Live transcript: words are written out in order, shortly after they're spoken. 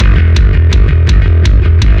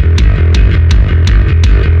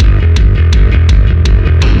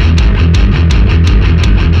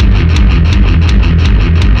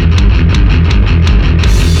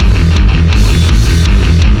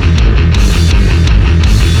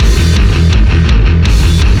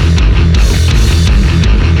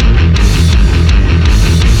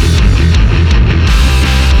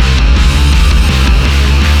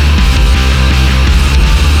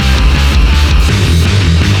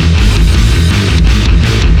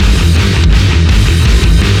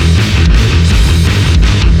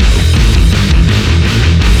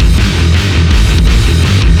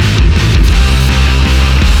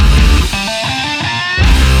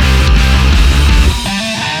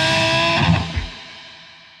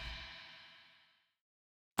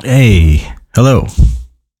Hey, hello.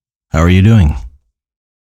 How are you doing?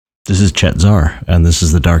 This is Chet Zar, and this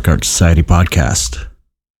is the Dark Art Society podcast.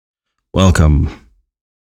 Welcome.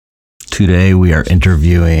 Today we are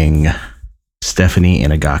interviewing Stephanie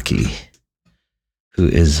Inagaki, who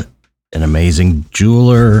is an amazing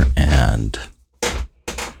jeweler and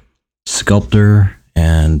sculptor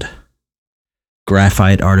and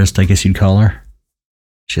graphite artist, I guess you'd call her.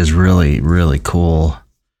 She has really, really cool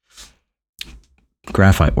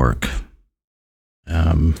graphite work.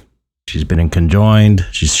 She's been in Conjoined.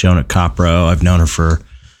 She's shown at Copro. I've known her for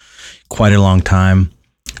quite a long time,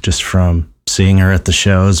 just from seeing her at the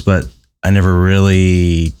shows, but I never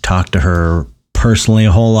really talked to her personally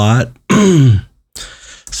a whole lot.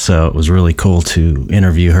 So it was really cool to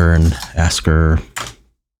interview her and ask her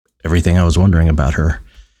everything I was wondering about her.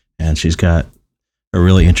 And she's got a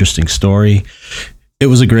really interesting story. It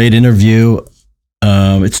was a great interview.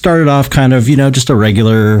 It started off kind of, just a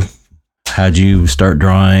regular, how'd you start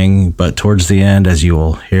drawing? But towards the end, as you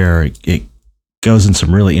will hear, it goes in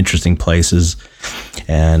some really interesting places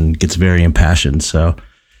and gets very impassioned. So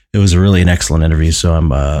it was really an excellent interview. So I'm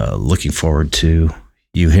looking forward to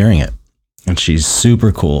you hearing it. And she's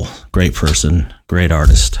super cool, great person, great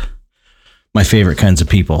artist. My favorite kinds of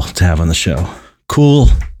people to have on the show. Cool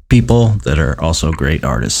people that are also great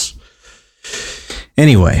artists.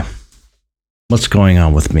 Anyway, what's going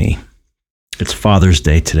on with me? It's Father's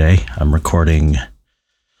Day today. I'm recording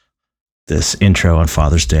this intro on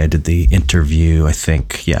Father's Day. I did the interview, I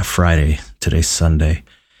think, Friday. Today's Sunday.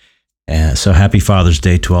 And so happy Father's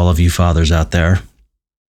Day to all of you fathers out there.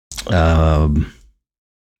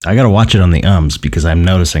 I got to watch it on the ums because I'm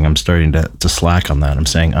noticing I'm starting to slack on that. I'm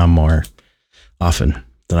saying more often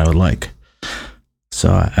than I would like.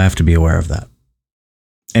 So I have to be aware of that.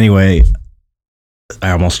 Anyway,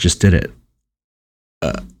 I almost just did it.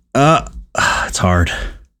 It's hard.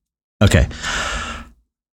 Okay.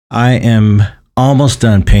 I am almost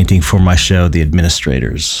done painting for my show, The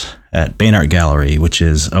Administrators, at Bain Art Gallery, which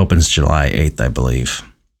opens July 8th, I believe.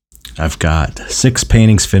 I've got 6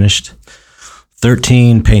 paintings finished,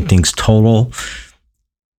 13 paintings total,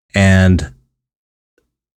 and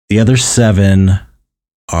the other 7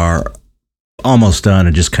 are almost done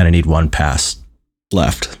and just kind of need one pass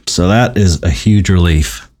left. So that is a huge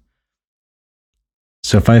relief.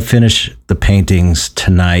 So if I finish the paintings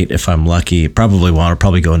tonight, if I'm lucky, I'll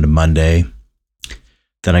probably go into Monday.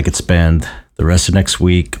 Then I could spend the rest of next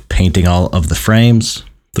week painting all of the frames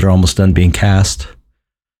that are almost done being cast.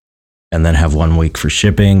 And then have 1 week for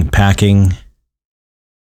shipping, packing,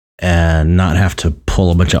 and not have to pull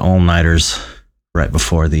a bunch of all-nighters right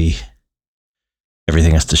before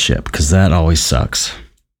everything has to ship, because that always sucks.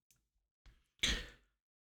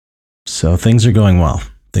 So things are going well.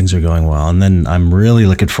 And then I'm really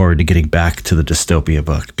looking forward to getting back to the dystopia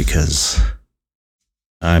book because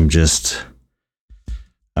I'm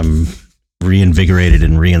reinvigorated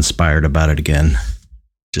and re-inspired about it again.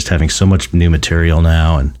 Just having so much new material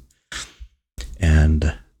now,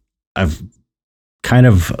 and I've kind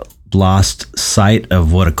of lost sight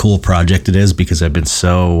of what a cool project it is because I've been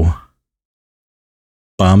so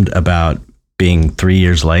bummed about being 3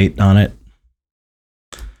 years late on it.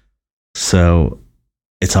 So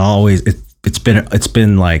it's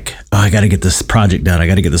been like, oh, I got to get this project done.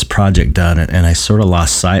 And I sort of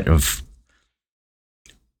lost sight of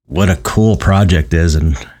what a cool project is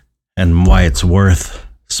and why it's worth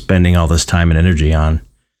spending all this time and energy on.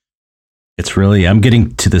 I'm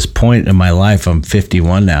getting to this point in my life. I'm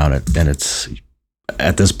 51 now. And it's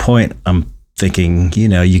at this point, I'm thinking,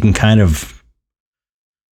 you can kind of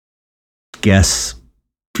guess,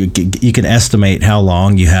 you can estimate how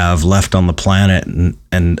long you have left on the planet, and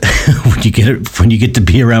when you get to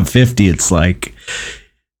be around 50, it's like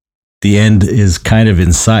the end is kind of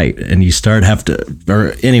in sight, and you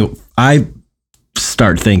I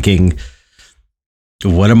start thinking,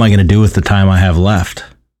 what am I going to do with the time I have left?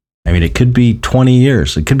 I mean, it could be 20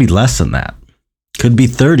 years, it could be less than that, it could be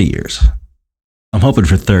 30 years. I'm hoping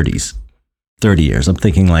for 30 years. I'm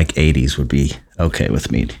thinking like 80s would be okay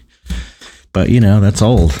with me. But, that's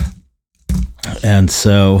old. And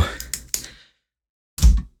so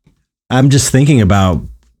I'm just thinking about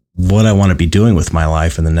what I want to be doing with my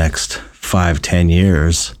life in the next 5-10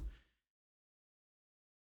 years.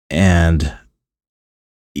 And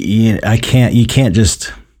you can't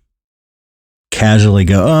just casually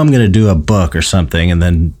go, oh, I'm going to do a book or something. And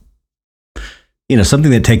then,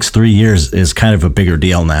 something that takes 3 years is kind of a bigger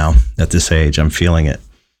deal now at this age. I'm feeling it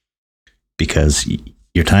because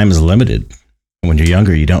your time is limited. When you're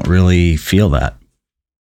younger, you don't really feel that.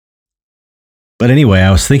 But anyway, I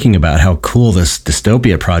was thinking about how cool this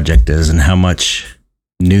dystopia project is and how much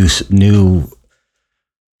new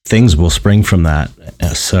things will spring from that.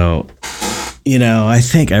 So, I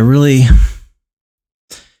think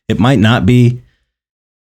it might not be,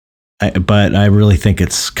 but I really think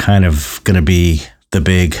it's kind of going to be the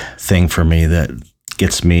big thing for me that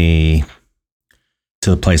gets me to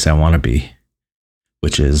the place I want to be,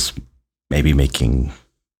 which is maybe making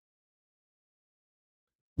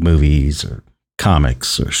movies or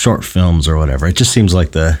comics or short films or whatever. It just seems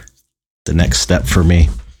like the next step for me.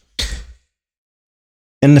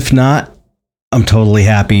 And if not, I'm totally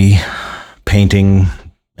happy painting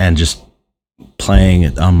and just playing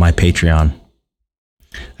it on my Patreon.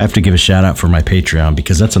 I have to give a shout out for my Patreon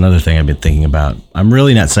because that's another thing I've been thinking about. I'm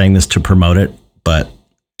really not saying this to promote it, but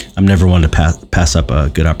I'm never one to pass up a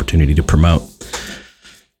good opportunity to promote.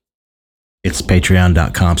 It's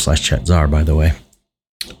patreon.com/ChetZar, by the way.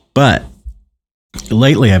 But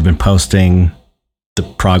lately I've been posting the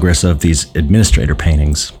progress of these administrator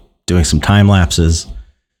paintings, doing some time lapses,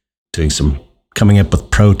 coming up with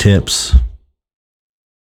pro tips,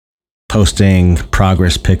 posting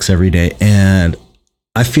progress pics every day. And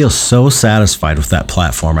I feel so satisfied with that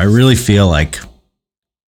platform. I really feel like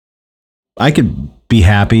I could be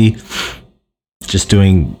happy just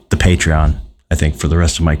doing the Patreon, I think, for the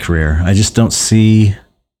rest of my career. I just don't see,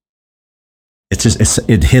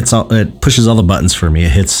 it pushes all the buttons for me.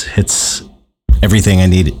 It hits everything I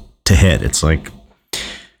need to hit. It's like,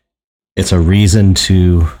 it's a reason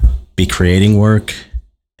to be creating work,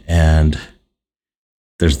 and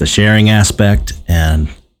there's the sharing aspect, and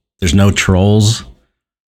there's no trolls.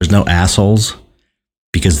 There's no assholes,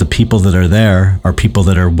 because the people that are there are people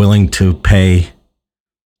that are willing to pay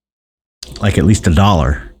like at least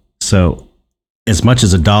 $1. So as much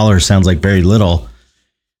as $1 sounds like very little,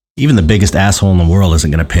 even the biggest asshole in the world isn't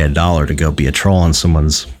going to pay $1 to go be a troll on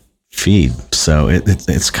someone's feed. So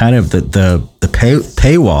it's kind of the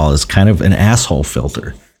paywall is kind of an asshole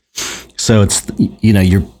filter. So it's,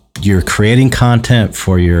 you're creating content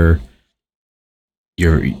for your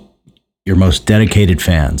most dedicated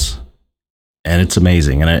fans, and it's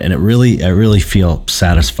amazing. I really feel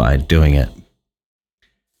satisfied doing it.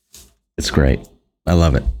 It's great. I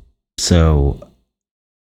love it. So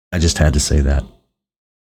I just had to say that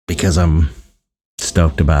because I'm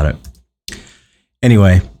stoked about it.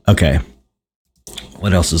 Anyway, okay.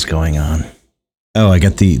 What else is going on? Oh, I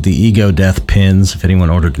got the Ego Death pins. If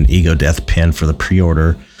anyone ordered an Ego Death pin for the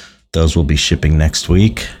pre-order, those will be shipping next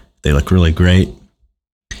week. They look really great.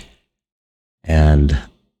 And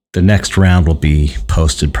the next round will be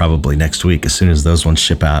posted probably next week. As soon as those ones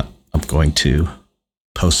ship out, I'm going to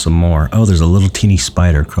post some more. Oh, there's a little teeny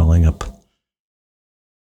spider crawling up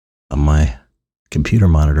on my computer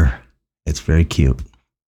monitor. It's very cute.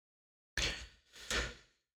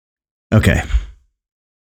 Okay.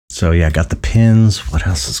 So yeah, I got the pins. What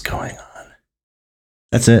else is going on?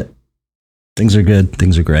 That's it. Things are good.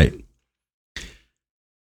 Things are great.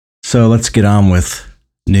 So let's get on with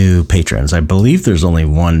new patrons. I believe there's only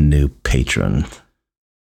one new patron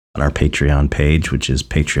on our Patreon page, which is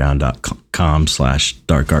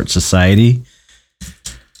patreon.com/darkartsociety.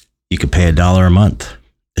 You could pay $1 a month.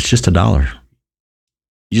 It's just $1.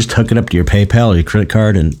 You just hook it up to your PayPal or your credit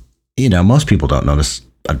card, and most people don't notice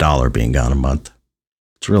 $1 being gone a month.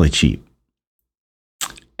 It's really cheap.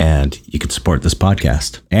 And you can support this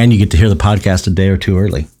podcast, and you get to hear the podcast a day or two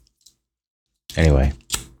early. Anyway.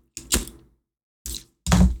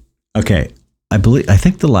 Okay, I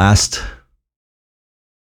think the last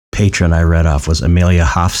patron I read off was Amelia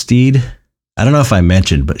Hofstede. I don't know if I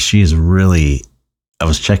mentioned, but I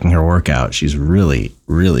was checking her work out. She's really,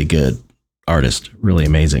 really good artist, really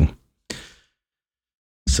amazing.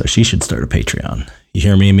 So she should start a Patreon. You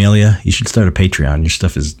hear me, Amelia? You should start a Patreon. Your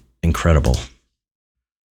stuff is incredible.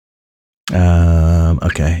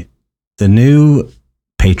 Okay. The new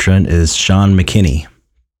patron is Sean McKinney.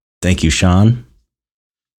 Thank you, Sean,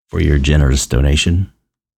 for your generous donation.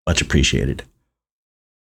 Much appreciated.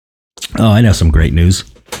 Oh, I know some great news.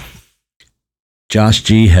 Josh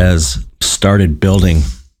G has started building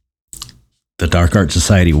the Dark Art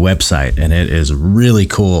Society website, and it is really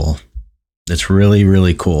cool. It's really,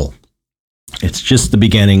 really cool. It's just the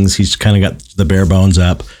beginnings. He's kind of got the bare bones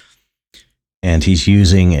up, and he's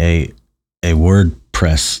using a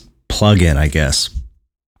WordPress plugin, I guess.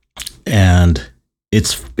 And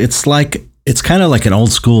it's kind of like an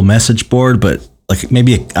old school message board, but like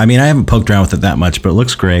I haven't poked around with it that much, but it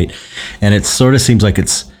looks great. And it sort of seems like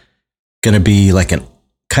it's going to be like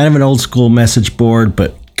kind of an old school message board,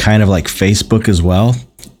 but kind of like Facebook as well.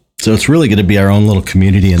 So it's really going to be our own little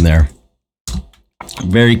community in there.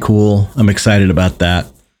 Very cool. I'm excited about that.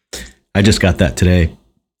 I just got that today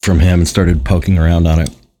from him and started poking around on it.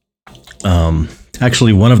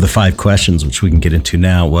 Actually, one of the 5 questions, which we can get into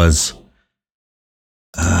now, was,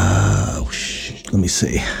 let me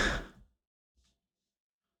see.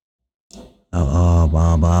 Hold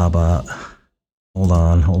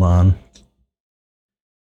on.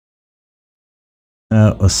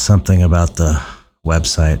 It was something about the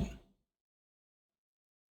website.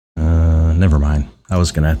 Never mind. I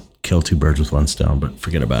was going to kill 2 birds with 1 stone, but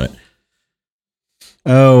forget about it.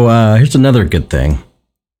 Here's another good thing.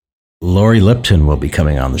 Lori Lipton will be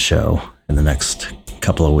coming on the show in the next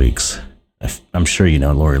couple of weeks. I'm sure you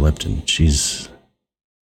know Lori Lipton. She's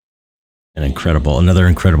another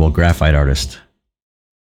incredible graphite artist.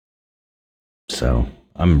 So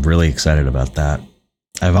I'm really excited about that.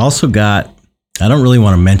 I've also got, I don't really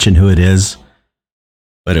want to mention who it is,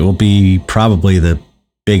 but it will be probably the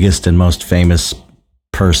biggest and most famous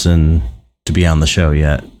person to be on the show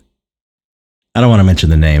yet. I don't want to mention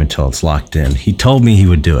the name until it's locked in. He told me he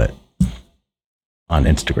would do it on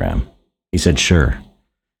Instagram. He said, sure.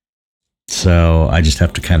 So I just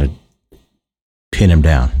have to kind of pin him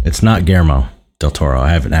down. It's not Guillermo del Toro.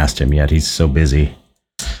 I haven't asked him yet. He's so busy.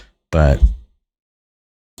 But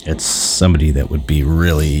it's somebody that would be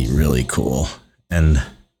really, really cool. And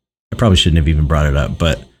I probably shouldn't have even brought it up,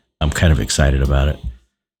 but I'm kind of excited about it.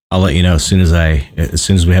 I'll let you know as soon as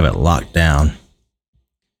we have it locked down.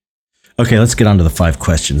 Okay, let's get on to the 5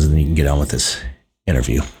 questions and then you can get on with this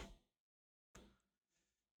interview.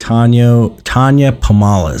 Tanya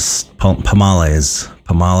Pomales.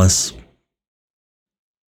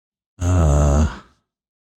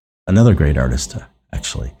 Another great artist,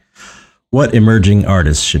 actually. What emerging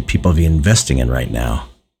artists should people be investing in right now?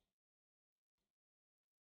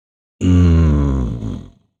 I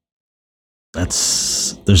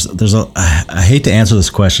hate to answer this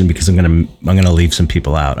question because I'm gonna leave some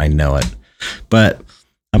people out. I know it, but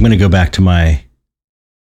I'm gonna go back to my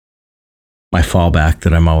fallback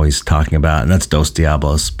that I'm always talking about, and that's Dos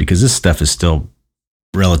Diablos, because this stuff is still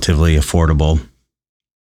relatively affordable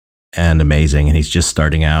and amazing, and he's just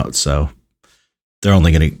starting out, so they're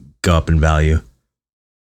only going to go up in value.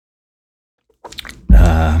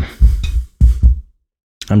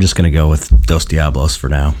 I'm just going to go with Dos Diablos for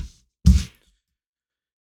now.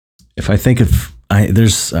 If I think of, I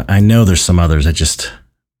know there's some others. I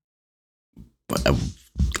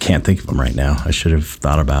can't think of them right now. I should have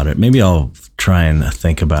thought about it. Maybe I'll try and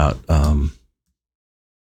think about some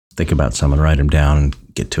and write them down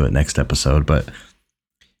and get to it next episode. But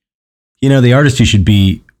the artists you should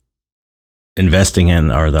be investing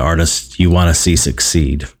in are the artists you want to see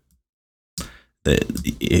succeed.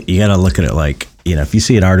 You got to look at it like, if you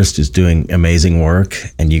see an artist is doing amazing work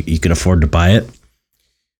and you can afford to buy it,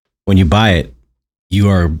 when you buy it, you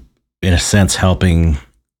are in a sense helping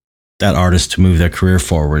that artist to move their career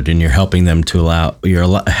forward, and you're helping them to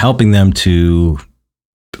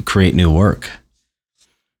create new work.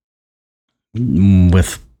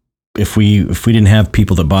 If we didn't have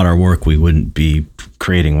people that bought our work, we wouldn't be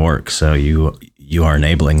creating work. So you are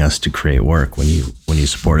enabling us to create work when you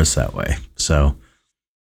support us that way. So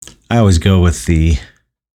I always go with the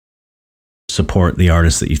support the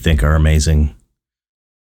artists that you think are amazing,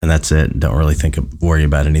 and that's it. Don't really worry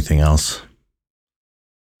about anything else.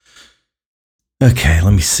 Okay,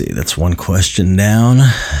 let me see. That's 1 question down.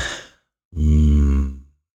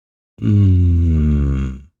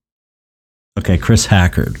 Okay, Chris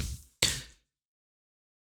Hackard.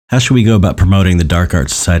 How should we go about promoting the Dark Art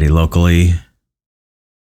Society locally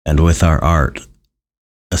and with our art,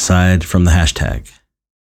 aside from the hashtag?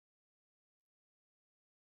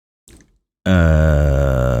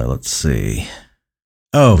 Let's see.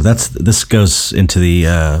 This goes into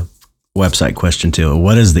the website question too.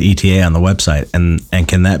 What is the ETA on the website, and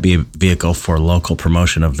can that be a vehicle for local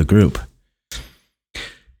promotion of the group?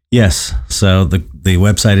 Yes. So the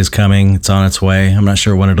website is coming. It's on its way. I'm not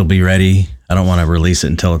sure when it'll be ready. I don't want to release it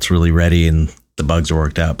until it's really ready and the bugs are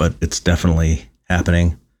worked out, but it's definitely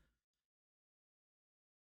happening.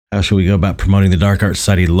 How should we go about promoting the Dark Art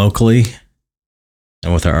Society locally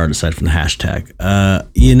and with our art aside from the hashtag?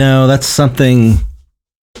 That's something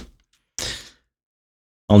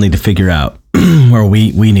I'll need to figure out, or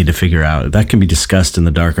we need to figure out. That can be discussed in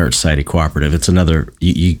the Dark Art Society Cooperative. It's another,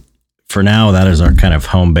 for now, that is our kind of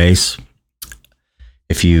home base.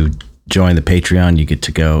 If you join the Patreon, you get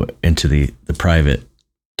to go into the private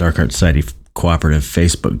Dark Art Society Cooperative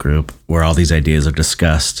Facebook group where all these ideas are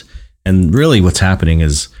discussed. And really what's happening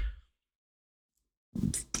is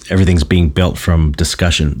everything's being built from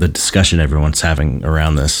discussion, the discussion everyone's having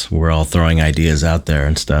around this. We're all throwing ideas out there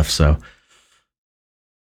and stuff. So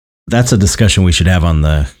that's a discussion we should have on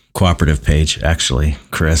the cooperative page, actually,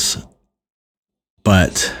 Chris.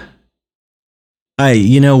 But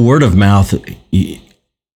Word of mouth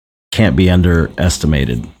can't be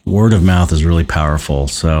underestimated. Word of mouth is really powerful.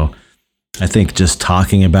 So I think just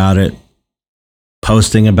talking about it,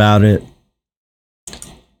 posting about it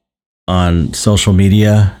on social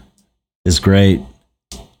media is great.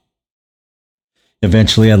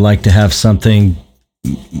 Eventually, I'd like to have something,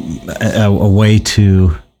 a way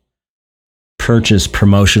to purchase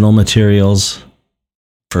promotional materials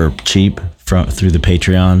for cheap through the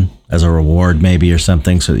Patreon as a reward, maybe, or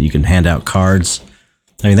something, so that you can hand out cards.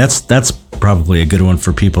 I mean, that's probably a good one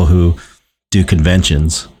for people who do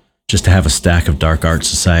conventions, just to have a stack of Dark Art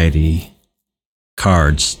Society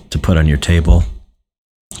cards to put on your table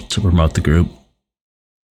to promote the group.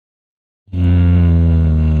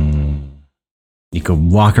 You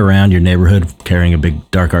could walk around your neighborhood carrying a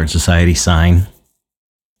big Dark Art Society sign.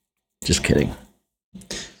 Just kidding.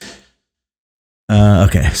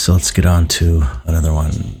 Okay, so let's get on to another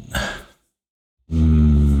one.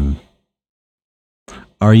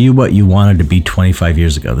 Are you what you wanted to be 25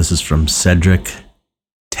 years ago? This is from Cedric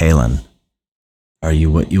Talon. Are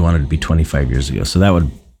you what you wanted to be 25 years ago? So that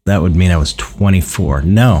would mean I was 24.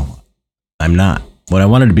 No, I'm not. What I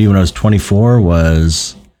wanted to be when I was 24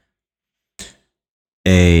 was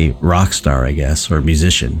a rock star, I guess, or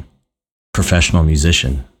musician, professional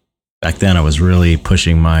musician. Back then I was really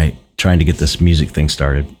trying to get this music thing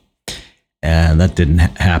started, and that didn't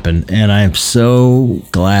happen. And I am so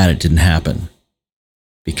glad it didn't happen,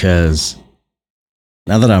 because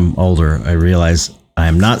now that I'm older, I realize I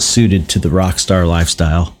am not suited to the rock star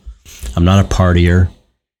lifestyle. I'm not a partier,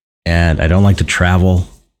 and I don't like to travel.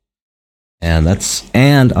 And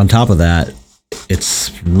on top of that,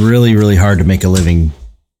 it's really, really hard to make a living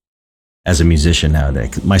as a musician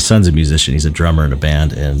nowadays. My son's a musician. He's a drummer in a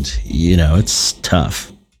band, and, it's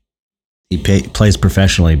tough. He plays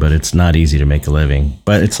professionally, but it's not easy to make a living.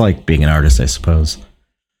 But it's like being an artist, I suppose.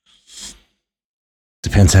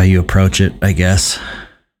 Depends how you approach it, I guess.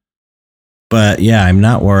 But yeah, I'm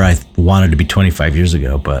not where I wanted to be 25 years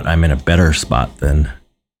ago, but I'm in a better spot than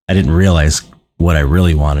I didn't realize what I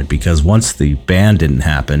really wanted, because once the band didn't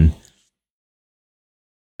happen,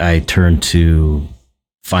 I turned to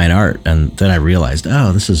fine art, and then I realized,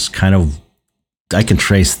 this is I can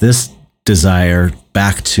trace this desire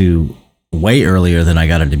back to way earlier than I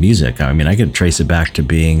got into music. I mean, I could trace it back to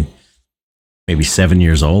being maybe 7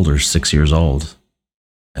 years old or 6 years old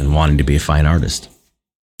and wanting to be a fine artist.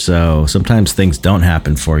 So sometimes things don't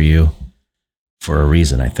happen for you for a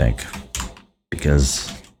reason, I think,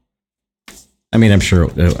 because I'm sure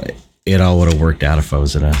it all would have worked out if I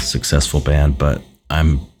was in a successful band, but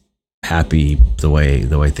I'm happy the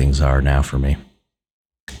way things are now for me.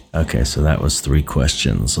 Okay, so that was 3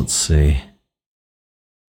 questions. Let's see.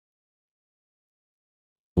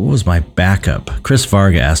 What was my backup? Chris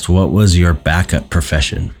Varga asked, what was your backup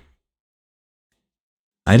profession?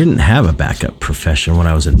 I didn't have a backup profession when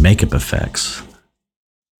I was in makeup effects.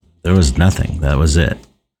 There was nothing. That was it.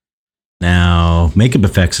 Now, makeup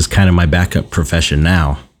effects is kind of my backup profession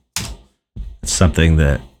now. It's something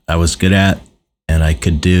that I was good at and I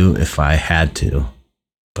could do if I had to,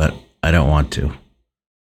 but I don't want to,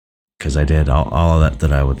 because I did all of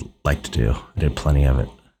that I would like to do. I did plenty of it.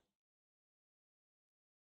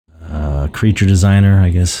 Creature designer, I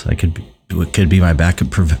guess it could be my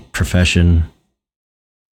backup profession.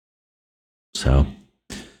 So,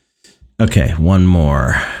 okay, one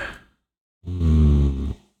more.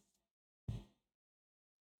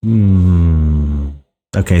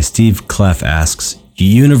 Okay, Steve Clef asks,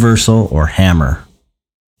 Universal or Hammer?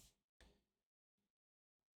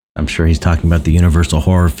 I'm sure he's talking about the Universal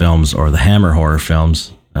horror films or the Hammer horror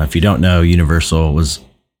films. If you don't know, Universal was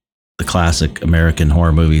the classic American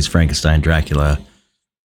horror movies: Frankenstein, Dracula,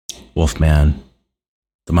 Wolfman,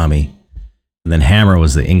 The Mummy. And then Hammer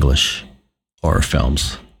was the English horror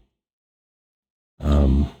films.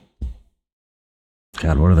 God,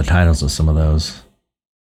 what are the titles of some of those?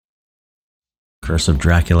 Curse of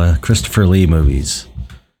Dracula, Christopher Lee movies.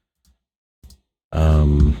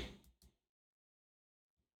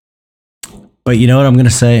 But you know what I'm going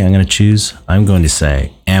to say? I'm going to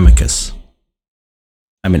say Amicus.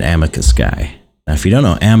 I'm an Amicus guy. Now, if you don't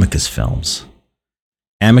know Amicus films,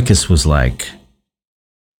 Amicus was like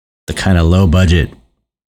the kind of low budget,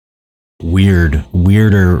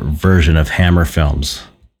 weirder version of Hammer films.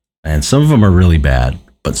 And some of them are really bad,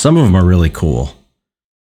 but some of them are really cool.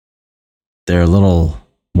 They're a little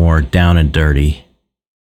more down and dirty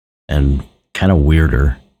and kind of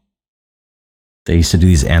weirder. They used to do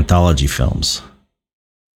these anthology films.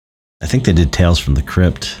 I think they did Tales from the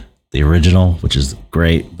Crypt, the original, which is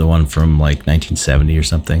great. The one from like 1970 or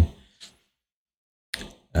something.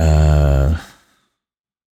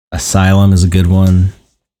 Asylum is a good one.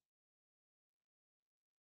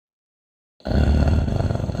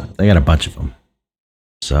 They got a bunch of them.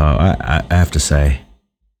 So I have to say,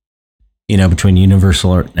 between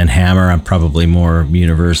Universal and Hammer, I'm probably more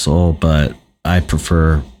Universal, but I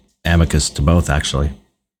prefer Amicus to both, actually.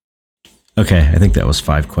 Okay, I think that was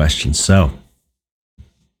 5 questions. So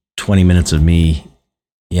 20 minutes of me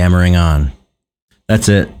yammering on. That's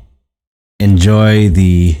it. Enjoy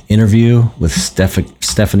the interview with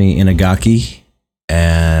Stephanie Inagaki,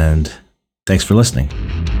 and thanks for listening.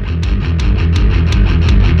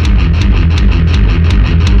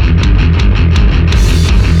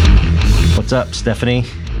 What's up, Stephanie?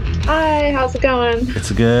 Hi, how's it going?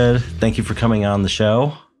 It's good. Thank you for coming on the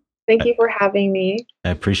show. Thank you for having me. I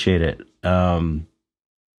appreciate it. I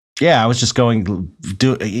was just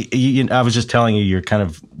I was just telling you, you're kind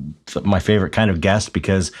of my favorite kind of guest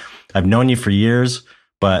because I've known you for years,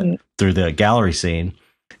 but through the gallery scene.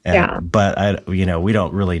 But we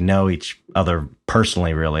don't really know each other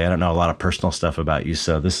personally, really. I don't know a lot of personal stuff about you.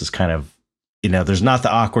 So this is kind of, there's not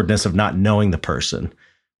the awkwardness of not knowing the person.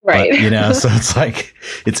 Right. But, so it's like,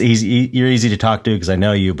 it's easy. You're easy to talk to because I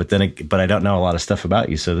know you, but I don't know a lot of stuff about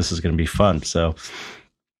you. So this is going to be fun. So,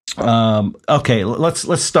 okay,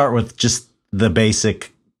 let's start with just the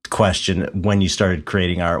basic question. When you started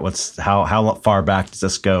creating art, how far back does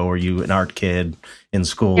this go? Were you an art kid in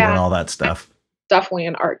school and all that stuff? Definitely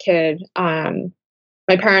an art kid. My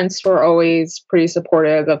parents were always pretty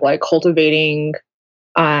supportive of like cultivating,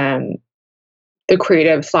 the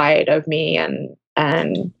creative side of me, and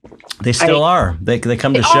they still are. They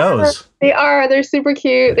come to shows. They're super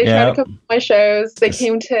cute. They try to come to my shows. They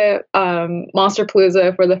came to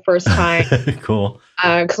Monsterpalooza for the first time. Cool.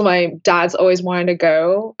 Because my dad's always wanted to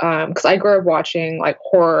go. Because I grew up watching like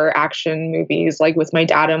horror action movies, like with my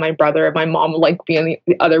dad and my brother. My mom would like be in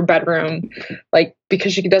the other bedroom, like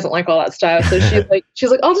because she doesn't like all that stuff. So she's like,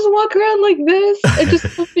 I'll just walk around like this and just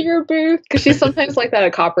come to your booth. Because she's sometimes like that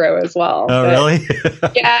at Copro as well. Oh, really?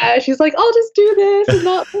 Yeah, she's like, I'll just do this and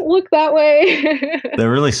not look that way.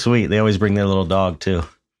 They're really sweet. They always bring their little dog too.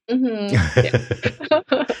 Mm-hmm.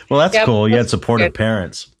 Yeah. Well, that's cool. You had supportive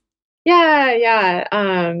parents. Yeah.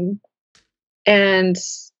 And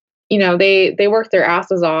they work their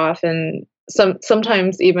asses off, and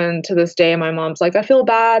sometimes even to this day, my mom's like, I feel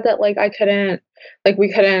bad that like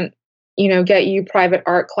we couldn't, get you private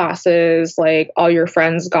art classes like all your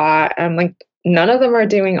friends got. I'm like, none of them are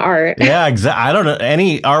doing art. Yeah, exactly. I don't know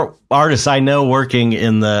any artists I know working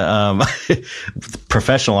in the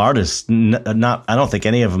professional artists. I don't think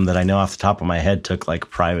any of them that I know off the top of my head took like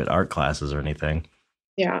private art classes or anything.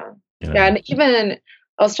 Yeah. Yeah. And even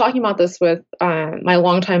I was talking about this with my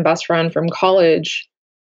longtime best friend from college.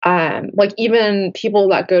 Like even people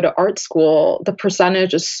that go to art school, the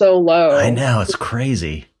percentage is so low. I know, it's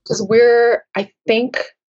crazy. Because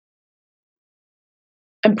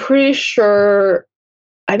I'm pretty sure,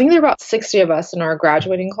 I think there are about 60 of us in our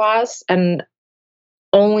graduating class, and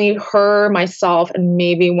only her, myself, and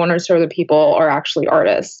maybe one or two other people are actually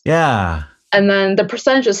artists. Yeah. And then the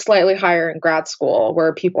percentage is slightly higher in grad school,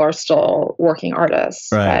 where people are still working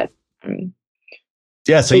artists. Right. But,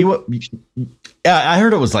 yeah. So I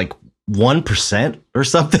heard it was like 1% or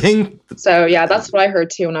something. So yeah, that's what I heard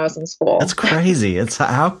too when I was in school. That's crazy. It's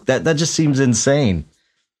that just seems insane.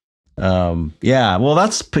 Yeah. Well,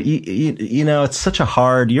 that's it's such a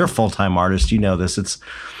hard. You're a full-time artist. You know this. It's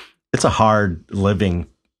a hard living.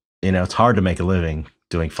 It's hard to make a living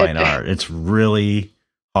doing fine art. It's really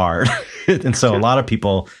hard. And so a lot of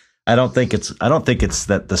people, I don't think it's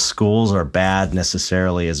that the schools are bad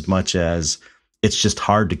necessarily as much as it's just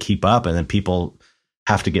hard to keep up. And then people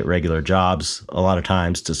have to get regular jobs a lot of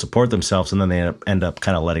times to support themselves. And then they end up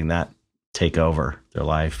kind of letting that take over their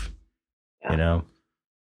life, Yeah,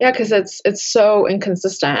 because it's so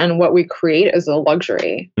inconsistent, and what we create is a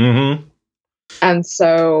luxury. Mm-hmm. And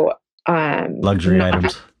so luxury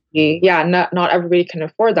items. Not everybody can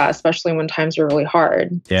afford that, especially when times are really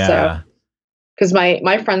hard. Yeah. So, because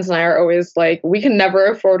my friends and I are always like, we can never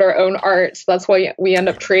afford our own art, so that's why we end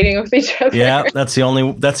up trading with each other. Yeah, that's the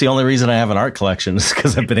only reason I have an art collection, is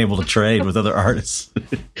because I've been able to trade with other artists.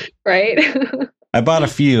 Right. I bought a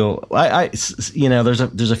few.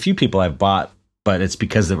 There's a few people I've bought, but it's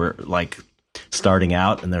because they were like starting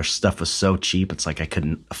out and their stuff was so cheap. It's like I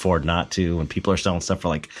couldn't afford not to. When people are selling stuff for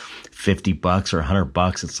like $50 or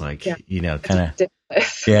 $100, it's like, kind of,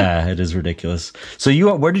 yeah, it is ridiculous. So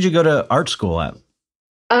where did you go to art school at?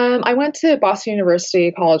 I went to Boston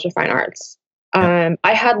University College of Fine Arts. I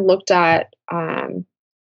had looked at,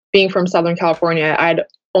 being from Southern California, I'd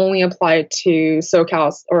only applied to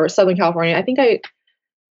SoCal or Southern California. I think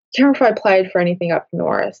remember if I applied for anything up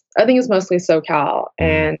north. I think it's mostly SoCal.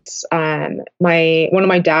 And one of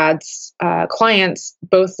my dad's clients,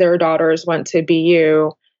 both their daughters went to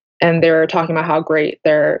BU, and they were talking about how great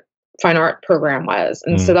their fine art program was.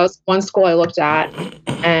 And so that was one school I looked at,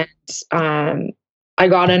 and I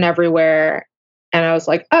got in everywhere. And I was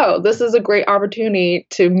like, oh, this is a great opportunity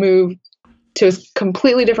to move to a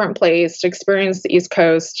completely different place, to experience the East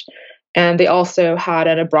Coast. And they also had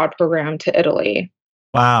an abroad program to Italy.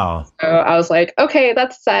 Wow. So I was like, okay,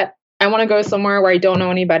 that's set. I want to go somewhere where I don't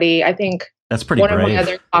know anybody. I think that's pretty one brave. of my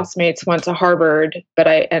other classmates went to Harvard, but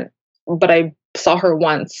I saw her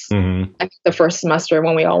once. I think the first semester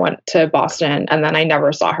when we all went to Boston, and then I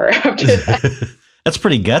never saw her after that. That's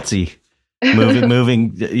pretty gutsy.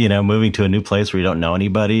 moving to a new place where you don't know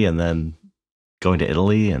anybody, and then going to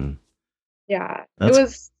Italy, and yeah, that's it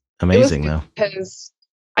was amazing though. Because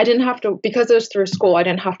I didn't have to, because it was through school, I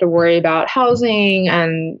didn't have to worry about housing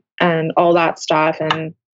and all that stuff.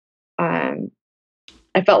 And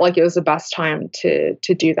I felt like it was the best time to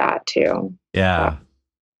do that too. Yeah.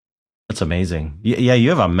 That's amazing. Yeah, you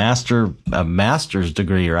have a master's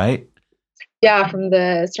degree, right? Yeah, from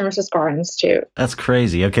the San Francisco Art Institute. That's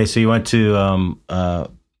crazy. Okay, so you went to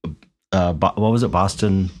what was it?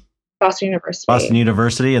 Boston University. Boston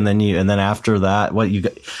University, and then after that, what you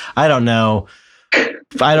got? I don't know.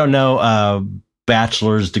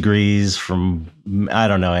 Bachelor's degrees from, I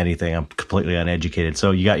don't know anything. I'm completely uneducated.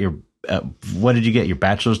 So you got your what did you get? Your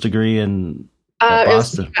bachelor's degree in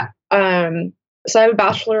Boston? So I have a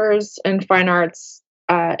bachelor's in fine arts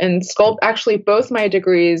in sculpt. Actually, both my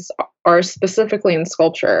degrees are specifically in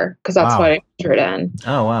sculpture because that's what I majored in.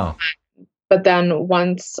 Oh, wow. But then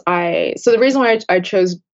so the reason why I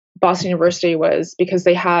chose Boston University was because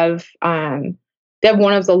they have one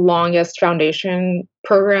of the longest foundation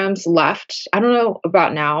programs left. I don't know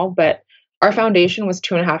about now, but our foundation was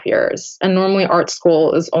 2.5 years. And normally art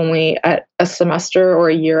school is only at a semester or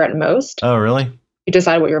a year at most. Oh, really? You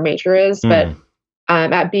decide what your major is. But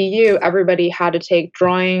at BU, everybody had to take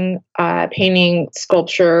drawing, painting,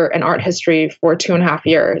 sculpture, and art history for 2.5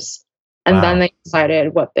 years. And then they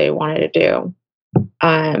decided what they wanted to do.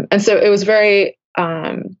 And so it was very,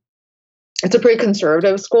 it's a pretty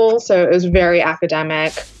conservative school. So it was very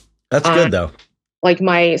academic. That's good though. Like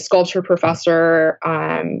my sculpture professor,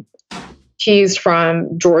 he's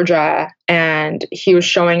from Georgia, and he was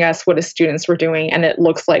showing us what his students were doing, and it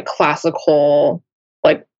looks like classical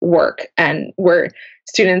like work, and where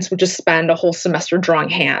students would just spend a whole semester drawing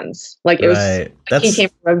hands. Like it was, he came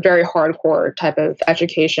from a very hardcore type of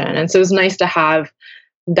education, and so it was nice to have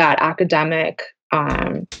that academic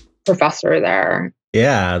professor there.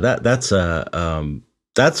 Yeah, that's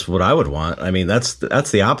what I would want. I mean, that's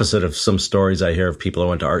the opposite of some stories I hear of people who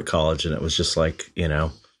went to art college and it was just like,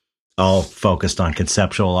 all focused on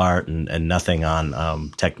conceptual art and nothing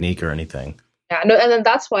on technique or anything. Yeah, no, and then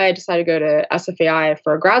that's why I decided to go to SFAI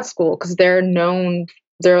for grad school, because they're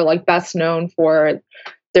like best known for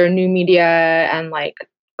their new media and like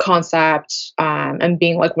concept, and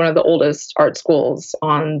being like one of the oldest art schools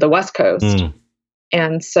on the West Coast.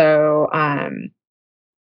 And so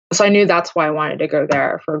I knew that's why I wanted to go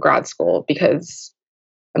there for grad school, because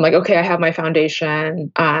I'm like, okay, I have my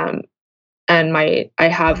foundation, and I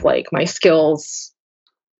have like my skills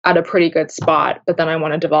at a pretty good spot, but then I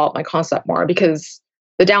want to develop my concept more, because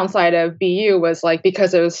the downside of BU was like,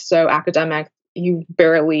 because it was so academic, you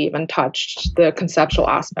barely even touched the conceptual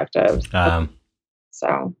aspect of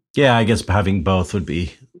so. Yeah, I guess having both would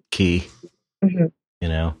be key.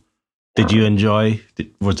 Did you enjoy,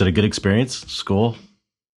 was it a good experience, school?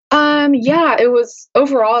 Yeah, it was,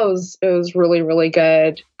 overall, it was really, really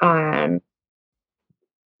good.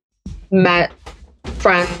 Met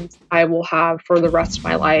friends I will have for the rest of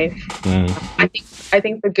my life. I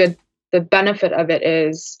think the benefit of it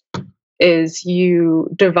is you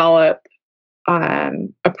develop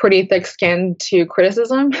a pretty thick skin to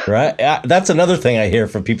criticism. Right. That's another thing I hear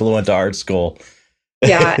from people who went to art school.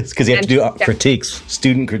 Yeah. It's because you have to do critiques,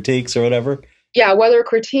 student critiques or whatever. Yeah, whether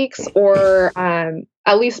critiques or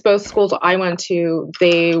at least both schools I went to,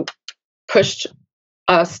 they pushed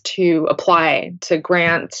us to apply to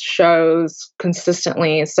grants, shows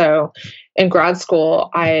consistently. So in grad school,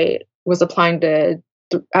 I was applying to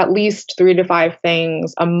at least 3 to 5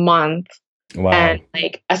 things a month. Wow. And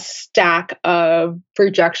like a stack of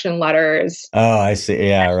rejection letters. Oh, I see.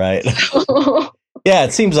 Yeah, right. Yeah,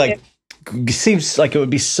 it seems like it would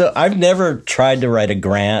be so. I've never tried to write a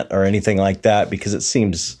grant or anything like that because it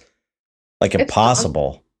seems like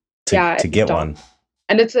impossible to get one.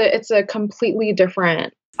 And it's a completely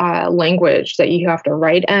different language that you have to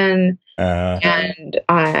write in, and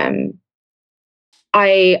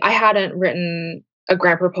I hadn't written a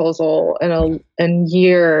grant proposal in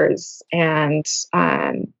years, and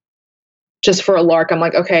just for a lark, I'm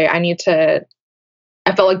like, okay,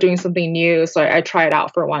 I felt like doing something new, so I tried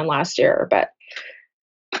out for one last year. But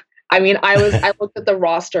I mean, I looked at the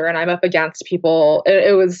roster and I'm up against people.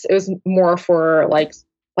 It was more for like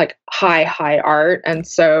high art, and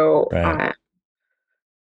so Right.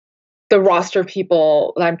 the roster of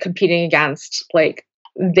people that I'm competing against, like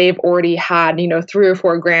they've already had 3 or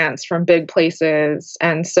 4 grants from big places,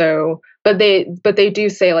 and so but they do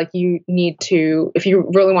say like you need to, if you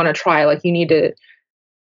really want to try, like you need to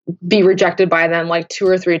be rejected by them like 2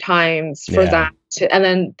 or 3 times for Yeah. that and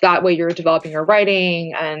then that way you're developing your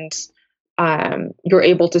writing, and you're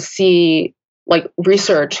able to see, like,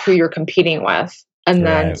 research who you're competing with, and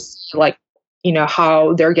then Right. see, like,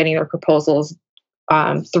 how they're getting their proposals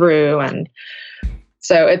through. And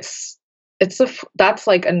so that's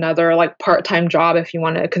like another like part-time job if you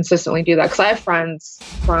want to consistently do that, because I have friends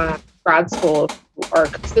from grad school who are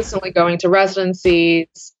consistently going to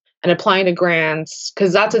residencies and applying to grants,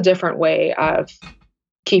 because that's a different way of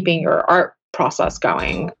keeping your art process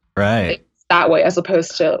going. Right. It's that way, as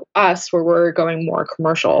opposed to us where we're going more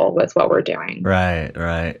commercial with what we're doing. Right.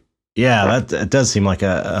 Right. Yeah, that does seem like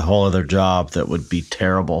a whole other job that would be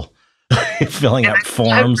terrible. Filling And out I'm a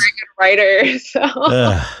forms. very good writer, so.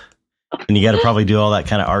 Ugh. And you got to probably do all that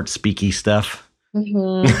kind of art speaky stuff.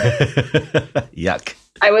 Mhm. Yuck.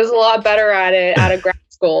 I was a lot better at it out of grad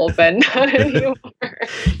school, but not anymore.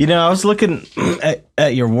 I was looking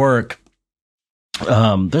at your work.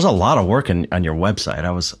 There's a lot of work on your website.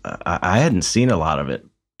 I hadn't seen a lot of it.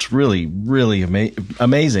 It's really, really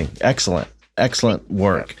amazing. Excellent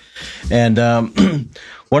work. And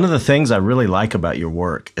one of the things I really like about your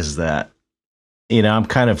work is that, I'm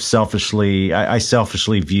kind of selfishly, I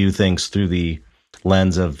selfishly view things through the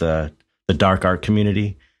lens of the dark art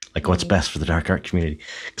community, like what's best for the dark art community,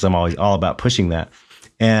 because I'm always all about pushing that.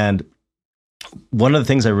 And one of the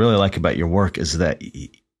things I really like about your work is that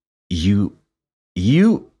you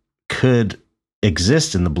could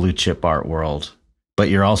exist in the blue chip art world, but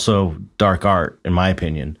you're also dark art, in my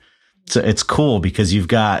opinion. So it's cool because you've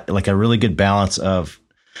got like a really good balance of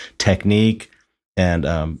technique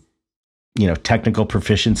and, technical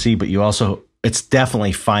proficiency, but it's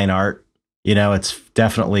definitely fine art. It's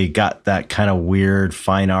definitely got that kind of weird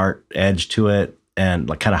fine art edge to it and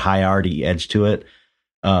like kind of high arty edge to it.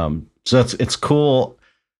 So it's cool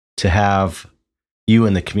to have you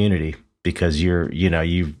in the community because you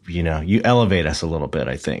elevate us a little bit,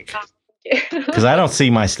 I think. Because I don't see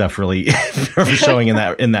my stuff really showing in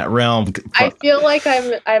that realm. I feel like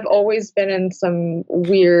I've always been in some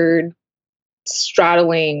weird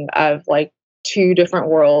straddling of like 2 different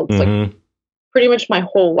worlds, like pretty much my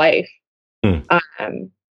whole life.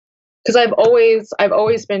 Because I've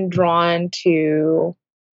always been drawn to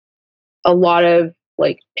a lot of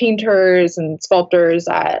like painters and sculptors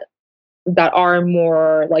that are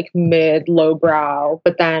more like mid lowbrow,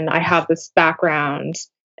 but then I have this background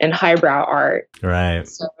in highbrow art. Right.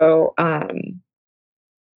 So, but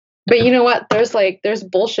you know what? There's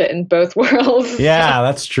bullshit in both worlds. Yeah,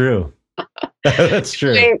 that's true. That's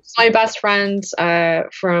true. My best friend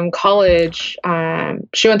from college,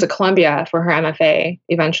 she went to Columbia for her MFA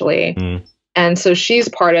eventually. And so she's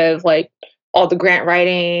part of like all the grant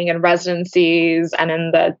writing and residencies and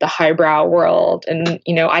in the highbrow world. And,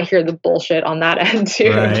 I hear the bullshit on that end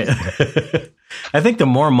too. Right. I think the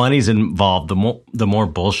more money's involved, the more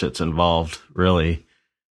bullshit's involved, really.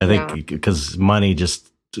 I think because money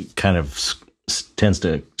just kind of tends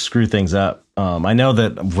to screw things up. I know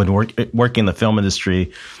that when working in the film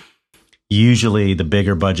industry, usually the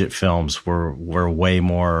bigger budget films were way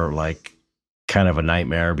more like kind of a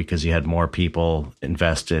nightmare because you had more people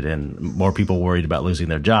invested and more people worried about losing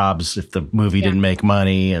their jobs if the movie didn't make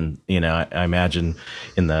money. And, I imagine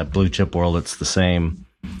in the blue chip world, it's the same.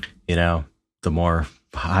 The more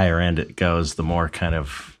higher end it goes, the more kind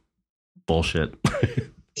of bullshit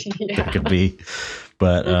it could be.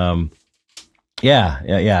 But, yeah.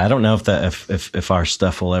 I don't know if our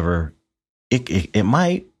stuff will ever. It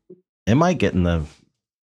might get in the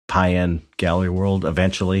high end gallery world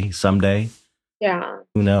eventually someday. Yeah.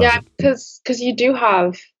 Who knows? Yeah, because you do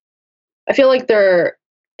have. I feel like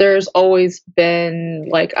there's always been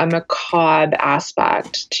like a macabre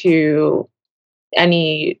aspect to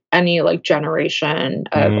any like generation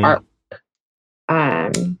of art.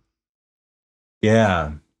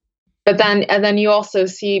 Yeah. But then you also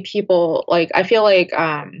see people like, I feel like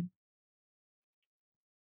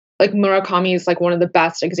Murakami is like one of the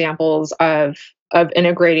best examples of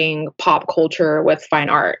integrating pop culture with fine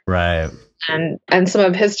art. Right. and some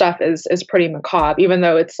of his stuff is pretty macabre, even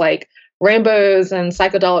though it's like rainbows and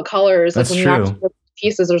psychedelic colors. Like That's when you true. actually look at the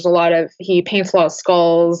pieces, there's a lot of he paints a lot of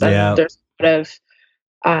skulls, and Yeah. there's a lot of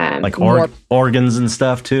Like more, organs and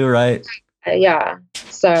stuff too, right? yeah.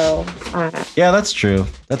 So Yeah, that's true.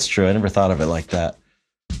 That's true. I never thought of it like that.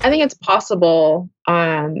 I think it's possible.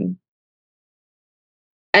 And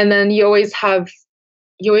then you always have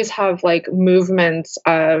like movements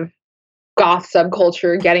of goth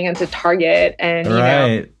subculture getting into Target, and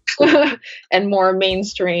Right. and more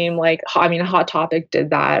mainstream, like Hot Topic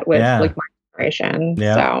did that with Yeah. like my generation.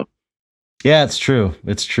 Yeah. So Yeah, it's true.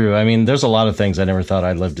 It's true. I mean, there's a lot of things I never thought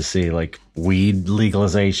I'd live to see, like weed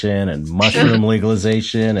legalization and mushroom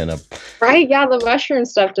legalization, and right, yeah, the mushroom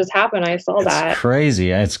stuff just happened. I saw it's that. crazy.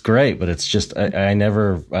 It's great, but it's just I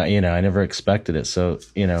never I never expected it. So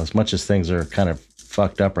as much as things are kind of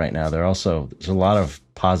fucked up right now, there's a lot of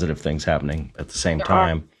positive things happening at the same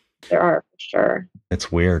time. There are, for sure.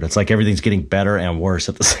 It's weird. It's like everything's getting better and worse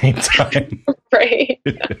at the same time. Right.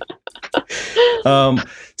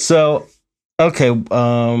 So okay,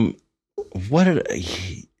 what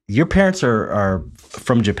your parents are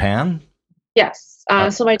from Japan? Yes.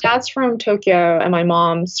 So my dad's from Tokyo and my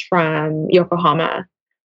mom's from Yokohama.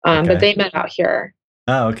 Okay. But they met out here.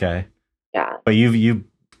 Oh, okay. Yeah. But you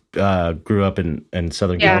grew up in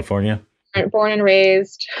Southern California? Born and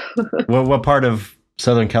raised. What part of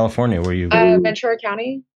Southern California were you? Ventura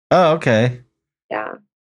County. Oh, okay. Yeah.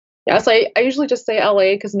 Yeah. So I usually just say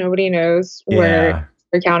LA because nobody knows where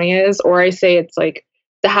Ventura County is, or I say it's like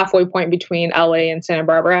the halfway point between LA and Santa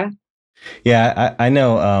Barbara. Yeah, I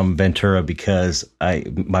know Ventura because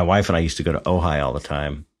my wife and I used to go to Ojai all the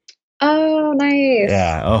time. Oh, nice.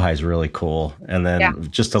 Yeah, Ojai's really cool. And then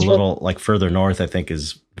just a little like further north, I think,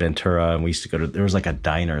 is Ventura. And we used to there was like a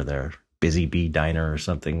diner there, Busy Bee Diner or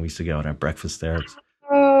something. We used to go and have breakfast there.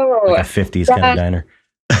 Oh, like a 50s kind of diner.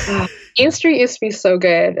 Main Street used to be so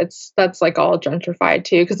good. That's like all gentrified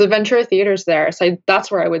too, because the Ventura Theater's there. So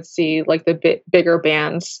that's where I would see like the bigger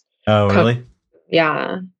bands. Oh, really?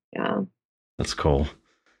 Yeah. That's cool.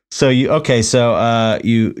 So you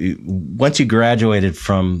once you graduated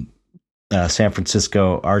from San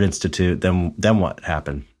Francisco Art Institute, then what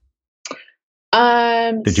happened?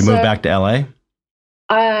 Did you move back to LA?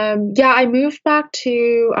 Yeah, I moved back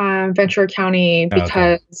to Ventura County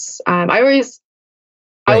because I always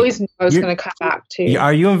knew I was going to come back to.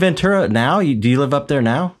 Are you in Ventura now? Do you live up there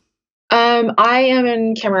now? I am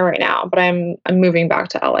in Cameron right now, but I'm moving back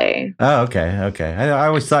to LA. Oh, okay. I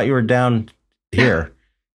always thought you were down here.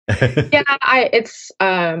 Yeah,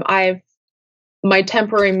 my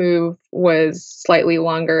temporary move was slightly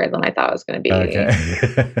longer than I thought it was going to be. Okay.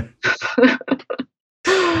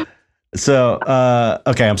 So,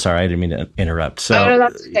 okay, I'm sorry, I didn't mean to interrupt. So, no,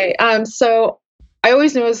 that's okay. So I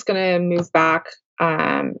always knew I was going to move back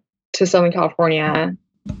to Southern California,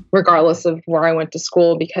 regardless of where I went to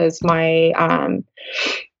school, because my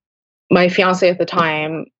fiance at the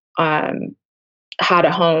time had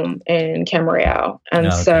a home in Camarillo,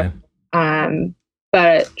 and so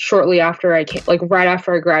but shortly after I came, like right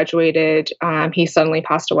after I graduated, he suddenly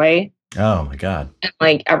passed away. Oh my God. And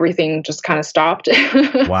like everything just kind of stopped.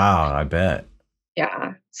 Wow, I bet.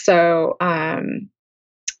 Yeah. So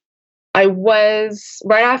I was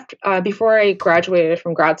right after before I graduated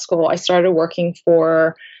from grad school, I started working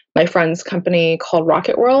for my friend's company called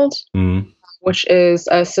Rocket World, which was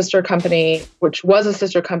a sister company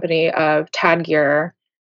of Tad Gear.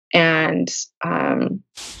 And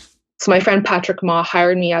so my friend Patrick Ma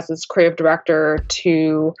hired me as his creative director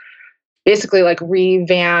to basically like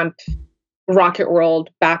revamp Rocket World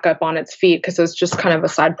back up on its feet, because it was just kind of a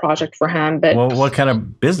side project for him. But what kind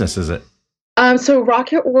of business is it? So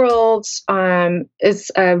Rocket World is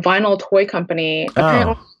a vinyl toy company.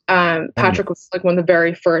 Apparently, Patrick was like one of the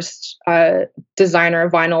very first designer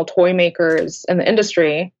vinyl toy makers in the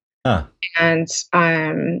industry. And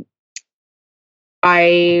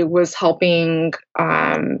I was helping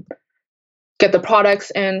get the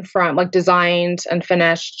products in from like designed and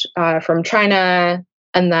finished from China,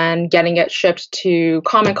 and then getting it shipped to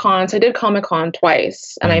Comic-Con. So I did Comic-Con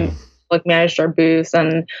twice, and I like managed our booth,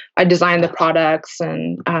 and I designed the products.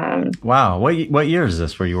 And wow, what year is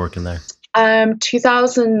this? Were you working there?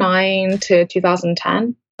 2009 to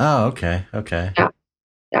 2010. Oh, okay.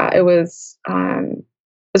 Yeah, it was a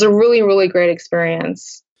really, really great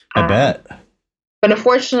experience. I bet. But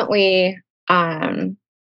unfortunately,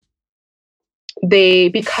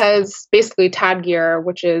 because basically Tad Gear,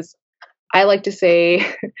 which is, I like to say,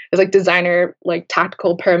 is like designer, like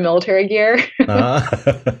tactical paramilitary gear,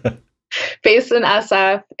 based in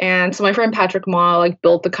SF. And so my friend Patrick Ma like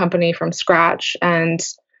built the company from scratch, and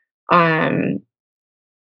And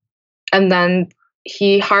then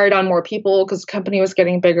he hired on more people because the company was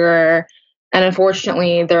getting bigger. And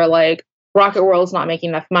unfortunately, they're like, Rocket World's not making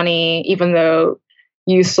enough money, even though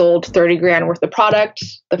you sold 30 grand worth of product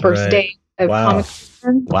the first day of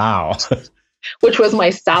Comic-Con. Wow. Which was my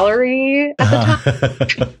salary at the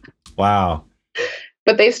time. Wow.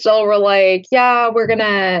 But they still were like, yeah, we're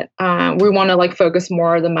gonna, we want to like focus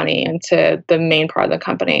more of the money into the main part of the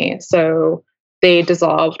company. So they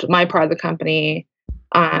dissolved my part of the company.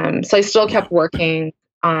 So I still kept working.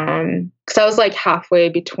 Cause I was like halfway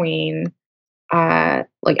between,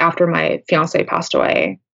 like after my fiance passed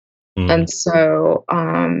away. And so,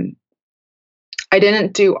 I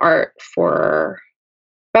didn't do art for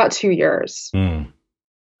about 2 years.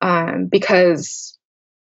 Because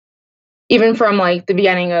even from like the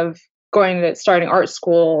beginning of starting art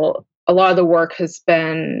school, a lot of the work has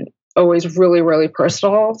been always really, really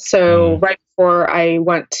personal. So right before I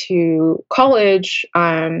went to college,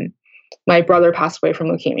 my brother passed away from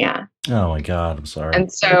leukemia. Oh my God, I'm sorry.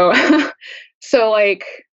 And so, so like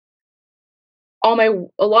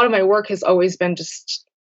a lot of my work has always been just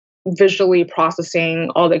visually processing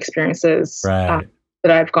all the experiences Right.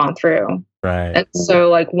 that I've gone through. Right. And so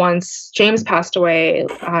like once James passed away,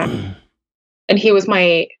 and he was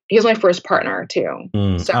my first partner too.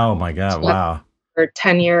 So, oh my God! Wow. For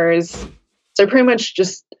 10 years, so pretty much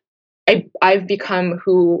just I've become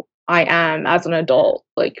who I am as an adult,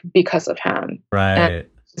 like because of him. Right. And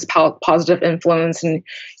his positive influence, and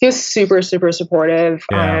he was super, super supportive.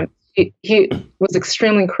 Yeah. He was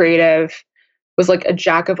extremely creative. Was like a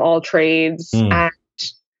jack of all trades, and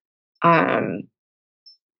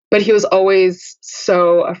but he was always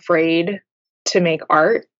so afraid to make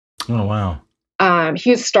art. Oh wow.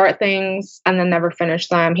 He would start things and then never finish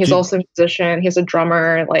them. He's also a musician. He's a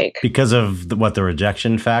drummer. Like because of the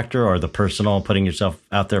rejection factor or the personal putting yourself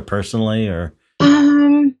out there personally, or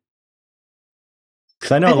because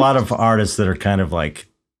I know a lot of artists that are kind of like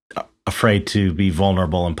afraid to be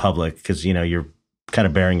vulnerable in public because you're kind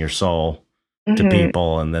of bearing your soul to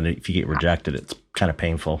people, and then if you get rejected, it's kind of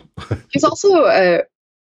painful. He's also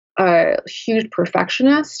a huge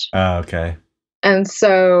perfectionist. Oh, okay. And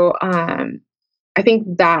so I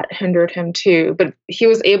think that hindered him too, but he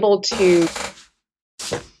was able to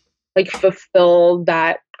like fulfill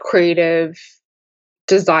that creative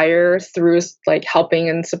desire through like helping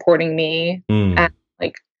and supporting me. And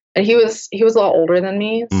like, and he was a lot older than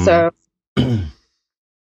me. So he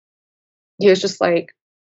was just like,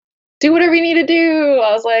 do whatever you need to do.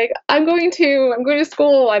 I was like, I'm going to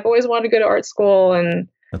school. I've always wanted to go to art school and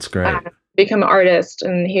that's great. Become an artist.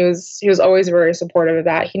 And he was always very supportive of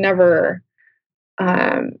that. He never,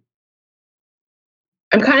 I'm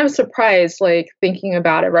kind of surprised, like thinking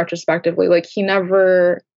about it retrospectively, like he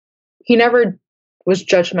never was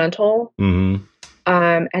judgmental. And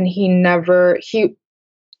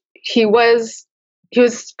he was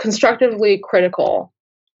constructively critical,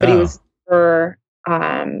 but he was never,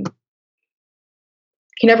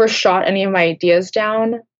 he never shot any of my ideas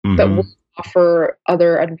down, but would offer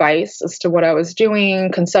other advice as to what I was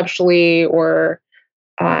doing conceptually or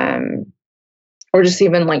just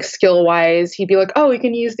even like skill wise. He'd be like, oh, you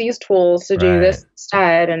can use these tools to do this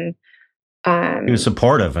instead. And he was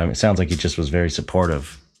supportive. I mean, it sounds like he just was very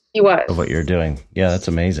supportive. He was. Of what you're doing. Yeah, that's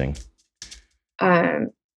amazing.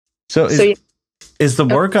 So is the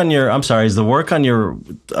work on your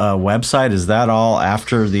website, is that all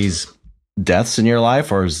after these deaths in your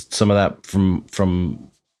life, or is some of that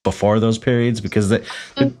from before those periods? Because there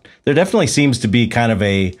definitely seems to be kind of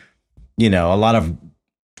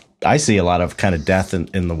I see a lot of kind of death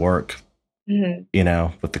in the work,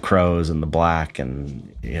 with the crows and the black,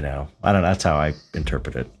 and I don't know, that's how I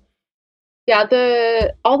interpret it. Yeah,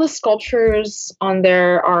 all the sculptures on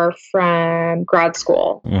there are from grad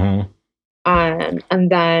school. And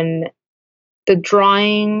then the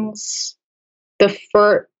drawings, the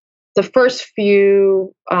first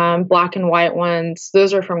few black and white ones,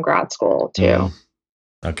 those are from grad school too.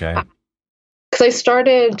 Okay. Because I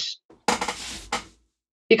started,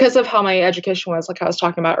 because of how my education was, like I was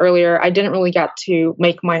talking about earlier, I didn't really get to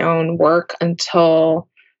make my own work until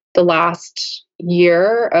the last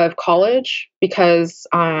year of college, because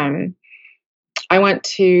I did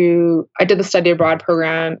the study abroad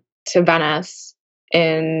program to Venice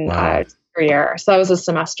in a year. So that was a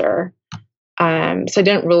semester. So I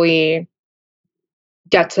didn't really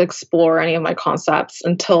get to explore any of my concepts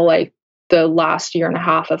until like the last year and a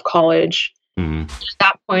half of college. At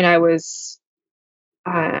that point, I was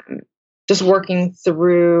just working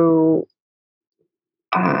through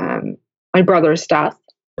my brother's death.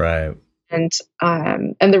 Right. And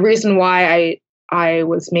the reason why I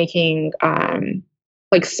was making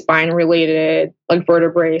like spine related, like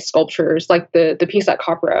vertebrae sculptures, like the piece at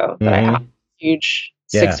Copro that I have, huge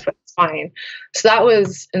 6-foot spine. So that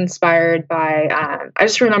was inspired by, I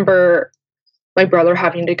just remember my brother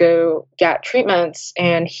having to go get treatments,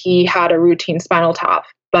 and he had a routine spinal tap,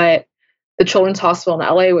 but the Children's Hospital in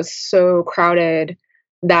LA was so crowded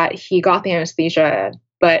that he got the anesthesia,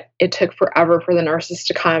 but it took forever for the nurses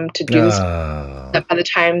to come to do this. That by the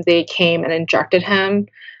time they came and injected him,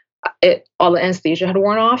 all the anesthesia had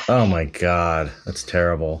worn off. Oh my God, that's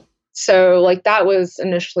terrible. So like that was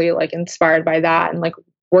initially like inspired by that, and like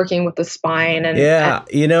working with the spine. And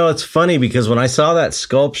you know, it's funny because when I saw that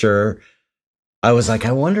sculpture, I was like,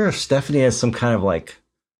 I wonder if Stephanie has some kind of like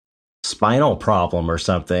spinal problem or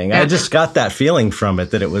something. Yeah. I just got that feeling from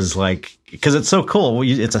it, that it was like, because it's so cool.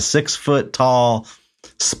 It's a 6-foot tall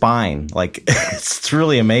spine. Like it's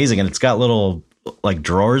really amazing. And it's got little like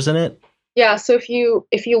drawers in it. Yeah. So if you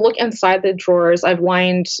look inside the drawers, I've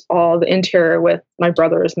lined all the interior with my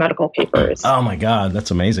brother's medical papers. Oh my God. That's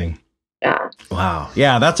amazing. Yeah. Wow.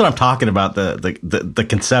 Yeah. That's what I'm talking about. The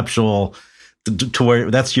conceptual, to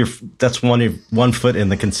where that's 1 foot in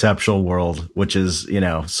the conceptual world, which is, you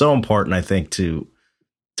know, so important, I think, to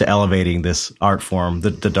elevating this art form,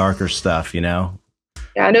 the darker stuff, you know?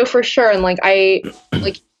 Yeah, no, for sure. And like I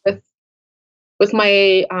like with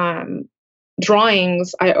my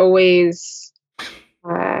drawings, I always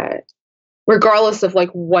regardless of like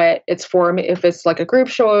what it's for, if it's like a group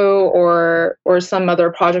show or some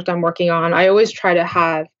other project I'm working on, I always try to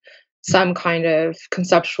have some kind of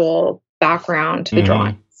conceptual background to the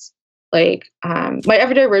drawings. Like my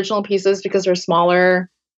everyday original pieces, because they're smaller,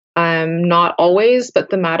 not always, but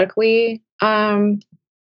thematically,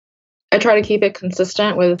 I try to keep it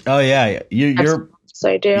consistent with. Oh yeah, you're.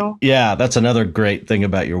 I do. Yeah, that's another great thing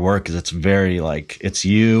about your work, is it's very like it's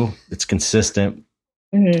you. It's consistent.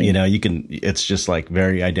 Mm-hmm. You know, it's just like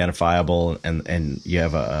very identifiable, and you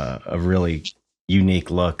have a really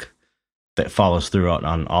unique look that follows through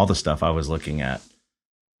on all the stuff I was looking at.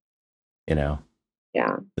 You know,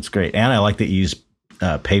 yeah, it's great, and I like that you use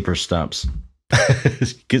paper stumps.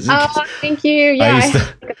 Thank you. Yeah, I have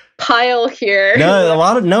like a pile here. No, a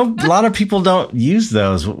lot of people don't use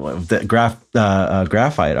those. The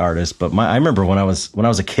graphite artists, but I remember when I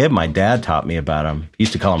was a kid, my dad taught me about them. He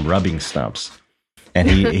used to call them rubbing stumps, and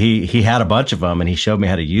he had a bunch of them, and he showed me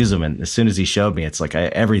how to use them. And as soon as he showed me, it's like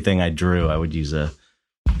everything I drew, I would use a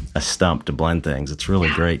stump to blend things. It's a really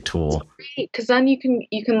great tool. Because then you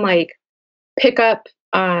can like pick up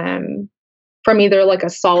from either like a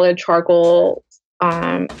solid charcoal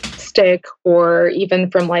stick, or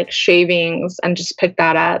even from like shavings, and just pick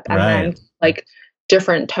that up and then like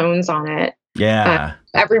different tones on it. Yeah.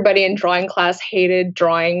 Everybody in drawing class hated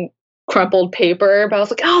drawing crumpled paper, but I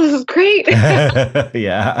was like, oh, this is great.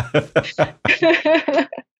 Yeah.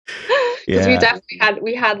 Because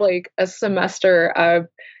we had like a semester of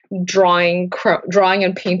drawing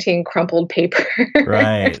and painting crumpled paper.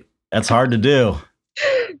 Right. That's hard to do.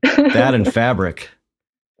 That and fabric.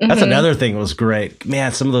 That's another thing that was great.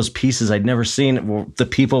 Man, some of those pieces I'd never seen were the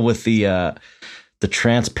people with the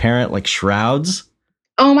transparent like shrouds.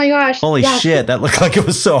 Oh my gosh. Holy shit, that looked like it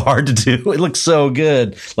was so hard to do. It looked so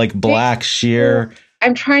good. Like black sheer.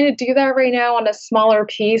 I'm trying to do that right now on a smaller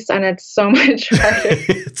piece, and it's so much harder.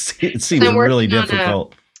 It seems really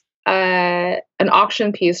difficult. An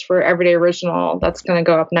auction piece for Everyday Original that's going to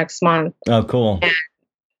go up next month. Oh, cool.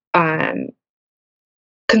 And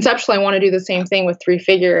conceptually, I want to do the same thing with 3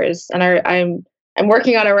 figures, and I'm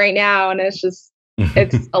working on it right now, and it's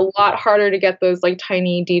a lot harder to get those like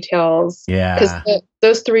tiny details. Yeah, because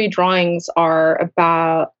those 3 drawings are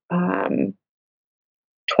about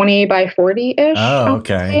 20 by 40 ish. Oh,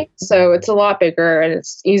 okay. So it's a lot bigger, and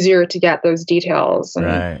it's easier to get those details. And,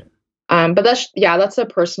 right. But that's a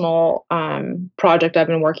personal project I've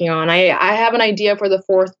been working on. I have an idea for the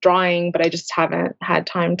 4th drawing, but I just haven't had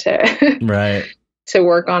time to to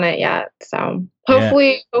work on it yet. So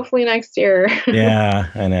hopefully next year. Yeah,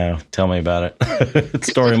 I know. Tell me about it.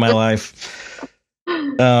 Story of my life.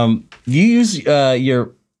 You use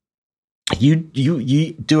you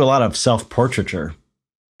do a lot of self-portraiture.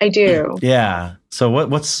 I do. Yeah. So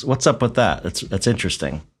what's up with that? That's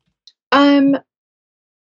interesting.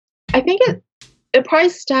 I think it probably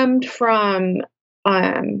stemmed from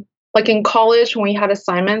like in college when we had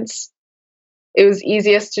assignments, it was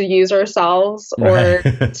easiest to use ourselves or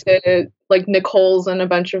to like Nicole's and a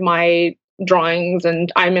bunch of my drawings and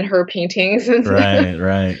I'm in her paintings.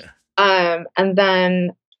 Right. And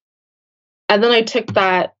then I took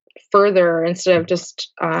that further instead of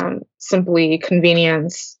just simply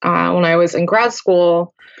convenience. When I was in grad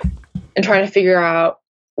school, and trying to figure out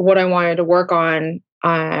what I wanted to work on.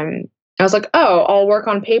 I was like, oh, I'll work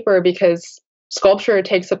on paper because sculpture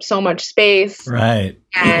takes up so much space. Right.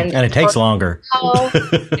 And it takes longer.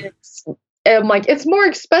 I'm like, it's more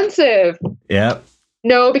expensive. Yep.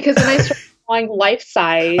 No, because then I started drawing life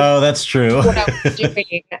size. Oh, that's true. What I was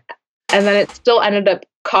doing. And then it still ended up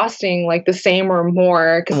costing like the same or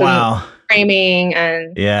more because wow. Framing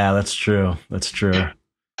and yeah, that's true. That's true.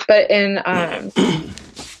 But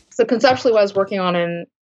so conceptually, what I was working on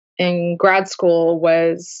in grad school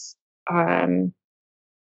was like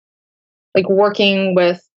working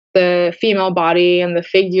with the female body and the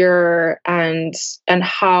figure and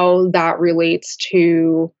how that relates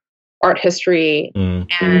to art history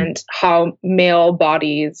and how male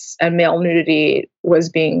bodies and male nudity has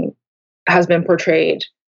been portrayed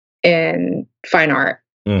in fine art.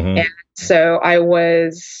 And so I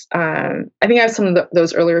was, I think I have some of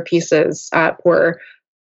those earlier pieces where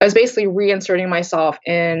I was basically reinserting myself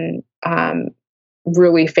in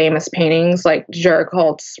really famous paintings like Jared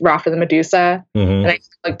Colt's Raft of the Medusa. And I took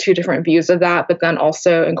like two different views of that, but then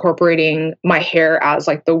also incorporating my hair as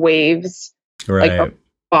like the waves, right. like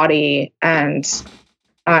body. And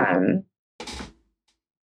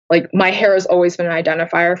like my hair has always been an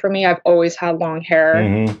identifier for me. I've always had long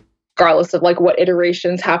hair. Regardless of like what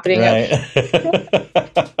iteration's happening. Right.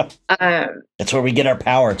 That's where we get our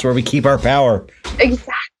power. It's where we keep our power.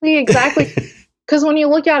 Exactly. Because when you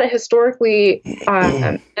look at it historically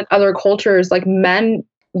in other cultures, like men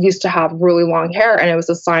used to have really long hair, and it was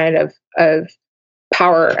a sign of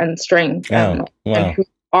power and strength and who they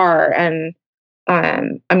are. And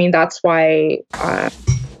I mean that's why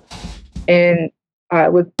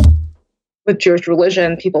with Jewish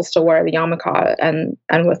religion, people still wear the yarmulke, and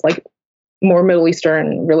with like more Middle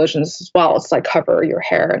Eastern religions as well, it's like cover your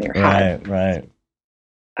hair and your head. Right.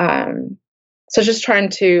 So just trying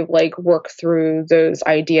to like work through those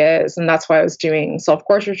ideas, and that's why I was doing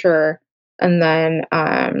self-portraiture. And then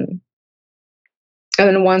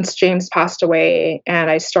once James passed away, and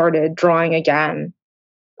I started drawing again.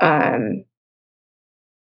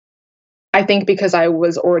 I think because I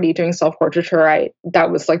was already doing self-portraiture,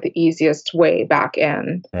 that was like the easiest way back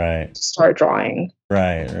in to start drawing.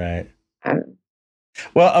 Right.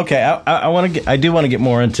 Well, okay. I do want to get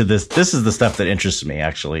more into this. This is the stuff that interests me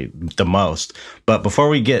actually the most. But before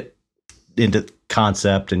we get into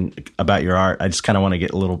concept and about your art, I just kind of want to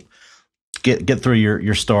get through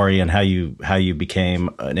your story and how you became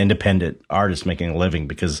an independent artist making a living,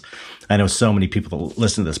 because I know so many people that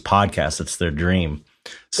listen to this podcast, it's their dream.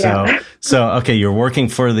 So okay, you're working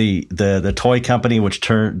for the toy company which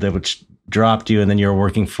dropped you, and then you're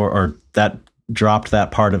working for that dropped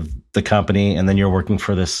that part of the company, and then you're working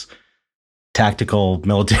for this tactical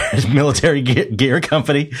military gear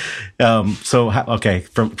company. Okay,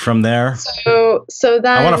 from there. So then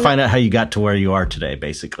I want to find out how you got to where you are today,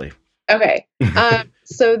 basically. Okay.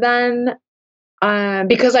 So then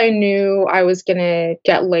because I knew I was gonna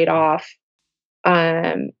get laid off,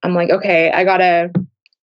 I'm like, okay, I gotta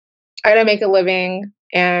make a living.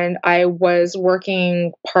 And I was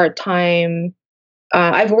working part-time.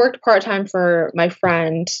 I've worked part-time for my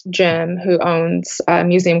friend Jim, who owns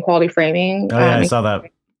Museum Quality Framing. Oh yeah, I saw that.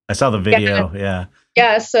 I saw the video.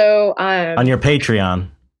 Yeah. So on your Patreon.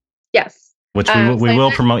 Yes. Which we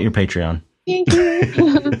will promote your Patreon. Thank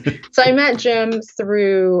you. So I met Jim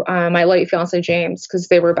through my late fiance James, because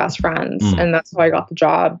they were best friends, and that's how I got the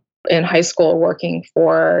job in high school working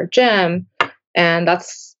for Jim. And I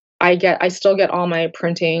still get all my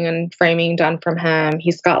printing and framing done from him.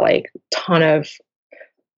 He's got like a ton of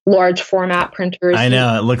large format printers. I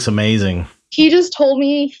know, it looks amazing. He just told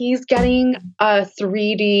me he's getting a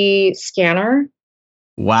 3D scanner.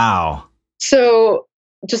 Wow. So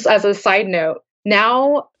just as a side note,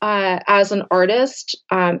 now as an artist,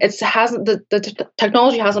 the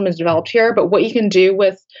technology hasn't been developed here, but what you can do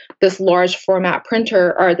with this large format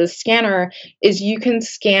printer or the scanner is you can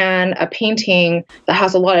scan a painting that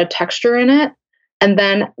has a lot of texture in it, and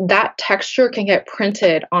then that texture can get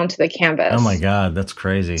printed onto the canvas. Oh my God, that's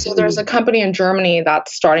crazy. So there's a company in Germany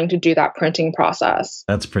that's starting to do that printing process.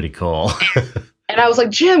 That's pretty cool. And I was like,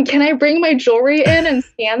 Jim, can I bring my jewelry in and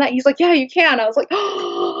scan that? He's like, yeah, you can. I was like,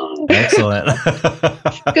 oh. Excellent.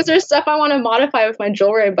 Because there's stuff I want to modify with my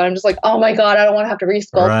jewelry, but I'm just like, oh my God, I don't want to have to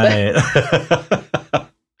resculpt it.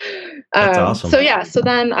 That's awesome. So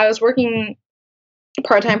then I was working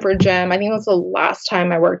part-time for Jim. I think it was the last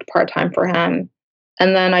time I worked part-time for him.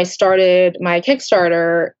 And then I started my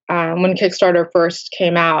Kickstarter when Kickstarter first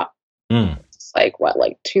came out. Like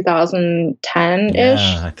 2010-ish?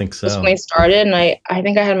 Yeah, I think so. That's when I started, and I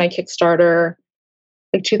think I had my Kickstarter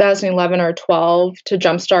like 2011 or 12 to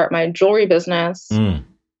jumpstart my jewelry business.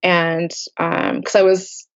 And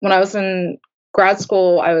because when I was in grad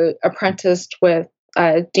school, I apprenticed with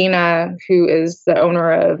Dina, who is the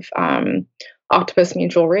owner of Octopus Me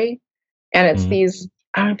Jewelry. And it's these,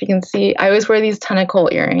 I don't know if you can see, I always wear these tentacle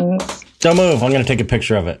earrings. Don't move. I'm going to take a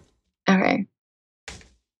picture of it. Okay.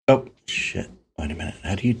 Oh, shit. Wait a minute.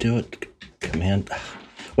 How do you do it? Command.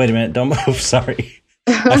 Wait a minute. Don't move. Sorry.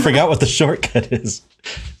 I forgot what the shortcut is.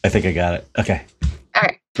 I think I got it. Okay. All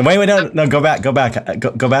right. Wait, no, go back. Go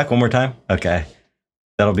back one more time. Okay.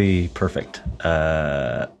 That'll be perfect.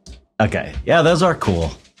 Okay. Yeah, those are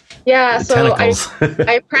cool. Yeah, The so tentacles.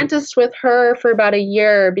 I apprenticed with her for about a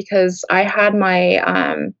year because I had my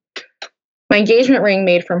my engagement ring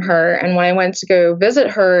made from her, and when I went to go visit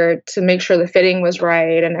her to make sure the fitting was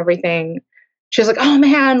right and everything, she was like, "Oh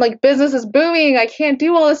man, like business is booming. I can't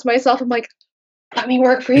do all this myself." I'm like, "Let me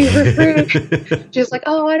work for you for free." She's like,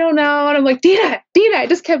 "Oh, I don't know," and I'm like, "Dina." I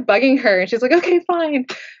just kept bugging her, and she's like, "Okay, fine."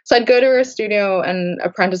 So I'd go to her studio and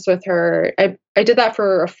apprentice with her. I did that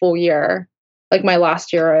for a full year, like my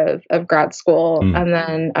last year of grad school. And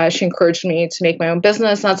then she encouraged me to make my own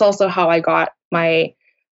business. And that's also how I got the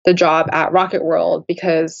job at Rocket World,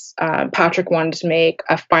 because Patrick wanted to make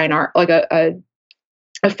a fine art, like a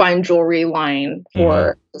fine jewelry line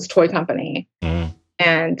for his toy company.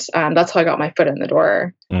 And that's how I got my foot in the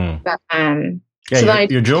door. But, yeah,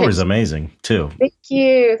 your jewelry's amazing too. Thank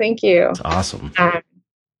you. It's awesome.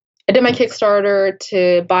 I did my Kickstarter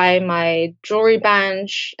to buy my jewelry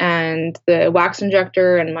bench and the wax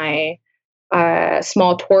injector and my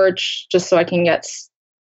small torch, just so I can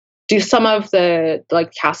do some of the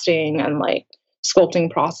like casting and like sculpting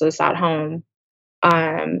process at home.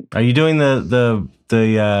 Are you doing the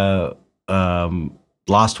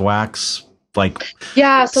lost wax, like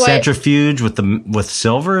so centrifuge with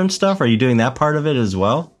silver and stuff? Are you doing that part of it as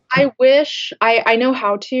well? I wish I know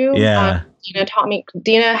how to. Yeah. Dina taught me.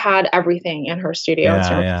 Dina had everything in her studio.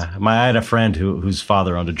 Yeah. I had a friend whose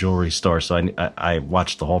father owned a jewelry store, so I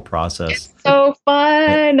watched the whole process. It's so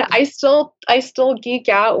fun. Yeah. I still geek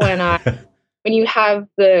out when when you have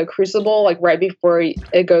the crucible, like right before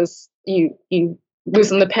it goes, you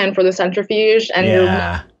loosen the pin for the centrifuge, and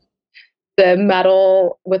the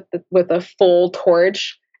metal with a full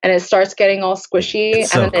torch. And it starts getting all squishy,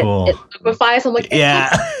 it's so and then cool. it liquefies. I'm like,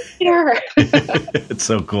 it's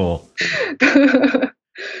so cool. So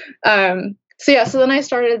then I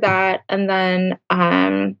started that, and then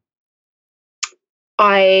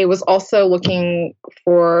I was also looking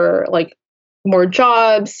for like more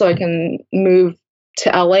jobs so I can move to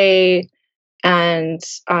LA, and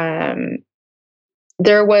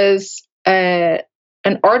there was an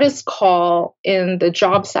artist call in the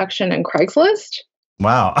job section in Craigslist.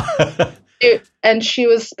 Wow. And she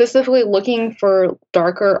was specifically looking for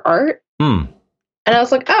darker art. And I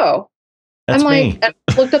was like, oh. That's me. I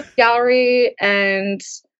looked up the gallery, and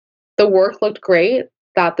the work looked great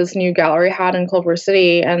that this new gallery had in Culver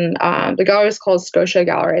City. And the gallery is called Scotia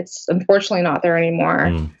Gallery. It's unfortunately not there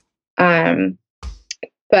anymore.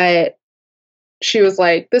 But she was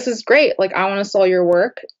like, this is great. Like, I want to sell your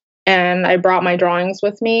work. And I brought my drawings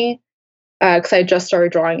with me, because I just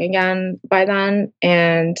started drawing again by then.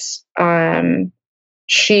 And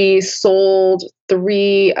she sold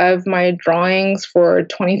 3 of my drawings for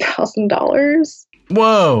 $20,000.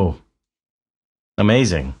 Whoa.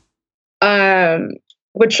 Amazing.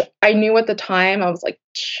 Which I knew at the time. I was like,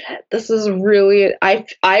 shit, this is really, I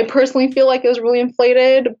personally feel like it was really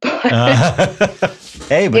inflated. But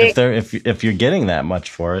hey, but if you're getting that much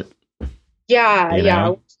for it.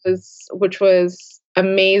 Yeah. Which was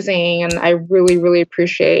amazing, and I really, really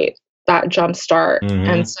appreciate that jump start.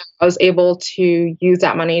 And so I was able to use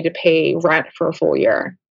that money to pay rent for a full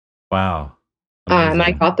year. Wow. And I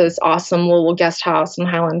got this awesome little guest house in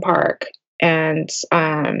Highland Park, and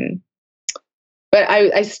but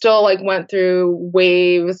I still like went through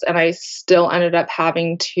waves, and I still ended up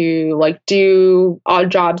having to like do odd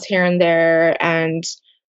jobs here and there. And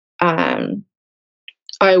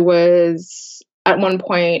I was at one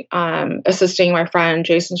point assisting my friend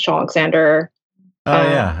Jason Alexander. Oh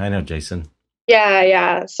yeah, I know Jason.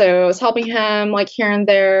 Yeah. So I was helping him like here and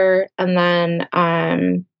there, and then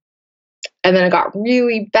it got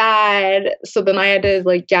really bad. So then I had to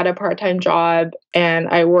like get a part-time job, and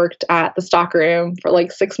I worked at the stockroom for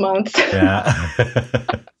like 6 months. Yeah.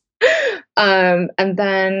 And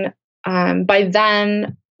then by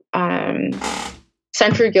then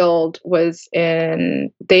Century Guild was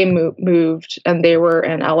they moved, and they were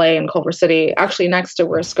in LA and Culver City, actually next to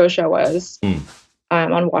where Scotia was,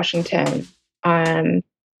 on Washington. And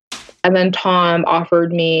then Tom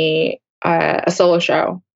offered me a solo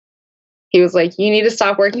show. He was like, "You need to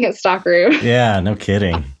stop working at Stockroom Yeah, no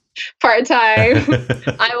kidding. part time.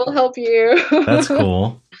 I will help you." That's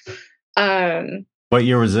cool. Um, What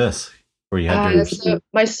year was this? Where you had your so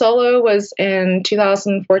my solo was in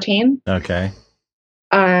 2014. Okay.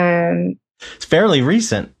 Um, It's fairly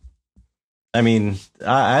recent. I mean,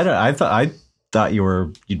 I thought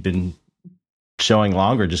you'd been showing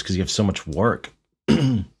longer just because you have so much work.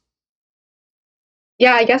 yeah,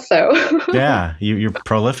 I guess so. Yeah, you're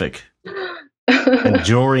prolific. And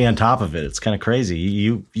jewelry on top of it. It's kind of crazy.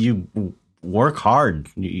 You work hard.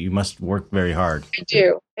 You must work very hard. I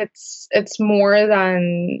do. It's more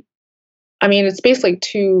than, I mean, it's basically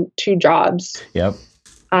two jobs. Yep.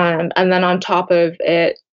 And then on top of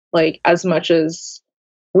it, like as much as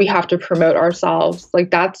we have to promote ourselves, like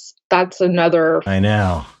that's another I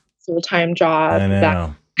know. full-time job. I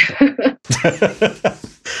know.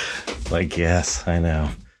 Like, yes, I know.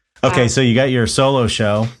 Okay, so you got your solo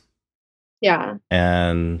show. Yeah.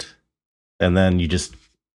 And then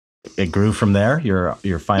it grew from there,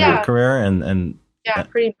 your fine art career and yeah,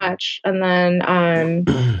 pretty much. And then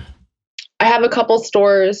I have a couple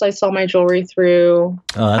stores I sell my jewelry through.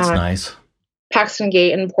 Oh, that's nice. Paxton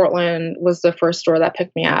Gate in Portland was the first store that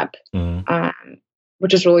picked me up,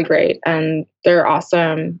 which is really great. And they're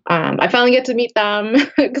awesome. I finally get to meet them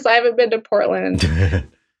because I haven't been to Portland.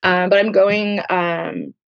 But I'm going,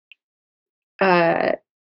 oh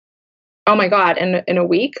my God, in a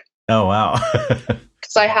week. Oh, wow.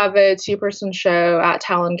 Because I have a 2-person show at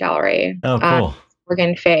Talon Gallery. Oh, cool.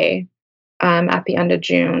 Morgan Fay at the end of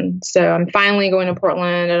June. So I'm finally going to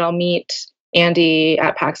Portland and I'll meet Andy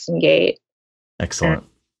at Paxton Gate. Excellent.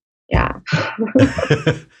 Yeah.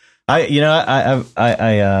 I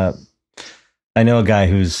know a guy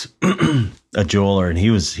who's a jeweler, and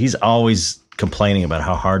he's always complaining about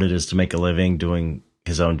how hard it is to make a living doing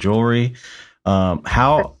his own jewelry.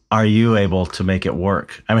 How are you able to make it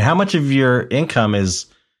work? I mean, how much of your income is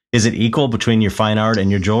it equal between your fine art and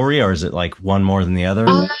your jewelry, or is it like one more than the other?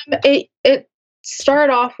 It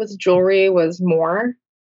started off with jewelry was more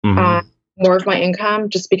of my income,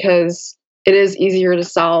 just because it is easier to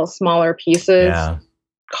sell smaller pieces,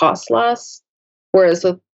 cost less. Whereas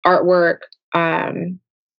with artwork,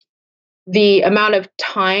 the amount of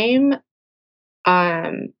time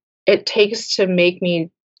it takes to make me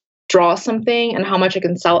draw something and how much I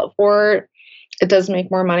can sell it for, it does make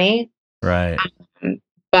more money. Right.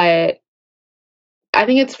 But I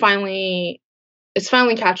think it's finally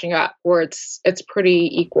catching up where it's pretty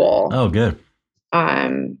equal. Oh, good.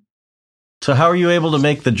 So how are you able to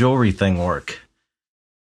make the jewelry thing work?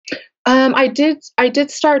 I did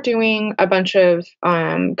start doing a bunch of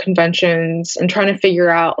conventions and trying to figure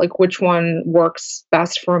out like which one works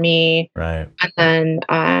best for me. Right. And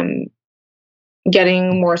then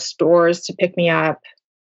getting more stores to pick me up.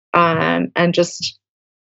 And just,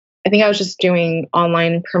 I think I was just doing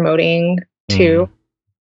online promoting too.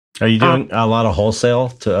 Are you doing a lot of wholesale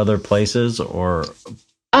to other places, or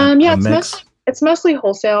yeah, it's mostly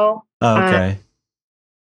wholesale. Oh, okay.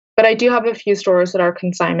 But I do have a few stores that are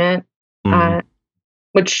consignment,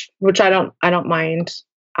 which I don't mind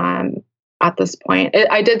at this point.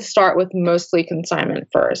 I did start with mostly consignment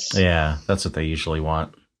first. Yeah, that's what they usually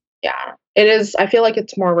want. Yeah, it is. I feel like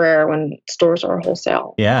it's more rare when stores are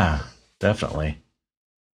wholesale. Yeah, definitely.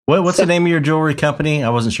 What's the name of your jewelry company? I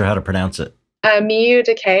wasn't sure how to pronounce it. Miyu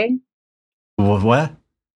Decay. What?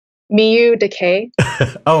 Miyu Decay.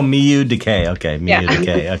 Oh, Miyu Decay. Okay, Miyu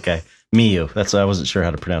Decay. Okay, Miyu. I wasn't sure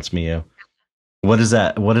how to pronounce Miyu. What is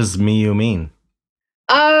that? What does Miyu mean?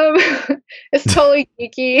 It's totally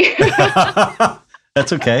geeky.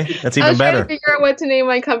 That's okay. That's even better. I was trying to figure out what to name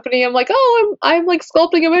my company. I'm like, I'm like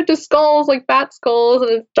sculpting a bunch of skulls, like bat skulls,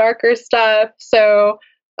 and it's darker stuff. So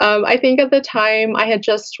I think at the time I had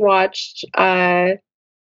just watched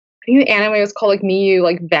I think the anime was called like Miyu,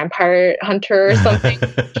 like Vampire Hunter or something.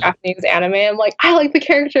 Japanese anime. I'm like, I like the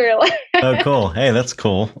character. Oh, cool. Hey, that's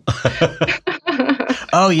cool.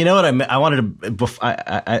 Oh, you know what? I wanted to.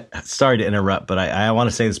 I sorry to interrupt, but I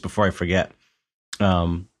want to say this before I forget.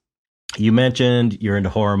 You mentioned you're into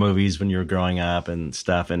horror movies when you were growing up and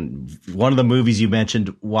stuff, and one of the movies you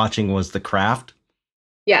mentioned watching was The Craft.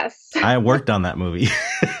 Yes, I worked on that movie.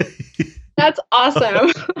 That's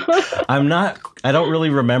awesome. I don't really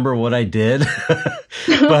remember what I did,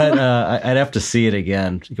 but I'd have to see it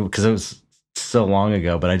again because it was so long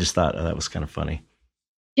ago, but I just thought that was kind of funny.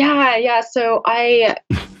 Yeah. So my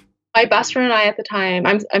best friend and I at the time,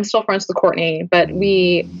 I'm still friends with Courtney, but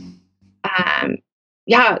we,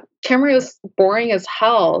 Camry was boring as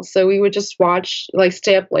hell. So we would just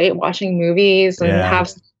stay up late watching movies and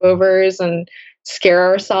have sleepovers and scare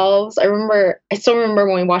ourselves. I still remember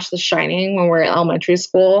when we watched The Shining when we were in elementary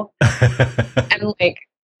school, and like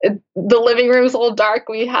the living room's all dark.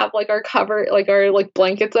 We have like our cover, like our like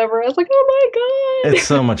blankets over us. Like, oh my god, It's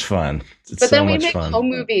so much fun. It's but so then we much make fun. home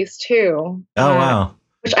movies too. Oh wow.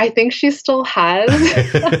 Which I think she still has.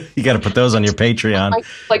 You got to put those on your Patreon.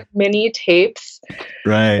 like mini tapes.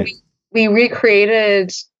 Right. We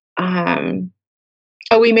recreated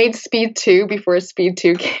we made Speed 2 before Speed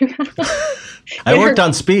 2 came out. I worked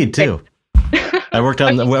on Speed too. I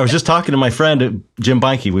was just talking to my friend Jim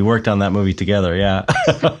Beinke. We worked on that movie together. Yeah.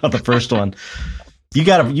 The first one. You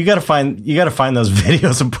gotta find those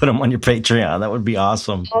videos and put them on your Patreon. That would be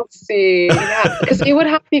awesome. I'll see. Yeah, because it would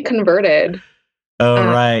have to be converted. Oh,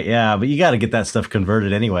 right. Yeah. But you got to get that stuff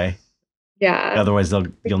converted anyway. Yeah. Otherwise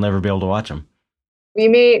you'll never be able to watch them. We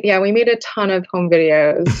made a ton of home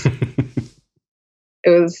videos.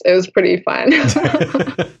 It was pretty fun.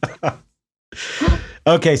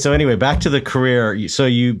 Okay. So anyway, back to the career. So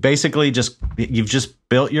you basically you've just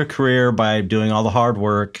built your career by doing all the hard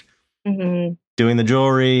work, mm-hmm. doing the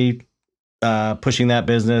jewelry, pushing that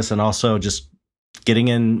business, and also just getting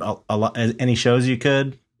in a lot, any shows you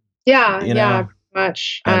could. Yeah. Yeah.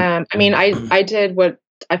 Much. I mean, I did what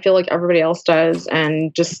I feel like everybody else does,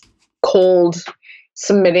 and just cold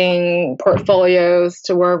submitting portfolios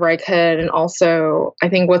to wherever I could. And also, I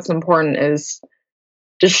think what's important is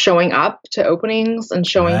just showing up to openings and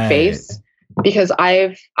showing face, because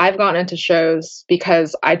I've gotten into shows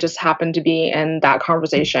because I just happened to be in that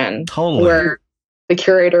conversation where the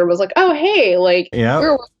curator was like, "Oh, hey, like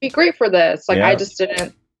you're would be great for this." Like I just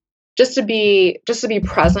didn't just to be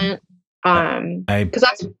present. Because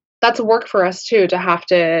that's work for us too, to have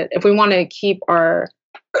to, if we want to keep our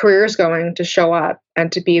careers going, to show up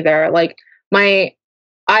and to be there. Like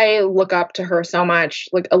I look up to her so much.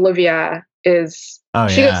 Like Olivia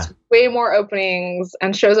she gets way more openings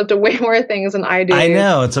and shows up to way more things than I do. I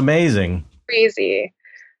know, it's amazing, crazy,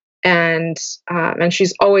 and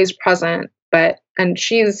she's always present. And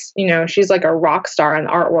she's she's like a rock star in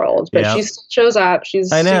the art world, but she still shows up.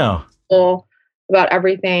 She's cool about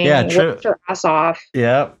everything. Works her ass off.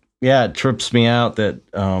 Yeah. It trips me out that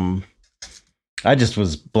I just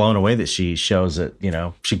was blown away that she shows it.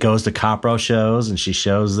 She goes to Copro shows and she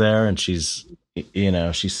shows there, and she's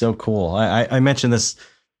so cool. I mentioned this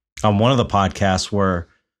on one of the podcasts where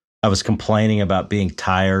I was complaining about being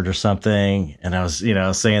tired or something, and I was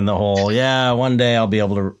saying the whole one day I'll be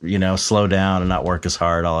able to slow down and not work as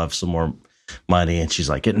hard. I'll have some more money, and she's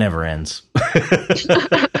like, it never ends.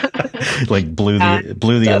 Like blew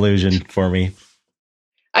the illusion for me.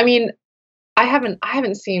 I mean, I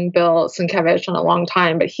haven't seen Bill Sienkiewicz in a long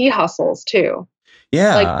time, but he hustles too.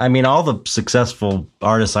 Yeah, I mean, all the successful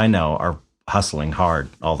artists I know are hustling hard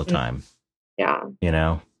all the time. Yeah,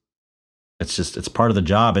 it's part of the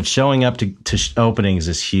job, and showing up to openings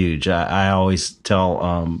is huge. I always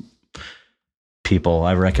tell people,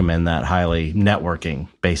 I recommend that highly, networking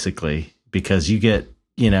basically, because you get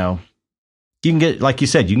you can get, like you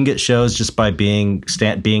said, you can get shows just by being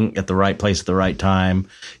at the right place at the right time.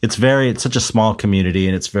 It's such a small community,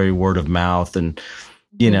 and it's very word of mouth. And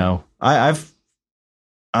I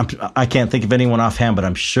can't think of anyone offhand, but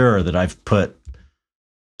I'm sure that I've put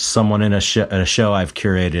someone in a show I've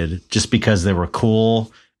curated just because they were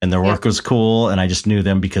cool and their work was cool, and I just knew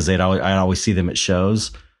them because I'd always see them at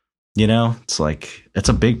shows. It's like it's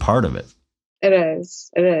a big part of it. It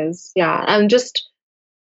is, yeah, and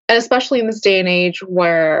especially in this day and age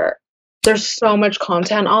where there's so much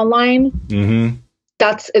content online, mm-hmm.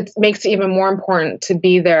 It makes it even more important to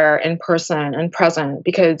be there in person and present,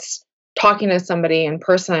 because talking to somebody in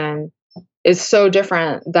person is so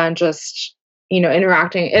different than just,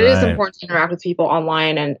 interacting. It is important to interact with people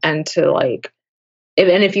online and to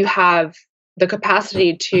if you have the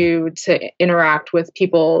capacity to interact with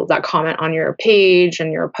people that comment on your page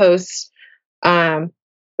and your posts, but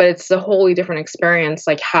it's a wholly different experience,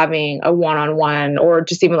 like having a one-on-one or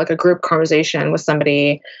just even like a group conversation with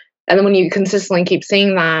somebody. And then when you consistently keep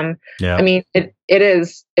seeing them, I mean, it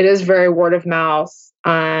is very word of mouth.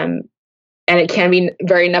 And it can be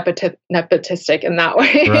very nepotistic in that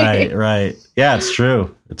way. Right. Yeah, it's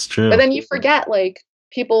true. But then you forget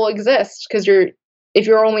people exist, because if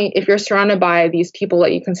you're surrounded by these people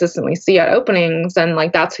that you consistently see at openings, then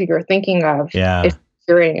that's who you're thinking of. Yeah. If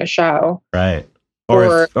you're curating a show. Right.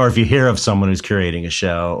 Or if you hear of someone who's curating a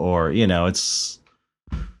show, or there's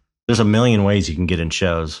a million ways you can get in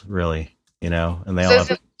shows, really, and they all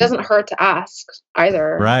doesn't hurt to ask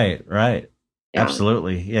either. Right. Yeah.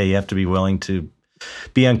 Absolutely. Yeah, you have to be willing to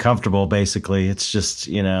be uncomfortable. Basically, it's just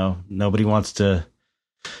nobody wants to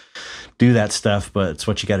do that stuff, but it's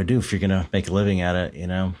what you got to do if you're going to make a living at it, you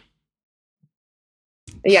know?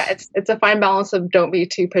 Yeah, it's a fine balance of don't be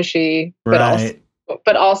too pushy, Right.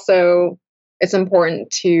 but also it's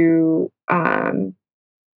important to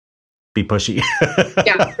Be pushy.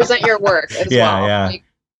 present your work as well. Yeah.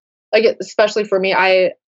 Like especially for me,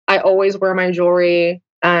 I always wear my jewelry,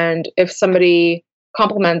 and if somebody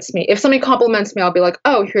compliments me, I'll be like,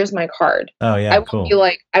 oh, here's my card. Oh yeah, cool.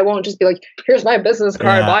 I won't just be like, here's my business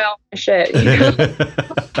card, buy all my shit. You know?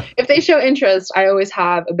 If they show interest, I always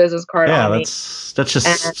have a business card on me. That's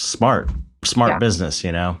just smart business,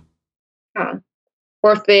 you know? Yeah.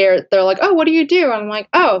 Or if they're like, oh, what do you do? I'm like,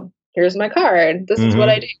 oh, here's my card. This is what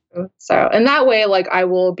I do. So, and that way, like, I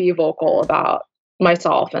will be vocal about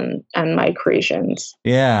myself and my creations.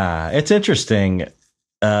 Yeah, it's interesting.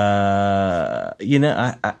 You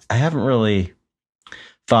know, I haven't really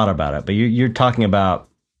thought about it, but you're talking about,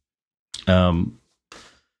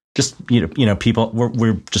 just, you know, people,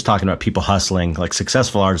 we're just talking about people hustling, like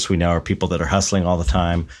successful artists we know are people that are hustling all the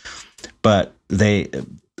time, but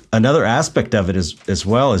another aspect of it is as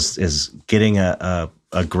well is getting a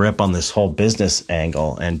grip on this whole business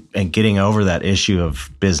angle and getting over that issue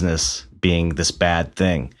of business being this bad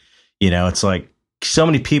thing. You know, it's like so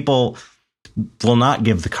many people will not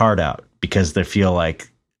give the card out because they feel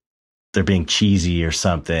like they're being cheesy or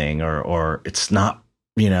something, or it's not,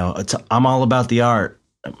 you know, I'm all about the art,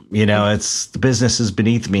 you know, it's the business is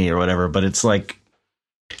beneath me or whatever, but it's like,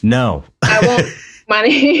 no, I won't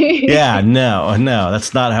money. Yeah, no,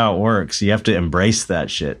 that's not how it works. You have to embrace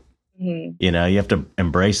that shit. Mm-hmm. You know, you have to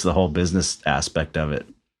embrace the whole business aspect of it.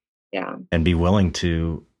 Yeah. And be willing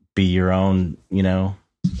to be your own, you know,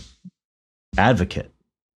 advocate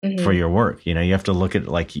for your work. You know, you have to look at it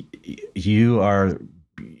like you're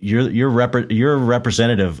a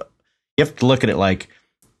representative. You have to look at it like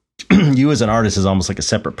you as an artist is almost like a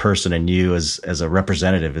separate person, and you as a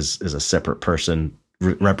representative is a separate person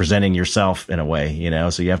representing yourself in a way, you know?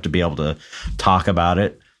 So you have to be able to talk about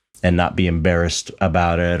it and not be embarrassed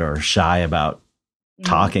about it or shy about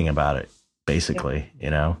talking about it, basically, you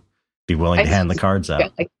know? Be willing to hand the cards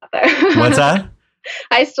out. What's that?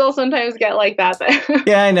 I still sometimes get like that.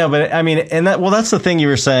 Yeah, I know. But I mean, that's the thing you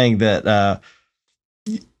were saying, that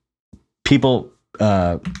people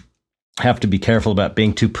have to be careful about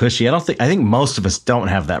being too pushy. I think most of us don't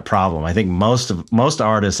have that problem. I think most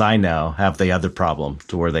artists I know have the other problem,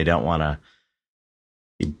 to where they don't want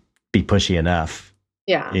to be pushy enough.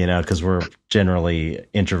 Yeah. You know, because we're generally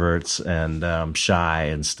introverts and shy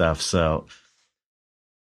and stuff. So,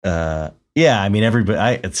 yeah, I mean,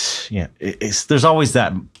 everybody, there's always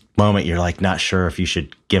that moment you're like not sure if you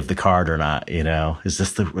should give the card or not, you know, is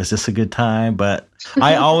this a good time? But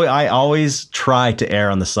I always try to err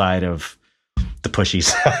on the side of the pushy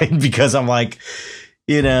side, because I'm like,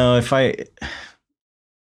 you know, if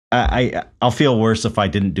I'll feel worse if I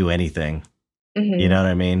didn't do anything. Mm-hmm. You know what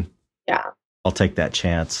I mean? Yeah. I'll take that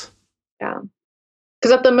chance. Yeah.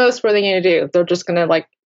 Because at the most, what are they going to do? They're just going to like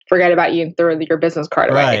forget about you and throw your business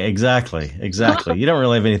card away. Right. Exactly. You don't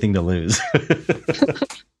really have anything to lose.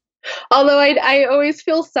 Although I always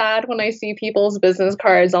feel sad when I see people's business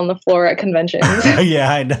cards on the floor at conventions.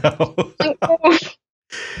 Yeah, I know.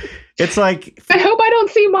 It's like, I hope I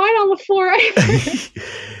don't see mine on the floor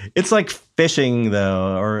either. It's like fishing,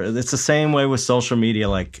 though, or it's the same way with social media.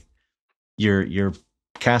 Like you're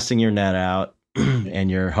casting your net out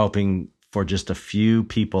and you're hoping for just a few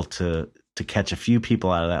people to catch a few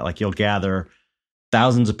people out of that. Like you'll gather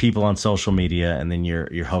thousands of people on social media, and then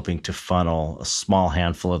you're hoping to funnel a small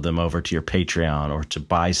handful of them over to your Patreon or to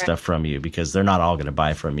buy stuff from you, because they're not all going to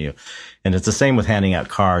buy from you. And it's the same with handing out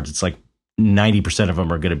cards. It's like 90% of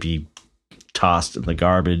them are going to be tossed in the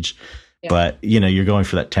garbage. Yeah. But, you know, you're going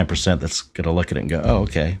for that 10% that's going to look at it and go, oh,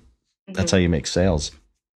 okay. Mm-hmm. That's how you make sales.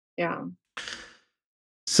 Yeah.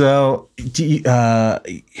 So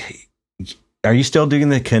are you still doing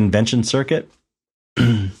the convention circuit?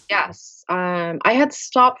 Yes. I had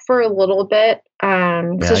stopped for a little bit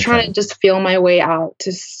because I was trying to just feel my way out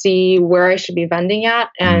to see where I should be vending at.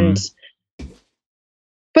 And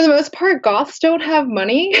for the most part, goths don't have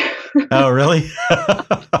money. Oh, really?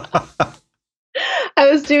 I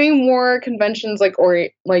was doing more conventions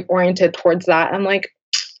oriented towards that. I'm like,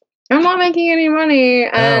 I'm not making any money.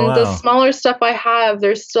 And the smaller stuff I have,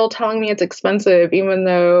 they're still telling me it's expensive, even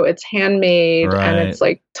though it's handmade and it's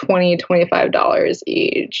like $20, $25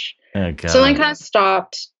 each. Oh, God. So I kind of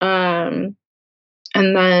stopped, and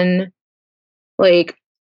then like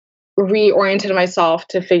reoriented myself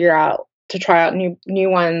to try out new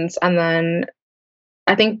ones. And then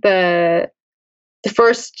I think the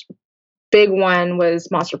first big one was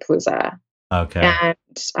Monsterpalooza. Okay.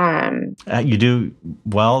 And You do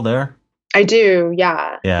well there? I do,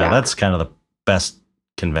 yeah. Yeah, that's kind of the best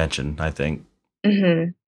convention, I think.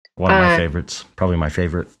 Mm-hmm. One of my favorites, probably my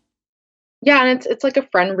favorite. Yeah, and it's like a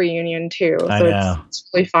friend reunion too, I so know. it's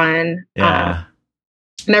really fun. Yeah.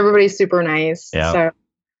 And everybody's super nice. Yeah.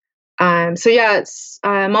 So yeah, it's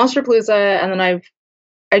Monsterpalooza, and then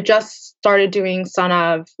I just started doing Son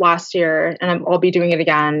of last year, and I'll be doing it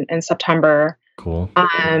again in September. Cool.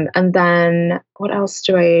 And then what else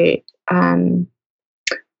do I?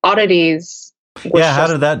 Oddities. Yeah, how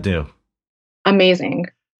did that do? Amazing.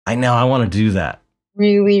 I know. I want to do that.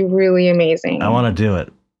 Really, really amazing. I want to do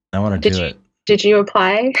it. I want to do it. Did you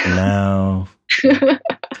apply? No.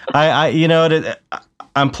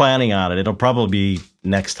 I'm planning on it. It'll probably be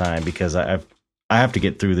next time because I have to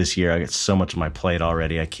get through this year. I got so much on my plate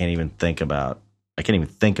already. I can't even think about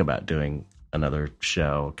doing another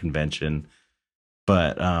show, convention.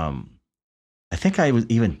 But I think I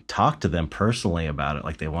would even talk to them personally about it.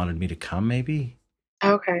 Like they wanted me to come maybe.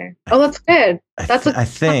 Okay. Oh, that's good.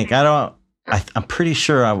 I'm pretty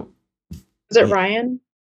sure Is it Ryan?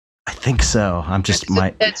 I think so.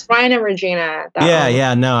 It's Ryan and Regina.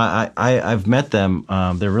 No, I've met them.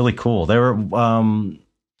 They're really cool. They were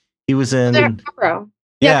he was in Capro.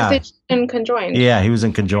 Yeah, because they in Conjoined. Yeah, he was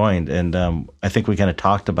in Conjoined, and I think we kind of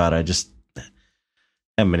talked about it. I just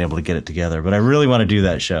haven't been able to get it together, but I really want to do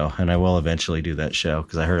that show, and I will eventually do that show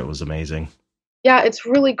because I heard it was amazing. Yeah, it's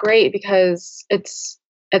really great because it's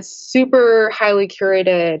super highly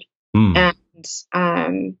curated and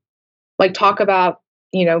like talk about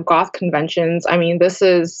goth conventions. I mean,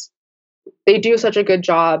 they do such a good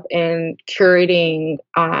job in curating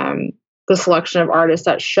the selection of artists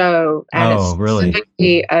that show, and it's really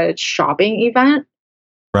specifically a shopping event.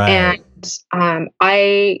 Right. And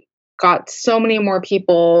I got so many more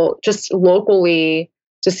people just locally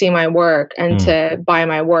to see my work and to buy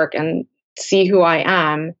my work and see who I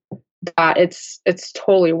am, that it's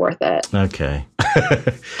totally worth it. Okay.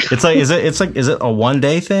 Is it a 1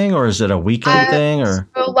 day thing or is it a weekend thing or?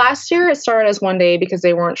 So last year it started as 1 day because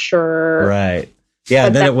they weren't sure. Right. Yeah.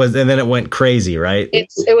 And then it went crazy, right?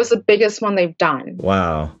 It was the biggest one they've done.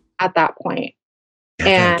 Wow. At that point.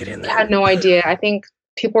 Yeah, and I had no idea. I think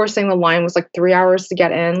people were saying the line was like 3 hours to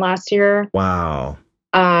get in last year. Wow.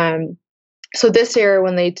 So this year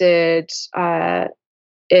when they did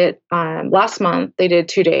it last month, they did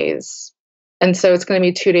 2 days. And so it's going to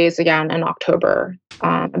be 2 days again in October,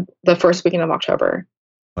 the first weekend of October.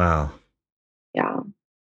 Wow. Yeah.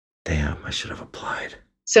 Damn, I should have applied.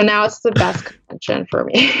 So now it's the best convention for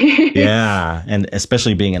me. Yeah. And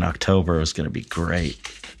especially being in October is going to be great.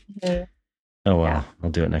 Mm-hmm. Oh, well, Yeah.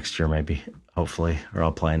 I'll do it next year, maybe, hopefully, or I'll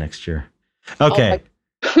apply next year. Okay.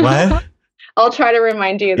 What? What? I'll try to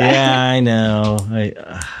remind you that. Yeah, I know.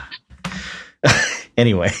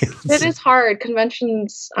 Anyway. It is hard.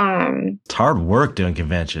 Conventions. It's hard work doing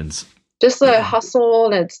conventions. Just the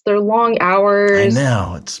hustle, and they're long hours. I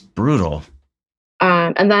know. It's brutal.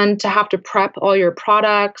 And then to have to prep all your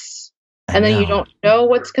products, and then you don't know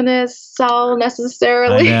what's going to sell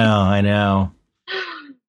necessarily. I know.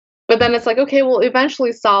 But then it's like, okay, we'll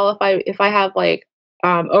eventually sell if I have like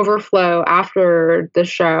overflow after the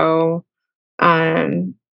show.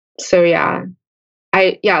 So yeah.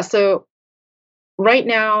 So right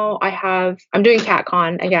now I'm doing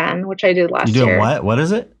CatCon again, which I did last year. You doing what? What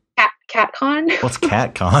is it? CatCon. What's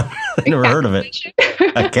CatCon? I never heard of it.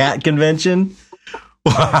 A cat convention?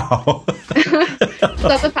 Wow. It's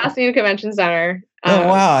at the Pasadena Convention Center. Oh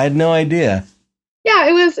wow, I had no idea. Yeah,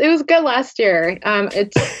 it was good last year.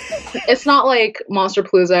 It's not like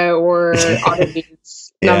Monsterpalooza or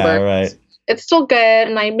Oddities numbers. Yeah, right. It's still good,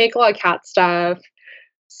 and I make a lot of cat stuff.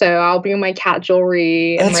 So I'll bring my cat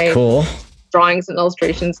jewelry and my cool drawings and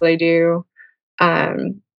illustrations that I do.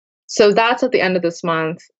 So that's at the end of this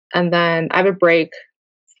month, and then I have a break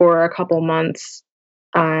for a couple months.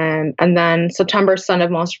 And then September, Son of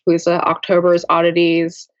Monsterpalooza. October is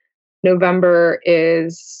Oddities. November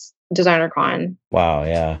is DesignerCon. Wow,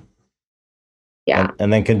 yeah. Yeah.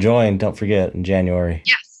 And then Conjoined, don't forget, in January.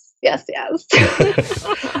 Yes. I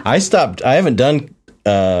haven't done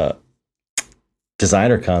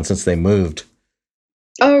DesignerCon since they moved.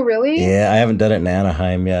 Oh, really? Yeah, I haven't done it in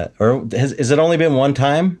Anaheim yet. Or has it only been one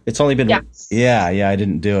time? It's only been... Yes. Yeah, I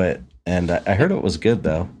didn't do it. And I heard it was good,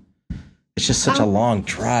 though. It's just such a long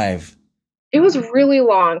drive. It was really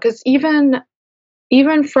long, because even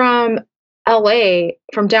from LA,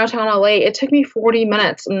 from downtown LA, it took me 40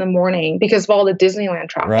 minutes in the morning because of all the Disneyland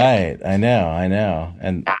traffic. Right. I know.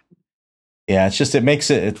 And yeah, it's just, it makes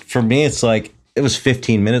it, for me, it's like, it was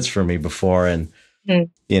 15 minutes for me before. And, I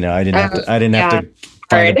didn't have to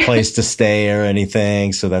find Right. a place to stay or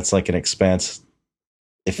anything. So that's like an expense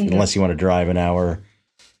Mhm. unless you want to drive an hour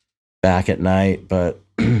back at night. But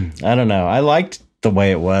I don't know. I liked the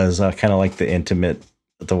way it was. I kind of like the intimate,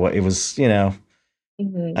 the way it was,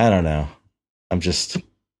 Mhm. I don't know. I'm just,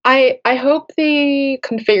 I hope they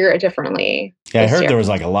configure it differently yeah, I this heard year. there was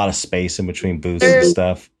like a lot of space in between booths and There's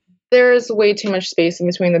stuff. there's way too much space in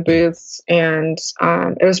between the booths, and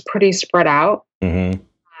it was pretty spread out. Hmm.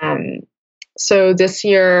 Um, so this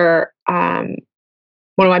year,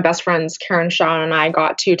 one of my best friends, Karen Shawn, and I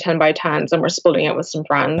got two 10 by 10s, and we're splitting it with some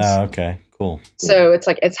friends. Oh, okay. Cool. So it's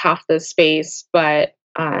like it's half the space, but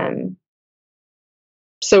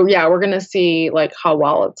so yeah, we're gonna see like how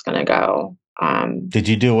well it's gonna go. Did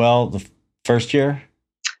you do well the first year?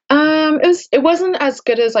 It wasn't as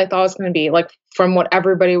good as I thought it was gonna be. Like from what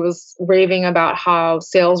everybody was raving about, how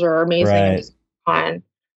sales are amazing and Right. just fun.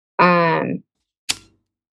 Um,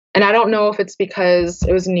 and I don't know if it's because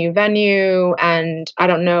it was a new venue, and I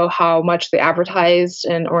don't know how much they advertised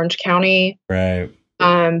in Orange County. Right.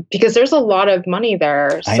 Because there's a lot of money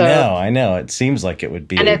there. So, I know. It seems like it would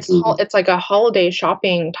be. and it's like a holiday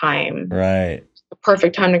shopping time. Right. The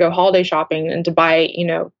perfect time to go holiday shopping and to buy,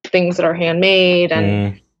 things that are handmade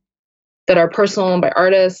and that are personal and by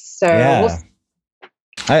artists. So Yeah.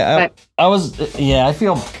 But- I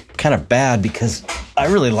feel kind of bad because I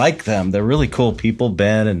really like them. They're really cool people,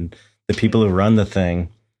 Ben and the people who run the thing.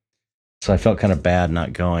 So I felt kind of bad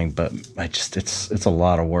not going, but it's a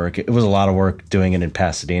lot of work. It was a lot of work doing it in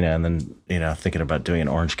Pasadena, and then, thinking about doing it in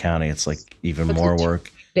Orange County, it's like even But more the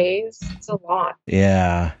work. days, it's a lot.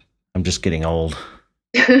 Yeah. I'm just getting old.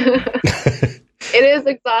 It is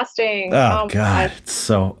exhausting. Oh my God, it's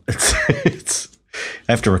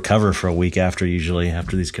I have to recover for a week after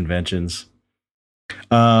these conventions.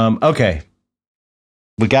 Okay,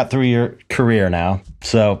 we got through your career now,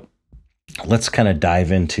 so let's kind of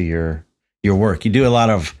dive into your work. You do a lot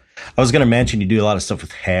of. I was going to mention you do a lot of stuff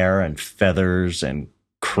with hair and feathers and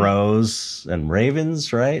crows and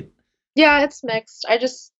ravens, right? Yeah, it's mixed. At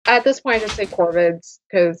this point I just say corvids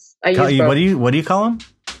because I use both. What do you call them?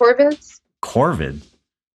 Corvids. Corvid.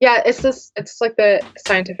 Yeah, it's like the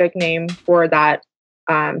scientific name for that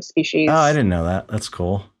species. Oh, I didn't know that. That's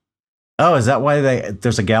cool. Oh, is that why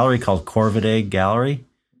there's a gallery called Corvidae Gallery?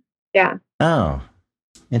 Yeah. Oh,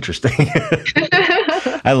 interesting.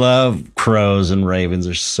 I love crows and ravens.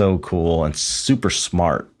 They're so cool and super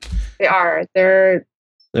smart. They are. They're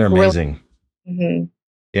amazing. mhm.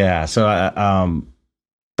 Yeah. So,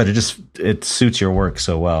 but it suits your work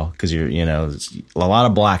so well because there's a lot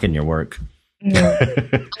of black in your work.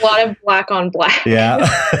 Mhm. A lot of black on black. Yeah.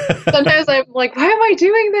 Sometimes I'm like, why am I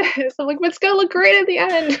doing this? I'm like, but it's gonna look great at the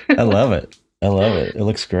end. I love it. It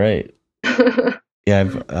looks great. Yeah,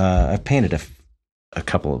 I've painted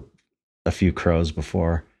a few crows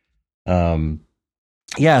before.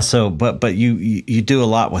 Yeah. So, but you do a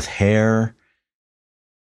lot with hair.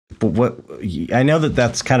 But I know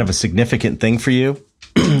that's kind of a significant thing for you.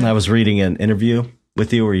 I was reading an interview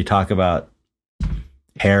with you where you talk about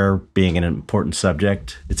hair being an important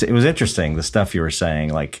subject. It was interesting, the stuff you were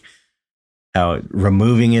saying, like how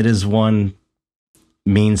removing it is one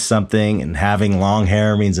means something and having long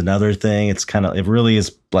hair means another thing. It really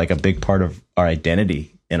is like a big part of our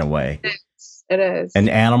identity in a way. It is. And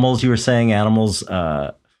animals, you were saying animals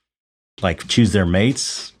like choose their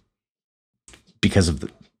mates because of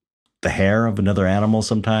the hair of another animal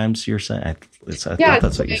sometimes, you're saying? I thought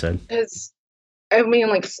that's what you said. Because I mean,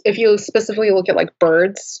 like if you specifically look at like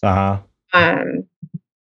birds, like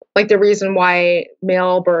the reason why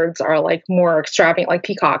male birds are like more extravagant, like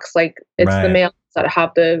peacocks, like it's Right. the males that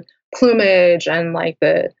have the plumage and like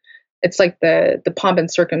it's like the pomp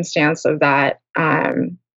and circumstance of that. I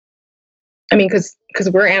mean, because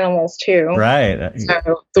we're animals too, Right.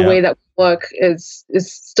 So the way that we look is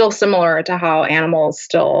still similar to how animals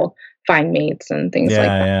still find mates and things like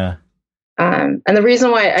that. Yeah. And the reason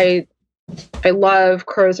why I love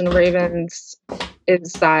crows and ravens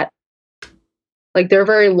is that like they're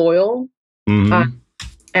very loyal, Mhm.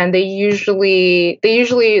 and they usually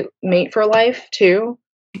mate for life too.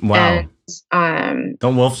 Wow. And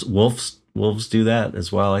Don't wolves do that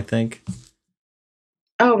as well, I think?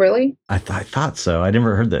 oh really? I thought so. I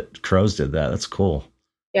never heard that crows did that. That's cool.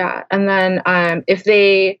 Yeah. And then if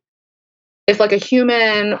like a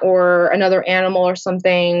human or another animal or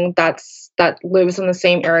something that lives in the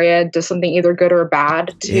same area does something either good or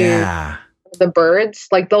bad to the birds,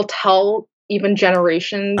 like they'll tell even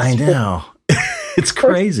generations. I know. It's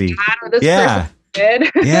crazy. Or this person did.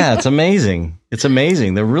 Yeah, it's amazing. It's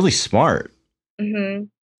amazing. They're really smart. Mm-hmm.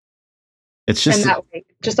 It's just and that, like,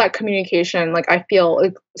 just that communication. Like I feel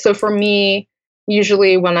like, so for me,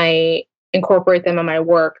 usually when I incorporate them in my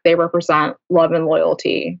work, they represent love and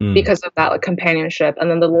loyalty because of that like companionship, and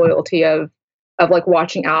then the loyalty of like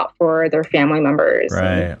watching out for their family members.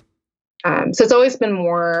 Right. And, so it's always been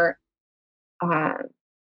more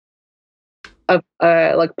of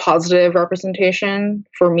a like positive representation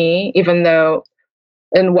for me, even though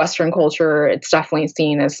in Western culture it's definitely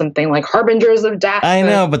seen as something like harbingers of death. I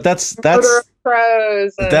know, but that's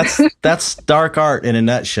crows. that's dark art in a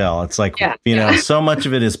nutshell. It's like, you know, so much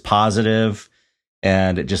of it is positive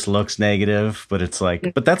and it just looks negative, but it's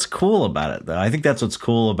like, but that's cool about it though. I think that's what's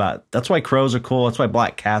cool about, that's why crows are cool. That's why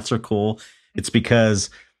black cats are cool. It's because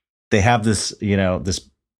they have this, you know, this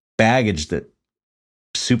baggage that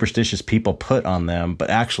superstitious people put on them, but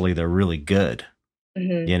actually they're really good,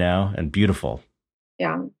 you know, and beautiful.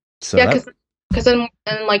 Yeah. So yeah, because in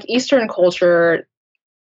like Eastern culture,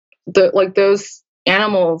 like those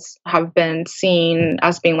animals have been seen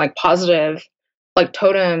as being like positive, like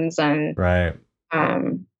totems, and right.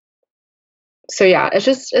 So yeah,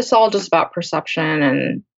 it's all just about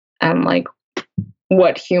perception and like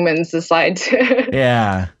what humans decide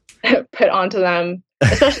to put onto them,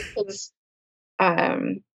 especially because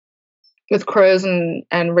with crows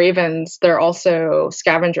and ravens, they're also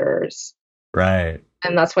scavengers, right?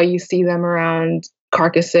 And that's why you see them around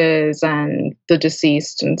carcasses and the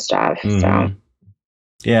deceased and stuff. So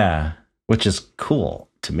yeah, which is cool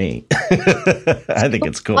to me. I think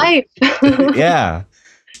it's cool. Life. Yeah,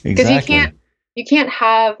 exactly. Because you can't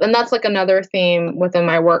have, and that's like another theme within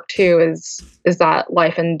my work too, is that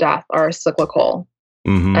life and death are cyclical,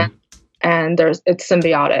 and it's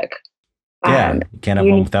symbiotic. Yeah, you can't have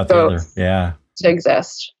one without the other. Yeah, to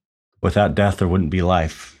exist. Without death, there wouldn't be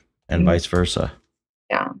life, and vice versa.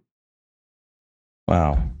 Yeah.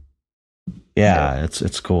 Wow. Yeah,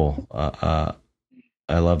 it's cool. I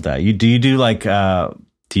love that.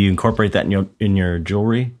 Do you incorporate that in your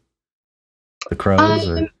jewelry? The crows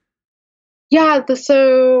or? Yeah,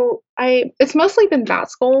 it's mostly been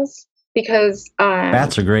bat skulls because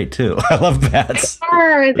bats are great too. I love bats.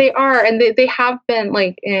 They are, and they have been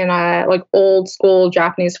like in like old school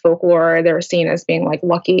Japanese folklore. They're seen as being like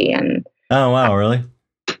lucky and. Oh wow! Really?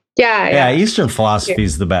 Yeah. Eastern philosophy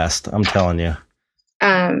is the best. I'm telling you.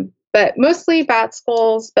 But mostly bat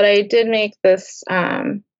skulls. But I did make this.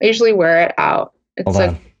 I usually wear it out. Hold on.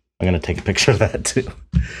 I'm gonna take a picture of that too.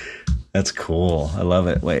 That's cool. I love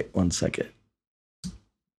it. Wait 1 second.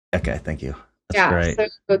 Okay, thank you. That's great.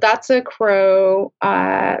 So that's a crow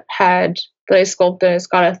head that I sculpted. It's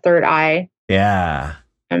got a third eye. Yeah.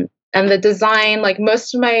 And the design, like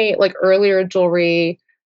most of my like earlier jewelry,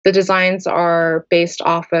 the designs are based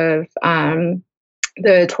off of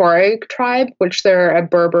the Tuareg tribe, which they're a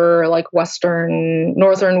Berber, like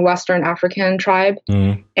northern Western African tribe,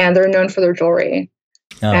 and they're known for their jewelry.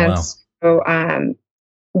 So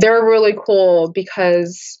they're really cool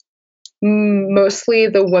because mostly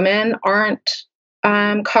the women aren't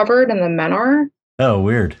covered and the men are. Oh,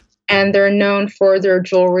 weird. And they're known for their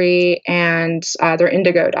jewelry and their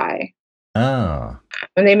indigo dye. Oh.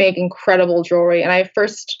 And they make incredible jewelry. And I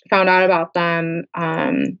first found out about them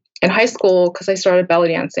in high school because I started belly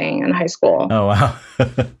dancing in high school. Oh, wow.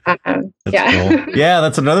 Cool. Yeah,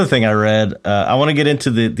 that's another thing I read. I want to get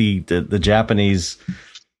into the Japanese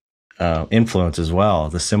influence as well,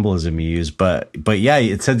 the symbolism you use. But yeah,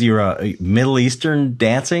 it said you're Middle Eastern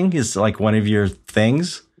dancing is like one of your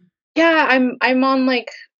things. Yeah, I'm on like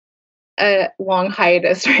a long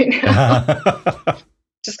hiatus right now,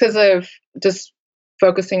 just because of just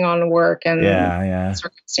focusing on work and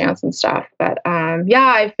circumstance and stuff. But I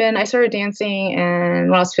started dancing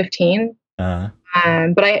when I was 15.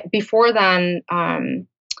 But before then,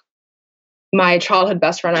 my childhood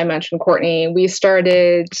best friend I mentioned, Courtney, we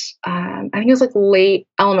started, I think it was like late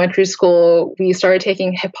elementary school, we started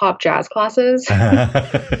taking hip hop jazz classes. And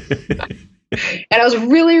I was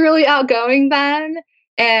really, really outgoing then.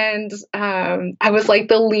 And I was like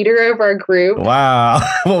the leader of our group. Wow.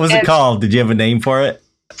 What was it called? Did you have a name for it?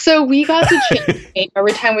 So we got to change the name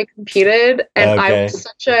every time we competed. And I was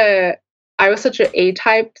such a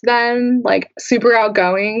A-type then, like super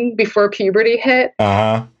outgoing before puberty hit.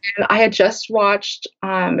 And I had just watched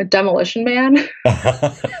Demolition Man.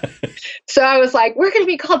 So I was like, we're going to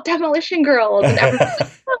be called Demolition Girls. And everyone's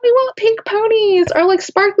like, oh, we want pink ponies or like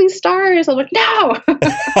sparkly stars. I'm like, no.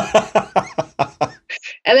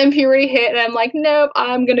 And then puberty hit and I'm like, nope,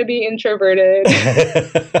 I'm going to be introverted.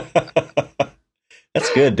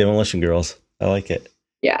 That's good. Demolition Girls. I like it.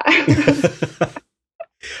 Yeah.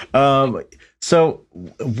 So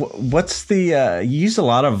what's you use a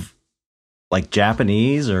lot of like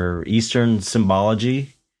Japanese or Eastern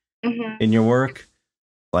symbology in your work?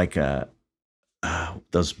 Like,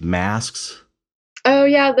 those masks. Oh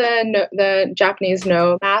yeah, the Japanese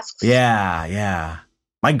no masks. Yeah, yeah.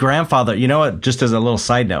 My grandfather, you know what? Just as a little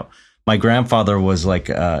side note, my grandfather was like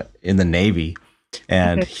in the Navy,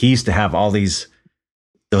 and he used to have all those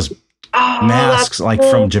masks like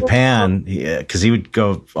from Japan, because he would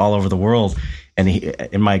go all over the world. And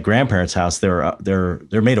in my grandparents' house, they're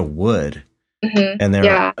made of wood, and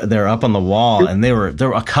they're up on the wall, and there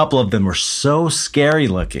were a couple of them were so scary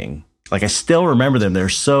looking. Like I still remember them. They're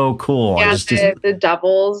so cool. Yeah, the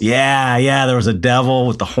devils. Yeah. There was a devil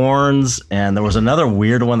with the horns, and there was another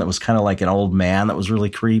weird one that was kind of like an old man that was really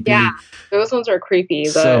creepy. Yeah, those ones are creepy.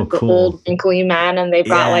 So the cool. Old wrinkly man, and they've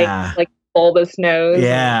got like bulbous nose.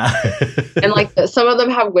 Yeah, and like some of them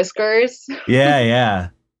have whiskers. Yeah.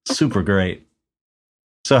 Super great.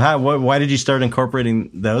 So why did you start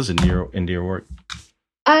incorporating those into your work?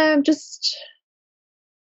 I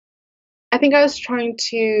think I was trying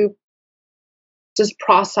to just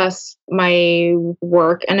process my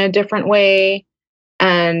work in a different way,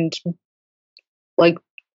 and like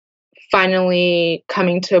finally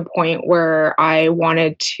coming to a point where I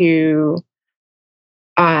wanted to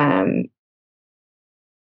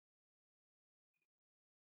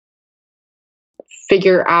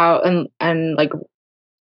figure out and like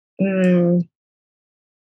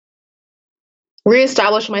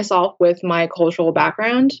reestablish myself with my cultural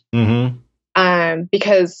background.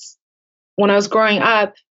 Because when I was growing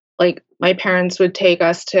up, like my parents would take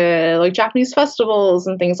us to like Japanese festivals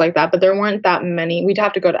and things like that, but there weren't that many. We'd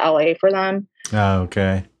have to go to LA for them. Oh,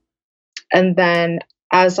 okay. And then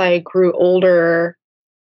as I grew older,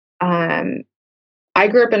 I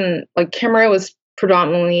grew up in like Kimura was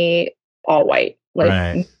predominantly all white,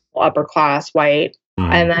 like upper class white.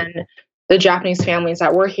 And then the Japanese families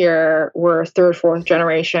that were here were third, fourth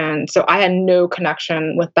generation. So I had no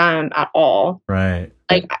connection with them at all. Right.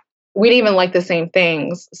 Like we didn't even like the same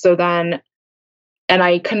things. So then, and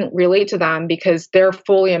I couldn't relate to them because they're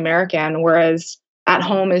fully American, whereas at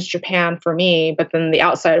home is Japan for me, but then the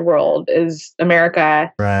outside world is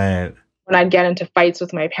America. Right. When I'd get into fights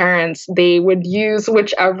with my parents, they would use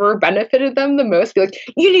whichever benefited them the most. Be like,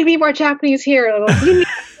 you need to be more Japanese here. Like, you need to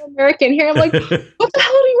be more American here. I'm like, what the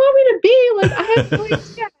hell do you want me to be? Like, I have no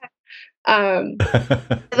idea. And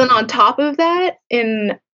then on top of that,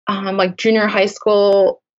 in like junior high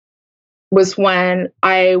school was when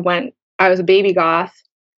I was a baby goth.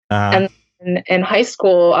 And in high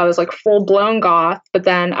school, I was like full blown goth, but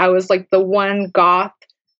then I was like the one goth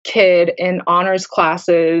kid in honors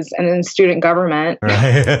classes and in student government.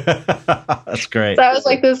 Right. That's great. So I was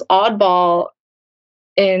like this oddball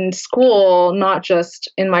in school, not just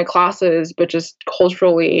in my classes, but just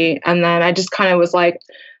culturally. And then I just kind of was like,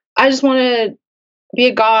 I just want to be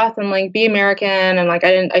a goth and like be American. And like,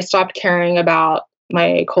 I stopped caring about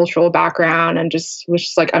my cultural background and just was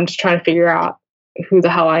just like, I'm just trying to figure out who the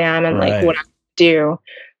hell I am and like what I do.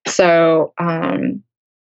 So,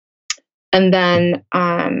 and then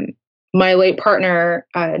my late partner,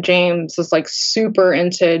 James, was like super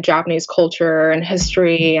into Japanese culture and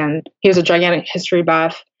history, and he was a gigantic history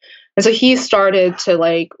buff. And so he started to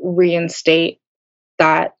like reinstate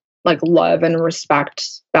that like love and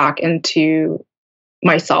respect back into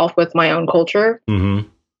myself with my own culture. And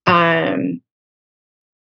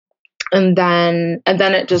then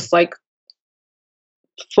it just like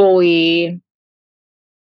fully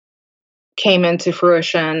came into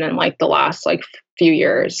fruition in like the last like few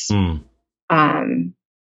years. So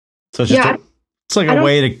it's just it's like a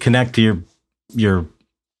way to connect to your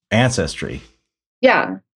ancestry.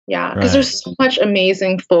 Yeah. Because there's so much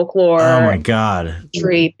amazing folklore. Oh my God.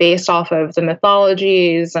 Based off of the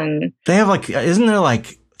mythologies, and they have like, isn't there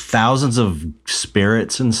like thousands of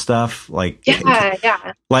spirits and stuff? Like,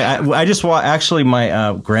 yeah. Like I just actually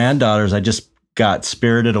my granddaughters, I just got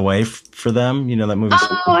Spirited Away for them. You know that movie?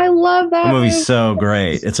 Oh, I love that. The movie's so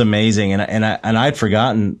great. It's amazing. And I'd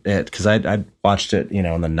forgotten it because I'd watched it, you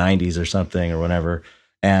know, in the 90s or something or whatever.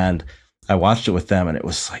 And I watched it with them, and it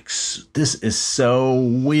was like, this is so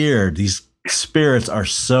weird. These spirits are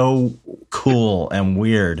so cool and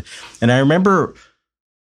weird. And I remember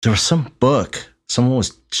there was some book someone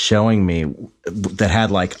was showing me that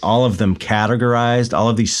had like all of them categorized, all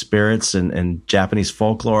of these spirits and Japanese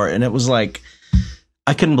folklore. And it was like,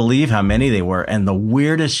 I couldn't believe how many they were, and the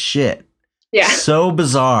weirdest shit. Yeah. So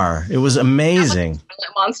bizarre. It was amazing.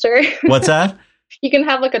 Toilet monster. What's that? You can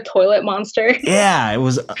have like a toilet monster. Yeah, it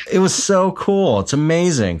was so cool. It's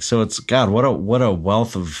amazing. So it's God, what a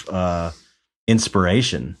wealth of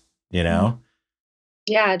inspiration, you know?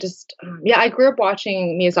 Yeah, I grew up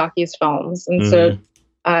watching Miyazaki's films, and so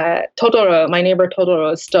Totoro, My Neighbor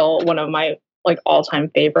Totoro, is still one of my like all-time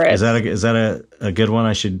favorites. Is that a good one?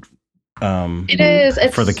 I should. It is.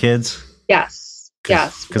 It's for the kids. Yes.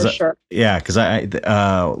 Yes, for sure. Yeah, because I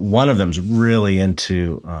one of them's really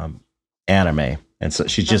into anime, and so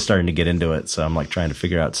she's just starting to get into it. So I'm like trying to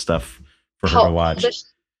figure out stuff for her to watch.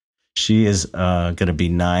 She is going to be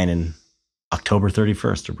 9 in October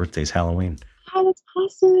 31st. Her birthday's Halloween. Oh, that's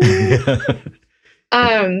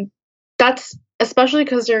awesome. That's especially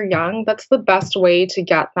because they're young. That's the best way to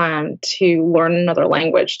get them to learn another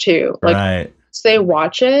language too. Like, right. So they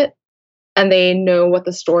watch it and they know what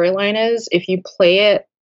the storyline is. If you play it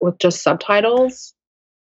with just subtitles,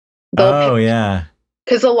 yeah.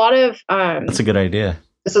 Because a lot of that's a good idea.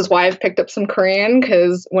 This is why I've picked up some Korean,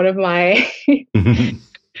 because one of my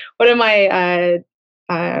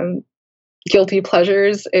guilty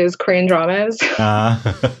pleasures is Korean dramas.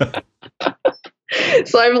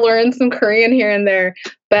 So I've learned some Korean here and there,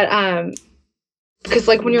 but because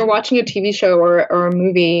like when you're watching a TV show or a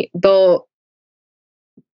movie, they'll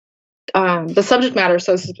the subject matter is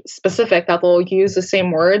so specific that they'll use the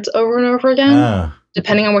same words over and over again,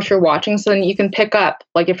 depending on what you're watching. So then you can pick up,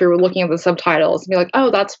 like if you're looking at the subtitles, and be like,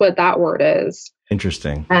 oh, that's what that word is.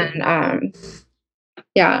 Interesting. And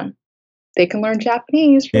yeah. They can learn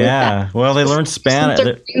Japanese. Yeah, well, they learn Spanish.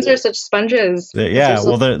 Koreans are such sponges. Yeah,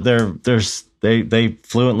 well, they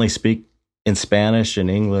fluently speak in Spanish and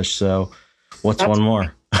English. So, what's one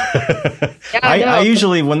more? I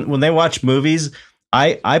usually when they watch movies,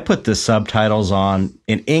 I put the subtitles on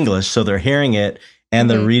in English, so they're hearing it and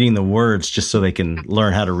they're reading the words, just so they can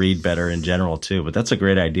learn how to read better in general too. But that's a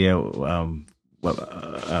great idea about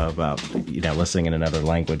listening in another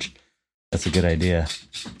language. That's a good idea.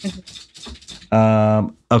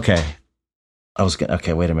 Okay.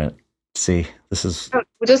 Okay, wait a minute. See, this is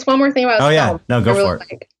just one more thing about film. Yeah, no, go for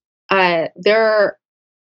it. There are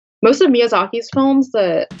most of Miyazaki's films,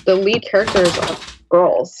 the lead characters are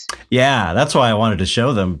girls. Yeah, that's why I wanted to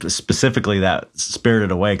show them specifically that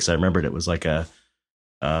Spirited Away, because I remembered it was like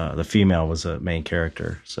the female was a main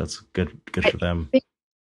character, so it's good for them.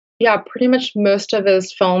 Yeah, pretty much most of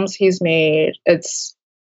his films he's made, it's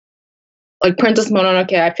like Princess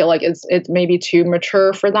Mononoke, I feel like it's maybe too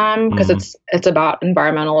mature for them, because it's about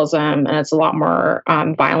environmentalism and it's a lot more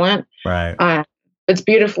violent. Right. It's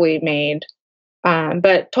beautifully made.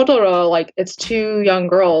 But Totoro, like, it's two young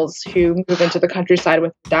girls who move into the countryside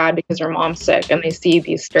with dad because their mom's sick, and they see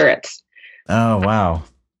these spirits. Oh, wow.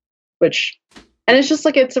 And it's just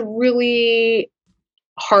like, it's a really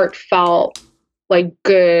heartfelt, like,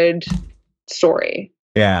 good story.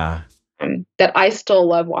 Yeah. That I still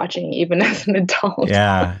love watching even as an adult.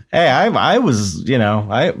 Yeah. Hey, I was,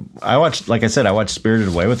 I watched, like I said, I watched Spirited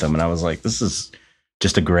Away with them, and I was like, this is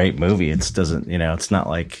just a great movie. It doesn't, it's not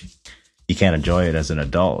like you can't enjoy it as an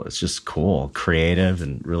adult. It's just cool, creative,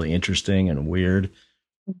 and really interesting and weird.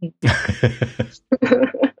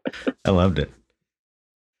 I loved it.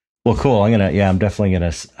 Well, cool. I'm definitely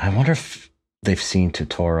gonna, I wonder if they've seen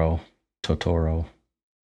Totoro.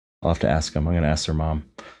 I'll have to ask them. I'm going to ask their mom.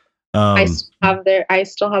 I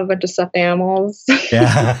still have a bunch of stuffed animals.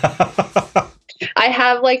 Yeah. I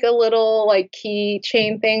have like a little like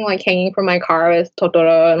keychain thing like hanging from my car with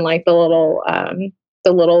Totoro and like the little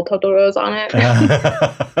Totoros on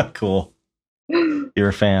it. Cool. You're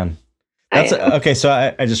a fan. Okay. So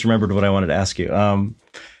I just remembered what I wanted to ask you.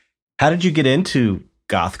 How did you get into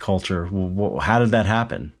goth culture? How did that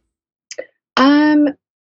happen?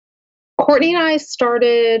 Courtney and I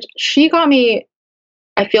she got me,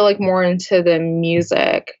 I feel like, more into the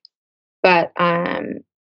music, but I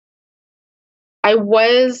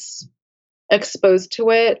was exposed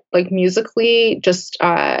to it like musically just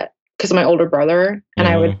because of my older brother, and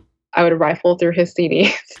I would rifle through his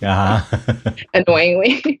CDs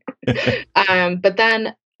annoyingly. But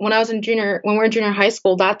then when we were in junior high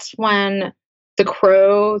school, that's when The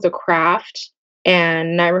Crow, The Craft,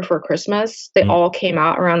 and Night Before Christmas, they all came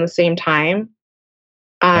out around the same time.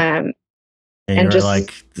 And you're just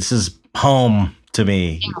like, this is home to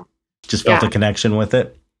me. Yeah. Just felt a connection with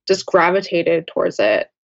it. Just gravitated towards it.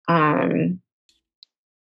 And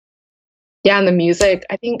the music,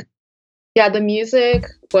 I think, the music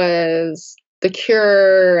was The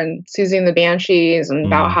Cure and Susie and the Banshees and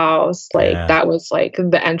Bauhaus. Like, that was like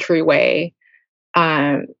the entryway.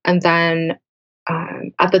 And then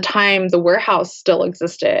at the time, the Warehouse still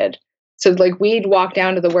existed. So like we'd walk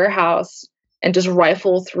down to the Warehouse and just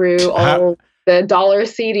rifle through all the dollar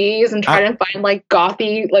CDs and try to find like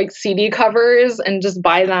gothy like CD covers and just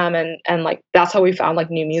buy them, and like that's how we found like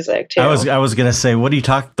new music too. I was gonna say,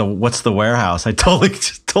 what's the Warehouse? I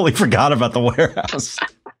totally forgot about the Warehouse.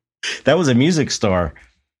 That was a music store.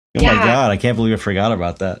 Oh my God, I can't believe I forgot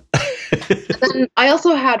about that. Then I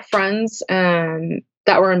also had friends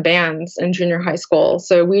that were in bands in junior high school,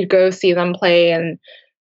 so we'd go see them play,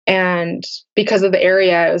 and because of the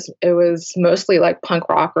area, it was mostly like punk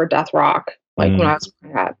rock or death rock, like when I was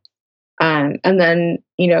growing up. And then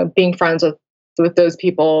being friends with those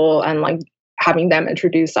people and like having them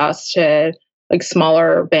introduce us to like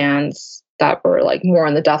smaller bands that were like more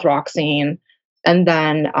in the death rock scene. And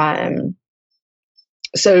then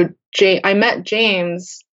so I met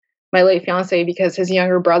James, my late fiance, because his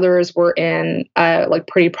younger brothers were in a like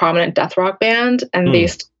pretty prominent death rock band, and they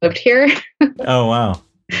still lived here. Oh wow.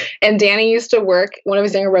 And Danny used to work, one of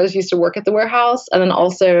his younger brothers used to work at the warehouse, and then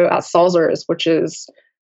also at Salzer's, which is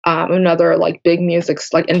another like big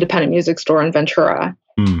like independent music store in Ventura.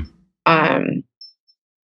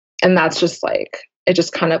 And that's just like, it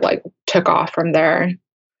just kind of like took off from there.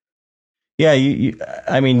 Yeah,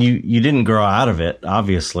 I mean, you didn't grow out of it,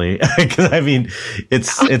 obviously, because I mean, it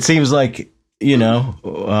seems like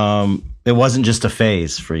it wasn't just a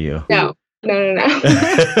phase for you. No.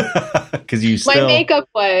 Because you still... My makeup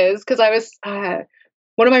was because I was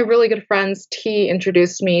one of my really good friends. T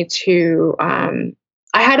introduced me to.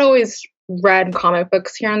 I had always read comic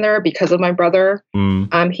books here and there because of my brother.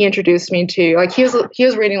 He introduced me to like he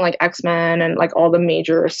was reading like X-Men and like all the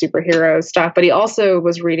major superhero stuff, but he also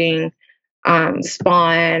was reading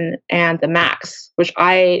Spawn and the Max, which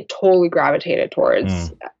I totally gravitated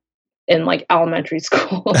towards in like elementary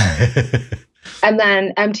school. And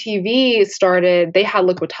then MTV started, they had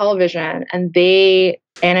Liquid Television and they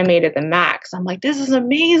animated the Max. I'm like, this is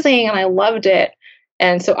amazing. And I loved it.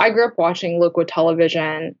 And so I grew up watching Liquid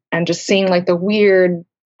Television and just seeing like the weird,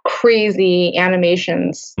 crazy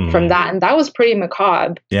animations from that. And that was pretty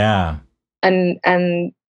macabre. Yeah.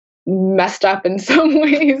 And messed up in some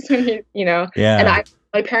ways, Yeah. And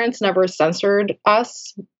my parents never censored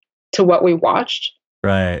us to what we watched.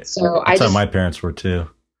 Right. So That's how my parents were too.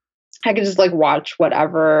 I could just like watch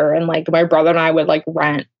whatever, and like my brother and I would like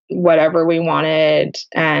rent whatever we wanted,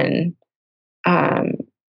 and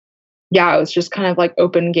it was just kind of like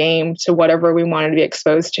open game to whatever we wanted to be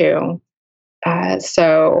exposed to.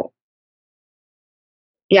 So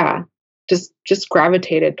yeah, just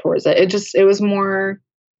gravitated towards it. It was more,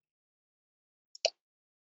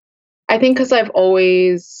 I think, because I've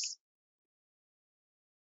always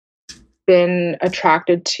been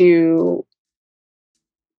attracted to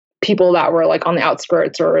people that were like on the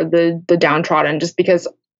outskirts or the downtrodden, just because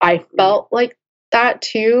I felt like that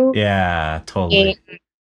too. Yeah, totally.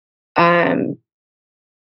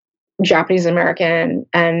 Japanese American,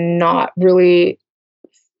 and not really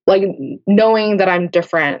like knowing that I'm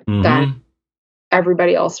different than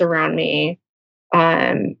everybody else around me.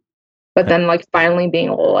 But then like finally being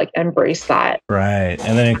able to like embrace that. Right.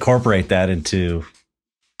 And then incorporate that into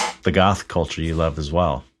the goth culture you love as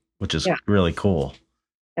well, which is really cool.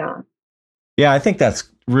 Yeah. Yeah, I think that's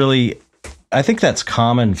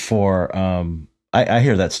common for, I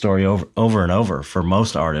hear that story over and over for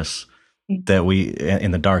most artists that we,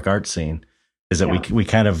 in the dark art scene, is that we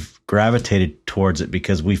kind of gravitated towards it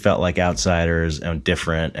because we felt like outsiders and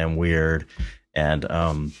different and weird.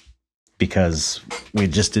 And because we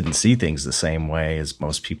just didn't see things the same way as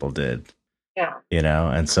most people did. Yeah.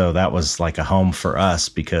 And so that was like a home for us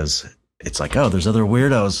because it's like, oh, there's other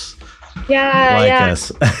weirdos. Us.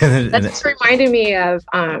 That just reminded me of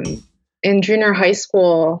in junior high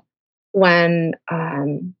school when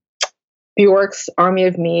Bjork's Army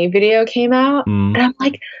of Me video came out, and I'm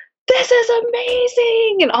like, this is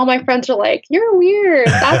amazing, and all my friends are like, you're weird,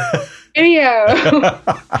 that's the video.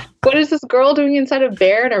 What is this girl doing inside a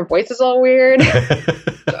bear and her voice is all weird?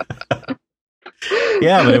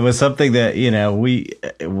 Yeah, but it was something that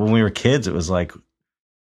when we were kids, it was like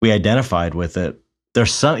we identified with it.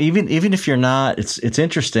 There's some, even if you're not, it's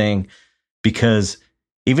interesting because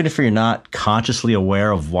even if you're not consciously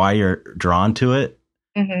aware of why you're drawn to it,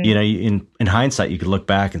 in hindsight, you could look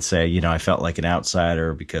back and say, I felt like an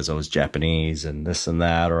outsider because I was Japanese and this and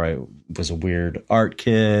that, or I was a weird art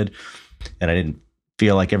kid and I didn't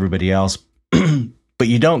feel like everybody else. But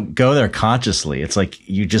you don't go there consciously. It's like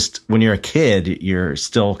when you're a kid, you're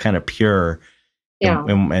still kind of pure.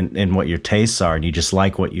 And what your tastes are, and you just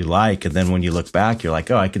like what you like. And then when you look back, you're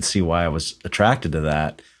like, oh, I could see why I was attracted to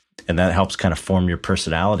that. And that helps kind of form your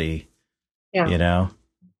personality. Yeah.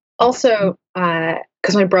 Also,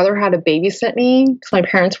 because my brother had to babysit me because my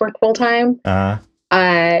parents worked full time.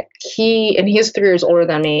 He's 3 years older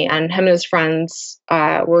than me, and him and his friends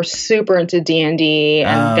were super into D&D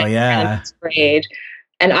and grade.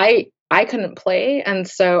 And I couldn't play, and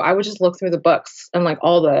so I would just look through the books and like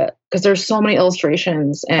because there's so many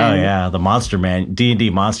illustrations. And oh yeah, the D&D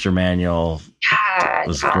Monster Manual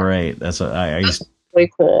was great. That's what I used.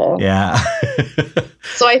 Really cool. Yeah.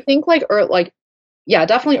 So I think yeah,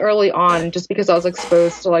 definitely early on, just because I was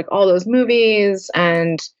exposed to like all those movies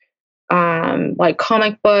and like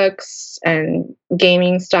comic books and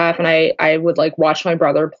gaming stuff, and I would like watch my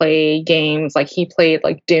brother play games. Like he played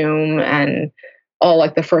like Doom and all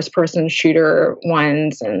like the first person shooter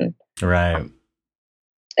ones, and right.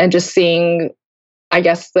 And just seeing, I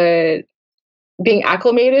guess, being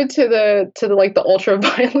acclimated to the like the ultra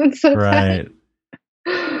violence of right.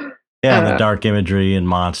 that. Yeah, the dark imagery and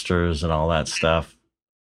monsters and all that stuff.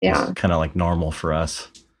 Yeah. It's kind of like normal for us.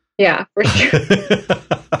 Yeah, for sure.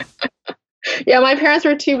 Yeah, my parents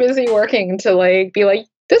were too busy working to like be like,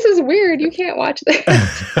 this is weird, you can't watch this.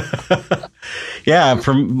 Yeah,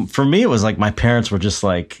 for me it was like my parents were just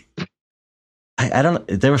like, I don't,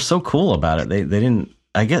 they were so cool about it. They didn't,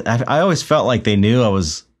 I always felt like they knew I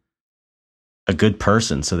was a good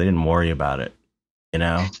person, so they didn't worry about it, you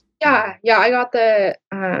know? Yeah, I got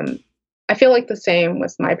I feel like the same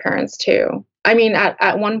with my parents too. I mean,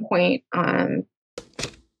 at one point,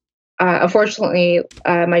 unfortunately,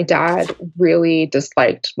 my dad really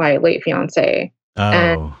disliked my late fiance. Oh.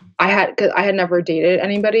 And cause I had never dated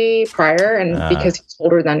anybody prior, and because he's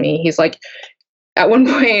older than me, he's like, at one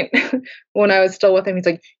point when I was still with him, he's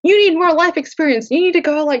like, you need more life experience. You need to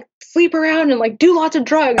go like sleep around and like do lots of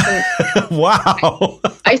drugs. And wow.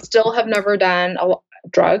 I still have never done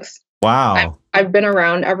drugs. Wow. I've been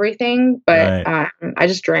around everything, but right. I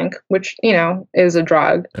just drink, which, you know, is a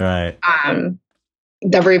drug. Right.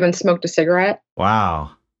 Never even smoked a cigarette.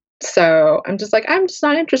 Wow. So I'm just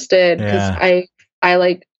not interested, because I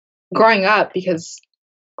like growing up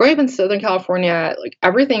in Southern California, like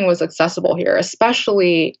everything was accessible here,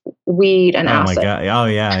 especially weed and acid. Oh my God. Oh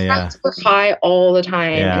yeah. Yeah. Friends were high all the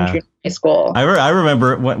time in junior high school. I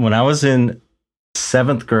remember when I was in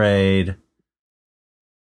 7th grade,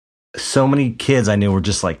 so many kids I knew were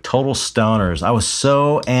just like total stoners. I was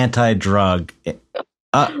so anti-drug.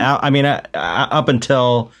 I mean, up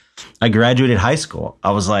until I graduated high school,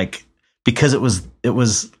 I was like, because it was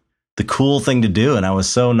the cool thing to do, and I was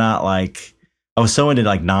so into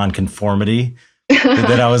like non-conformity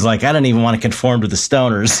that I was like, I don't even want to conform to the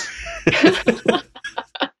stoners.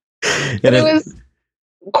 But it was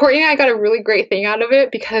Courtney and I got a really great thing out of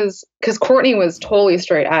it, because Courtney was totally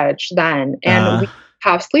straight edge then, and we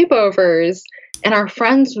have sleepovers, and our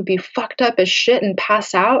friends would be fucked up as shit and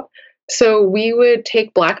pass out. So we would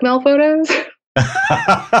take blackmail photos.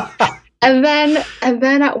 And then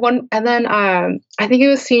I think it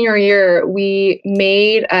was senior year, we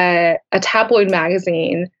made a tabloid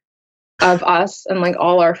magazine of us and like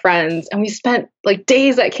all our friends, and we spent like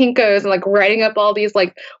days at Kinko's and like writing up all these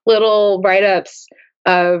like little write-ups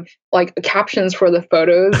of like captions for the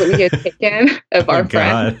photos that we had taken of our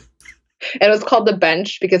friends. And it was called The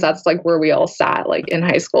Bench, because that's like where we all sat like in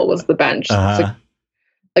high school, was the bench.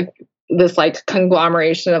 Like this like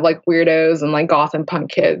conglomeration of like weirdos and like goth and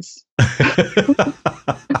punk kids.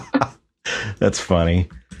 That's funny.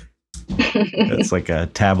 That's like a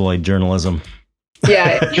tabloid journalism.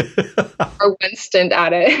 Yeah. Or one stint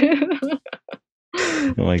at it.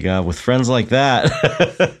 Oh my God, with friends like that,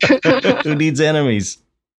 who needs enemies?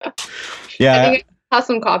 Yeah. I think I have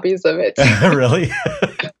some copies of it. Really?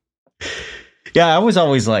 Yeah, I was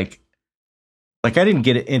always like I didn't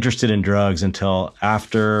get interested in drugs until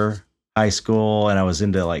after high school, and I was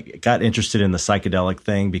got interested in the psychedelic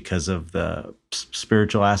thing because of the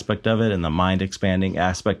spiritual aspect of it and the mind expanding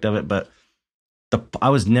aspect of it. But I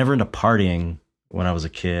was never into partying when I was a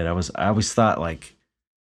kid. I always thought I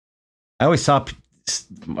always saw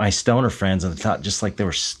my stoner friends and thought just like they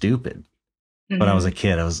were stupid. Mm-hmm. When I was a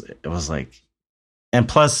kid, it was like, and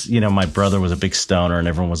plus, you know, my brother was a big stoner, and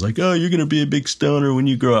everyone was like, "Oh, you're gonna be a big stoner when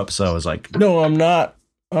you grow up." So I was like, "No, I'm not.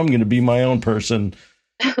 I'm gonna be my own person."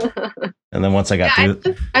 And then once I got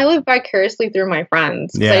through, I live vicariously through my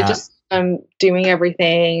friends. Yeah. I just am doing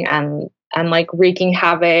everything and like wreaking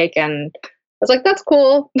havoc, and I was like, "That's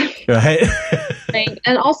cool." Right.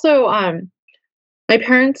 And also, my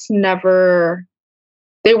parents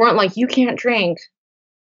they weren't like, "You can't drink."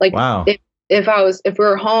 Like, wow. If we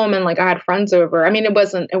were home and like I had friends over, I mean, it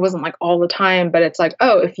wasn't like all the time, but it's like,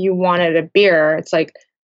 oh, if you wanted a beer, it's like,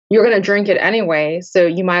 you're going to drink it anyway. So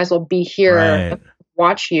you might as well be here and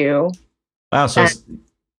watch you. Wow. So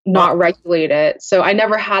not regulate it. So I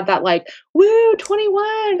never had that like, woo,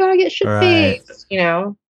 21, gotta get shit faced, you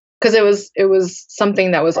know, because it was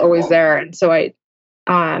something that was always there. And so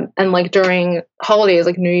and like during holidays,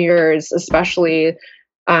 like New Year's, especially,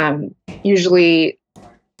 usually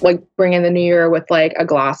like bring in the new year with like a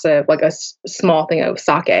glass of like a small thing of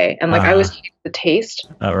sake, and like I was hating the taste.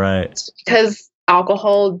 All right. Because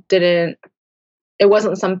alcohol it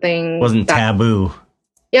wasn't something Wasn't taboo.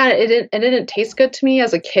 Yeah, it didn't taste good to me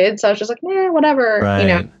as a kid, so I was just like, whatever. Right. You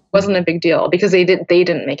know, it wasn't a big deal because they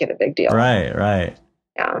didn't make it a big deal. Right.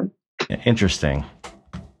 Yeah. Interesting.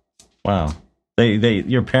 Wow.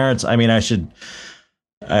 Your parents, I mean,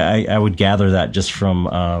 I would gather that just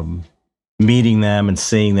from meeting them and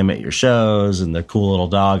seeing them at your shows and their cool little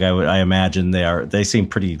dog. I imagine they seem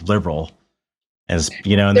pretty liberal, as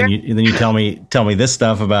you know, and then you tell me this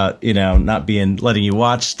stuff about, you know, not letting you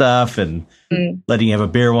watch stuff and letting you have a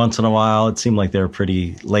beer once in a while. It seemed like they were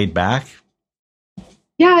pretty laid back.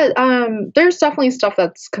 Yeah, there's definitely stuff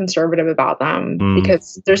that's conservative about them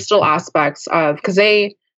because there's still aspects of, because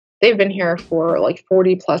they've been here for like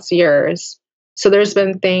 40 plus years. So there's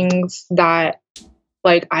been things that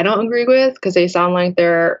like I don't agree with because they sound like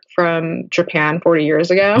they're from Japan 40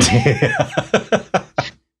 years ago.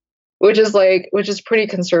 which is pretty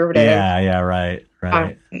conservative. Yeah, right.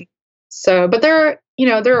 So, but they're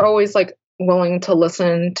always like willing to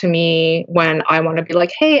listen to me when I want to be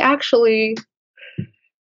like, hey, actually,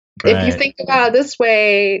 if you think about it this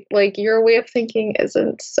way, like your way of thinking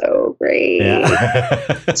isn't so great.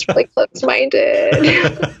 Yeah. It's really close-minded.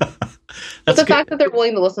 But the fact that they're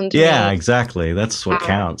willing to listen to me. Yeah, exactly. That's what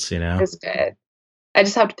counts, you know. It's good. I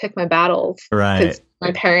just have to pick my battles. Right. Because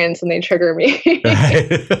my parents and they trigger me.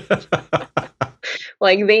 Right.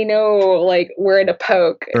 Like they know like where to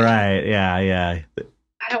poke. Right. Yeah. I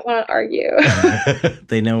don't want to argue.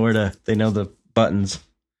 They know the buttons.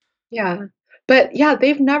 Yeah. But yeah,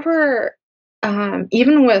 they've never,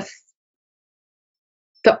 even with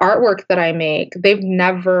the artwork that I make, they've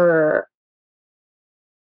never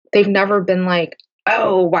been like,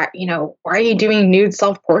 oh, why are you doing nude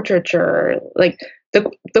self-portraiture? Like the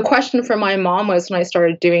question from my mom was when I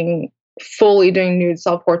started fully doing nude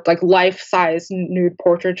self-portrait, like life-size nude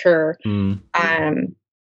portraiture.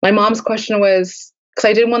 My mom's question was, because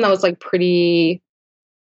I did one that was like pretty,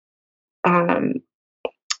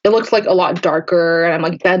 it looked like a lot darker, and I'm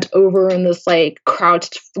like bent over in this like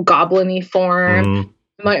crouched goblin-y form.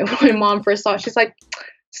 My mom first saw it, she's like,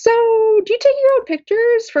 so do you take your own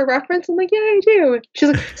pictures for reference? I'm like, yeah, I do. She's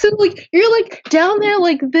like, so like you're like down there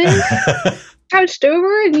like this, crouched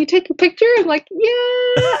over, and you take a picture? I'm like,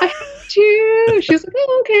 yeah, I have to. She's like,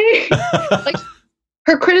 oh, okay. Like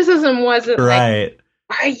her criticism wasn't like,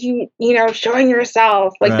 why are you showing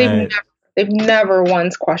yourself? Like they've never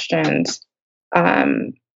once questioned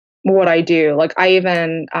what I do. Like I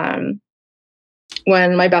even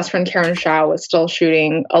when my best friend Karen Shaw was still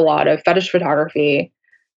shooting a lot of fetish photography,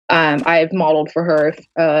 I've modeled for her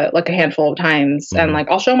like a handful of times, and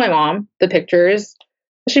like I'll show my mom the pictures,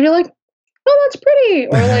 and she'd be like, oh, that's pretty,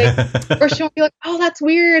 or like, or she'll be like, oh, that's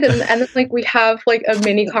weird, and then like we have like a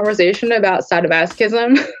mini conversation about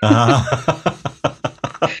sadomasochism.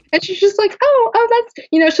 And she's just like, oh, that's,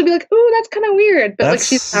 she'll be like, oh, that's kind of weird, but like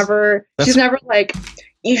she's never like,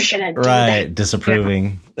 you shouldn't do that. Disapproving.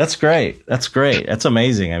 Yeah. That's great. That's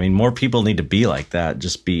amazing. I mean, more people need to be like that.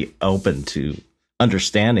 Just be open to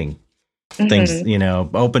understanding things,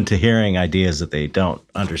 open to hearing ideas that they don't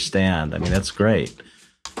understand. I mean, that's great.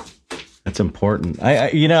 That's important.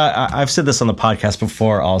 I've said this on the podcast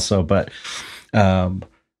before also, but my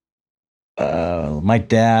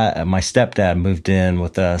stepdad moved in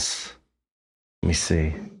with us. Let me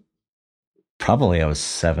see. Probably I was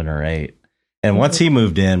 7 or 8. And once he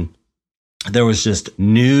moved in, there was just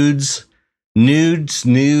nudes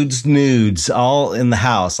all in the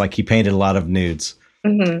house. Like he painted a lot of nudes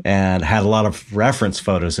and had a lot of reference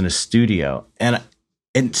photos in his studio. And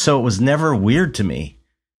so it was never weird to me.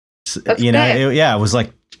 It was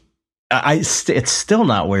like, it's still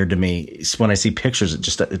not weird to me when I see pictures.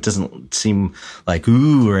 It doesn't seem like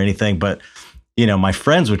ooh or anything. But my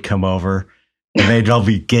friends would come over and they'd all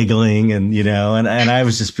be giggling, and and I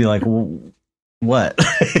would just be like, well, what?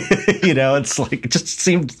 It's like it just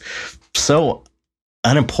seemed so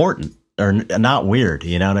unimportant or not weird.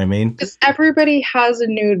 You know what I mean? Because everybody has a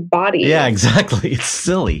nude body. Yeah, exactly. It's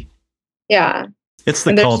silly. Yeah. It's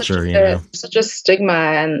the culture, such a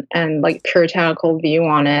stigma and like puritanical view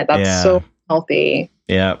on it. That's so healthy.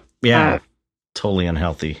 Yeah. Totally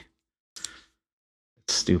unhealthy.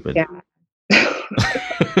 It's stupid. Yeah.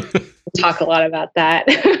 We'll talk a lot about that.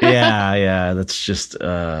 Yeah. That's just,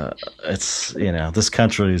 it's, this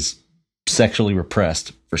country is sexually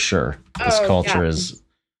repressed for sure. This culture is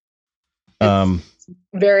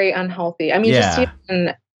very unhealthy. I mean,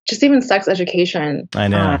 just even sex education. I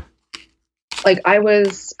know. Like I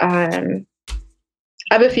was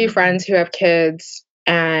I have a few friends who have kids,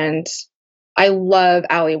 and I love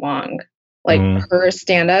Ali Wong. Like her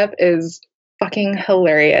stand up is fucking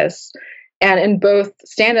hilarious. And in both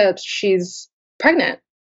stand ups, she's pregnant.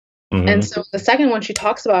 And so the second one, she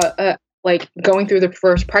talks about like going through the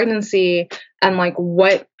first pregnancy and like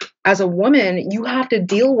what, as a woman, you have to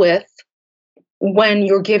deal with when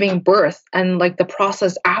you're giving birth and like the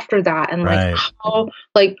process after that, and like how,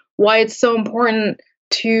 like why it's so important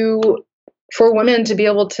for women to be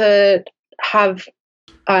able to have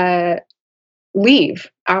leave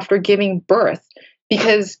after giving birth,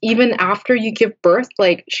 because even after you give birth,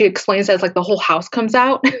 like she explains that it's like the whole house comes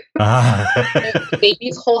out. The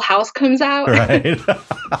baby's whole house comes out. Right.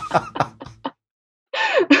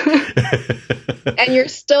 And you're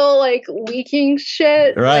still like leaking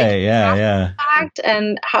shit. Right. Like, Yeah.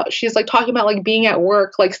 And how she's like talking about like being at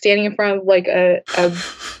work, like standing in front of like a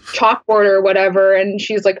chalkboard or whatever, and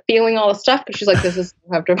she's like feeling all the stuff because she's like, this is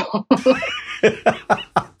uncomfortable.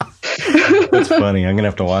 That's funny. I'm gonna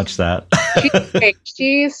have to watch that.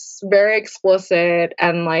 She's very explicit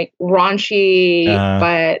and like raunchy,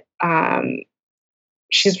 but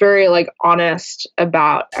she's very like honest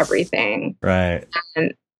about everything. Right.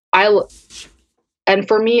 And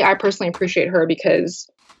for me, I personally appreciate her because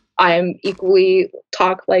I'm equally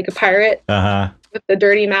talk like a pirate with the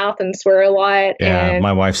dirty mouth and swear a lot. Yeah, and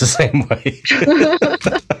my wife's the same way.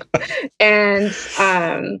 And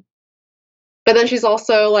but then she's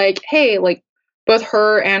also like, hey, like both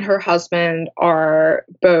her and her husband are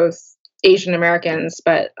both Asian Americans,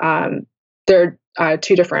 but they're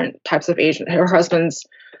two different types of Asian. Her husband's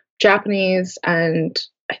Japanese and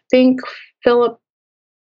I think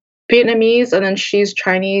Vietnamese, and then she's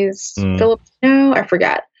Chinese, Filipino, I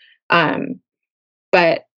forget.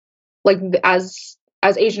 But like as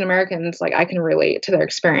Asian Americans, like I can relate to their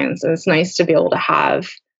experience, and it's nice to be able to have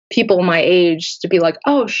people my age to be like,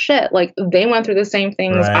 oh shit, like they went through the same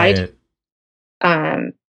things I did.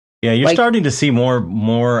 Yeah, you're like, starting to see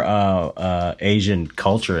more Asian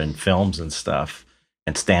culture in films and stuff,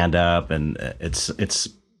 and stand up, and it's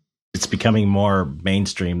becoming more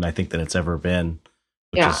mainstream, I think, than it's ever been,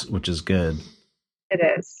 which is good.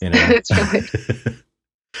 It is. You know? It's really. Is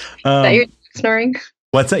that your snoring?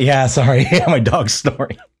 What's that? Yeah, sorry. Yeah, my dog's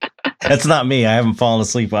snoring. That's not me. I haven't fallen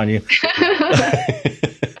asleep on you.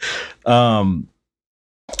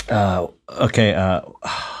 Okay.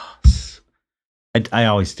 I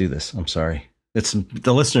always do this. I'm sorry.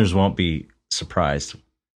 The listeners won't be surprised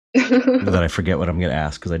that I forget what I'm going to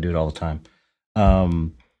ask because I do it all the time.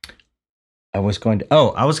 I was going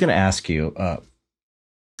to ask you,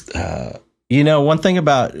 one thing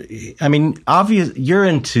about, I mean, you're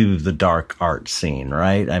into the dark art scene,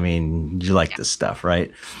 right? I mean, you like this stuff,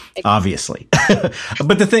 right? Obviously.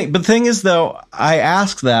 But the thing is though, I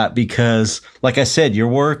ask that because like I said, your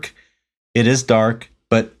work, it is dark,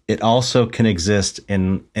 but it also can exist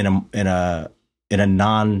in a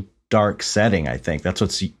non-dark setting. I think that's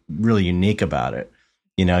what's really unique about it.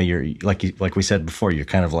 You know, you're like we said before, you're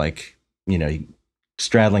kind of like, you know,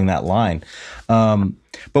 straddling that line.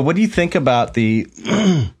 But what do you think about the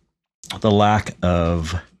lack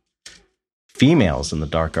of females in the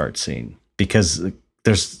dark art scene? Because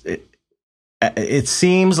it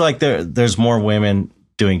seems like there's more women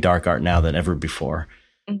doing dark art now than ever before,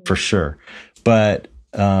 for sure. But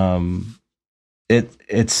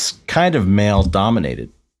it's kind of male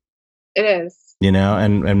dominated. It is. You know,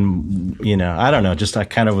 and you know, I don't know. Just I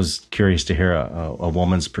kind of was curious to hear a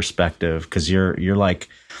woman's perspective, because you're like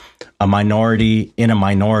a minority in a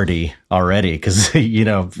minority already. Because you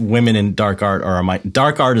know, women in dark art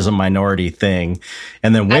dark art is a minority thing,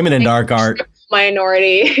 and then women in dark art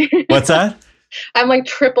minority. What's that? I'm like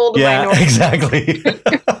tripled. Yeah, minority. Exactly.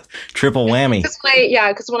 Triple whammy.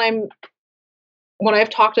 Because when I've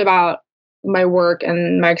talked about my work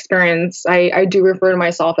and my experience, I do refer to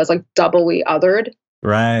myself as like doubly othered.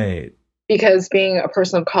 Right. Because being a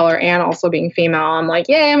person of color and also being female, I'm like,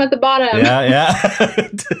 yeah, I'm at the bottom. Yeah.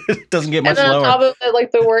 It doesn't get much lower. And then on top of it,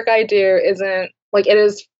 like the work I do isn't like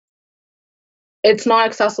it's not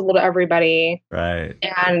accessible to everybody. Right.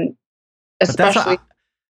 And especially,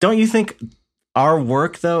 don't you think our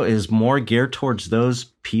work though is more geared towards those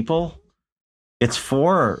people? It's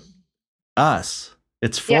for us.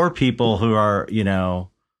 It's for people who are, you know,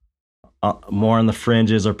 more on the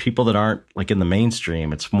fringes, or people that aren't like in the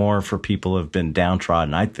mainstream. It's more for people who have been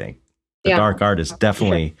downtrodden, I think. The dark art is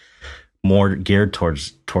definitely more geared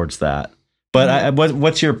towards that. But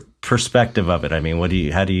what's your perspective of it? I mean,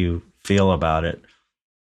 how do you feel about it?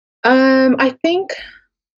 I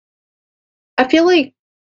feel like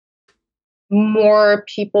more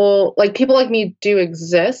people like me do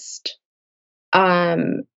exist,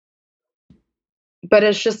 Um, but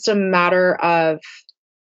it's just a matter of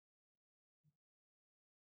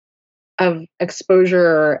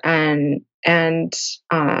exposure and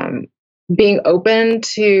being open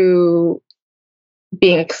to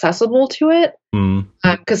being accessible to it.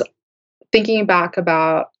 Because thinking back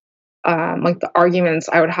about like the arguments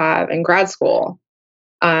I would have in grad school,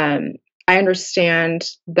 I understand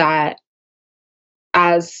that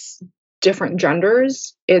as different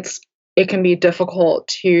genders, it can be difficult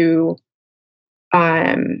to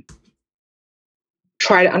try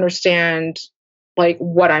to understand like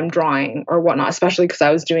what I'm drawing or whatnot, especially because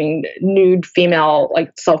I was doing nude female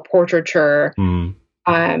like self-portraiture.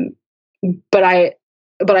 But I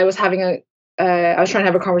was having I was trying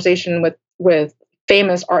to have a conversation with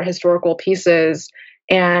famous art historical pieces,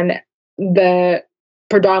 and the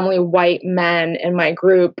predominantly white men in my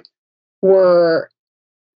group were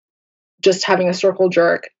just having a circle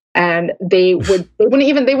jerk, and they wouldn't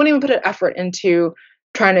even put an effort into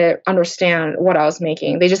trying to understand what I was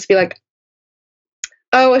making. They just be like,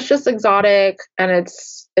 "Oh, it's just exotic and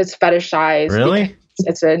it's fetishized. Really?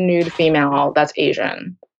 It's a nude female that's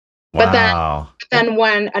Asian." Wow. But then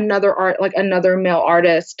when another male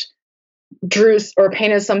artist drew or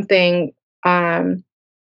painted something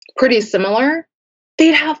pretty similar,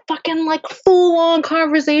 they'd have fucking like full on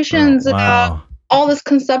conversations about all this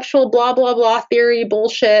conceptual blah blah blah theory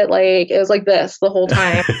bullshit. Like it was like this the whole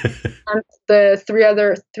time. And the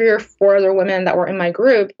three or four other women that were in my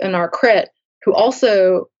group in our crit, who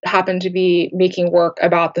also happened to be making work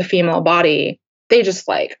about the female body, they just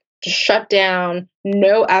shut down,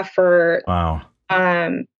 no effort. Wow.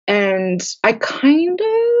 And I kind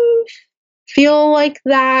of feel like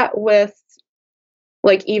that with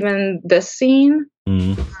like even this scene.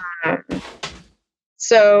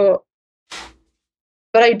 So,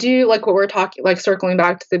 but I do like what we're talking, like circling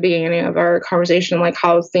back to the beginning of our conversation, like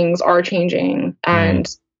how things are changing and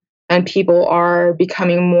people are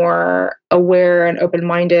becoming more aware and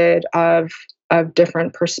open-minded of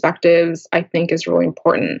different perspectives, I think is really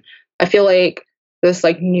important. I feel like this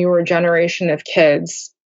like newer generation of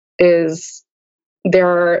kids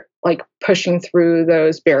they're like pushing through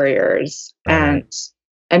those barriers and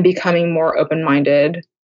becoming more open-minded.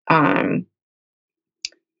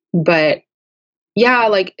 But yeah,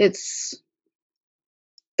 like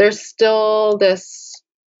there's still this,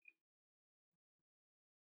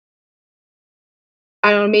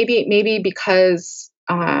 I don't know, maybe because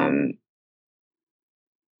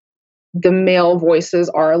the male voices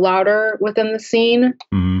are louder within the scene,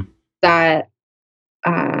 that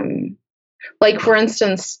like for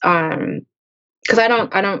instance, because I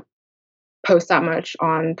don't post that much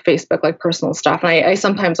on Facebook, like personal stuff, and I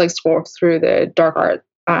sometimes like scroll through the dark art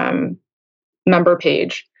member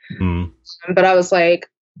page. But I was like,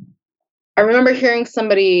 I remember hearing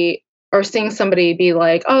somebody or seeing somebody be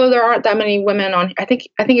like, "Oh, there aren't that many women on." I think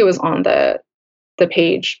it was on the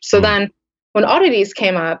page. So then when Oddities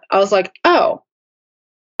came up, I was like, "Oh,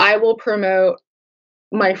 I will promote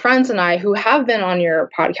my friends and I who have been on your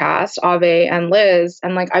podcast, Ave and Liz,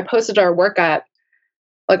 and like I posted our work up,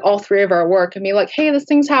 like all three of our work, and be like, hey, this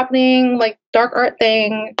thing's happening, like dark art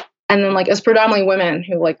thing." And then like it's predominantly women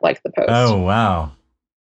who like the post. Oh, wow.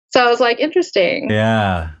 So I was like, interesting.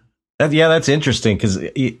 Yeah. That's interesting because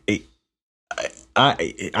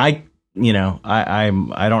I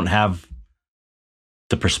don't have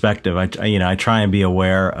the perspective. I try and be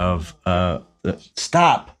aware of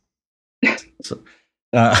stop.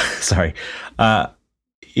 Sorry. I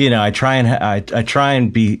try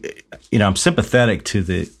and be, I'm sympathetic to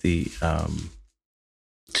the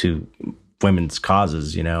to women's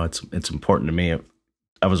causes. It's important to me.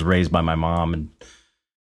 I was raised by my mom, and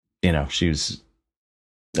that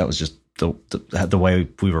was just the way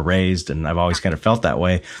we were raised, and I've always kind of felt that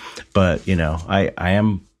way. But I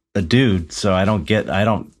am a dude, so I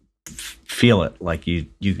don't feel it like you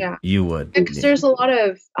would. Because there's a lot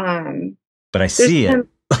of but I see it.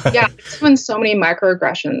 There's been so many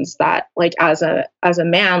microaggressions that like as a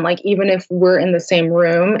man, like even if we're in the same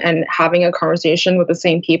room and having a conversation with the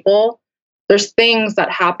same people, there's things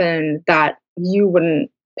that happen that you wouldn't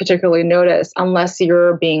particularly notice unless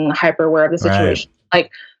you're being hyper aware of the situation. Right.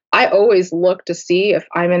 Like I always look to see if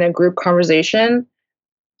I'm in a group conversation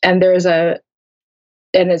and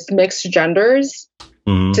it's mixed genders,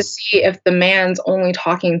 to see if the man's only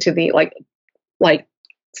talking to the like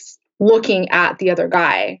looking at the other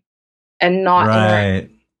guy and not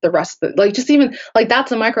the rest of the, like just even like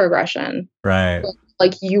that's a microaggression. Right.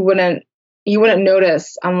 Like you wouldn't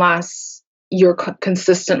notice unless you're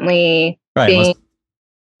consistently being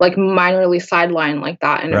like minorly sidelined like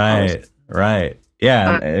that in a right.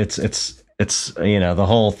 Yeah, it's it's, you know, the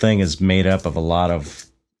whole thing is made up of a lot of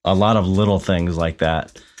little things like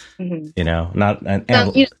that. You know, not and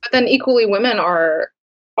but then equally women are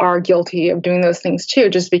guilty of doing those things too,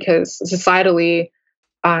 just because societally,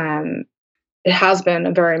 it has been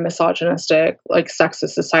a very misogynistic, like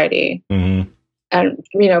sexist society. And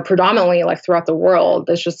you know, predominantly like throughout the world,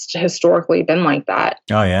 it's just historically been like that.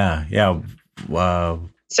 Oh yeah, yeah. Wow.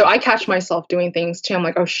 So I catch myself doing things too. I'm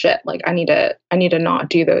like, oh shit, like I need to not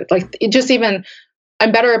do those. Like it just even,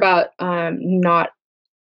 I'm better about not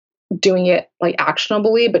doing it like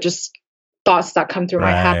actionably, but just thoughts that come through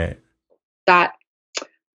my head that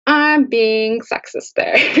I'm being sexist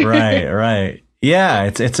there. Right. Yeah,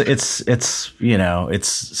 it's you know, it's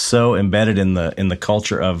so embedded in the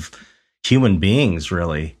culture of human beings,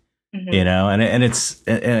 really. You know, and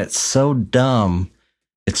it's so dumb.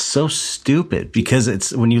 It's so stupid because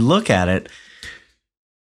it's, when you look at it,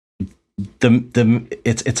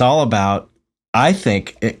 it's all about, I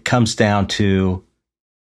think it comes down to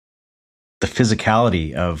the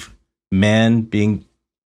physicality of men being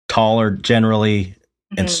taller generally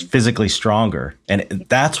and physically stronger. And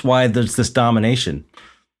that's why there's this domination.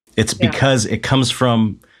 It's because it comes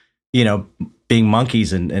from, you know, being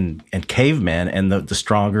monkeys and cavemen, and the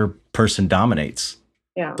stronger person dominates.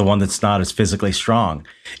 Yeah. The one that's not as physically strong.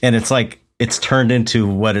 And it's like, it's turned into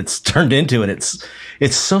what it's turned into. And it's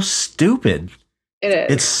so stupid. It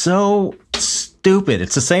is. It's so stupid.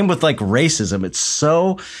 It's the same with like racism. It's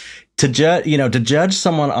so, to judge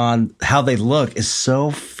someone on how they look is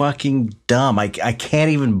so fucking dumb. I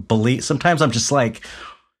can't even believe, sometimes I'm just like,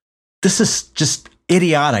 this is just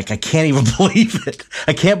idiotic. I can't even believe it.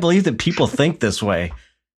 I can't believe that people think this way.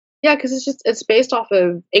 Yeah. Cause it's based off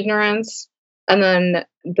of ignorance. And then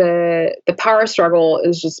the power struggle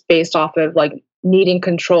is just based off of like needing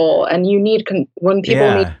control. And you need, when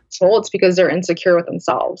people need control, it's because they're insecure with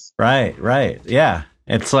themselves. Right. Yeah.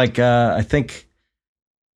 It's like, I think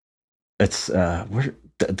it's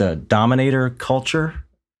the dominator culture.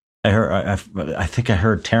 I think I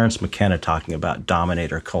heard Terence McKenna talking about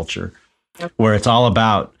dominator culture, where it's all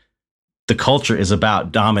about, the culture is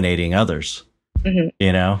about dominating others.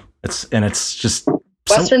 You know, it's just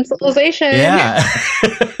Western civilization. Yeah.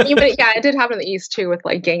 It did happen in the East too, with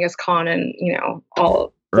like Genghis Khan and, you know,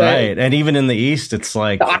 all right. And even in the East, it's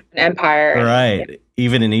like the Ottoman Empire. Right. And,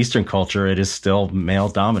 even in Eastern culture, it is still male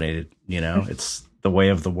dominated. You know, it's the way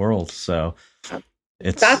of the world. So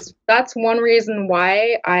that's one reason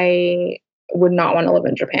why I would not want to live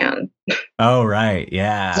in Japan. Oh, right.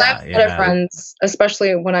 Yeah. I have a lot of friends,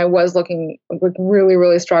 especially when I was looking, like really,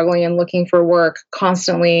 really struggling and looking for work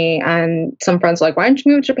constantly. And some friends were like, why don't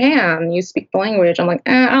you move to Japan? You speak the language. I'm like,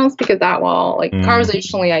 I don't speak it that well. Like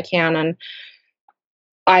conversationally I can. And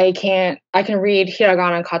I can read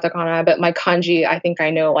hiragana and katakana, but my kanji, I think I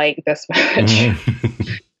know like this much.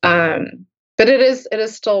 But it is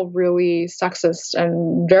still really sexist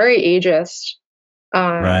and very ageist.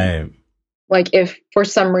 Right. Like if for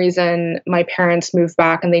some reason my parents moved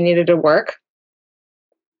back and they needed to work,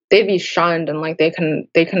 they'd be shunned and like they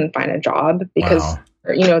couldn't find a job because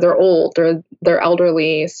you know, they're old, they're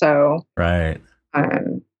elderly. So right.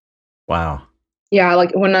 Wow. Yeah,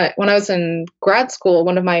 like when I was in grad school,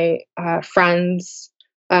 one of my friends,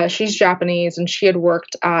 she's Japanese and she had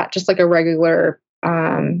worked at just like a regular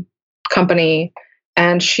company,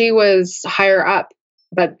 and she was higher up,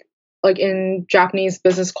 but like in Japanese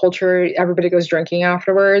business culture, everybody goes drinking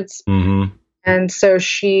afterwards. And so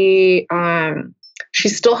she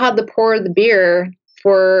still had to pour the beer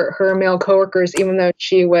for her male coworkers, even though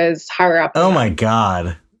she was higher up. Oh my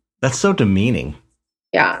God. That's so demeaning.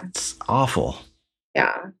 Yeah. It's awful.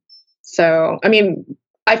 Yeah. So, I mean,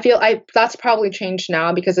 I feel that's probably changed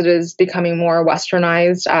now because it is becoming more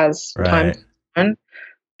westernized as time goes on.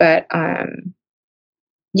 But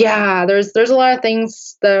yeah, there's a lot of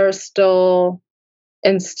things that are still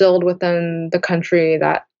instilled within the country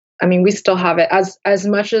that, I mean, we still have it as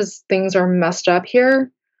much as things are messed up here.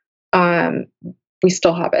 We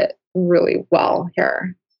still have it really well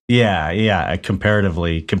here. Yeah.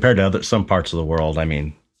 Comparatively, compared to some parts of the world, I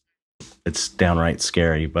mean, it's downright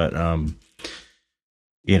scary. But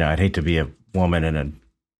you know, I'd hate to be a woman in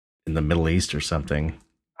the Middle East or something.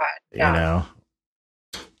 You know.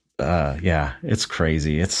 Yeah, it's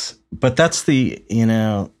crazy. But that's the, you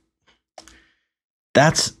know,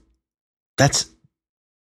 that's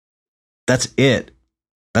it.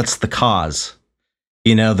 That's the cause.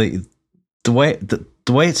 You know, the way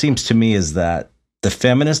it seems to me is that the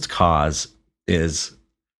feminist cause is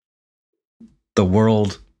the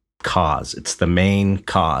world cause. It's the main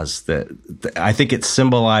cause that I think it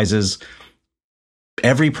symbolizes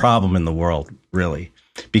every problem in the world, really.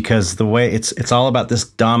 because the way it's all about this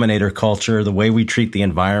dominator culture. The way we treat the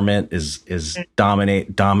environment is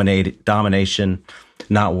domination,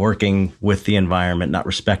 not working with the environment, not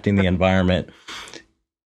respecting the environment.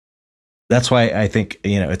 That's why I think,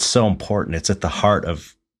 it's so important. It's at the heart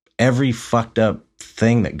of every fucked up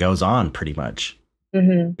thing that goes on, pretty much.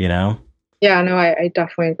 Mm-hmm. Yeah, no, I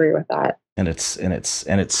definitely agree with that. And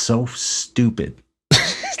it's so stupid.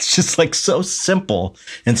 It's just like so simple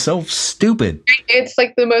and so stupid. It's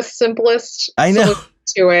like the most simplest I know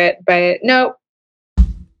to it, but nope,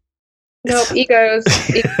 egos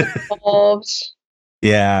involved.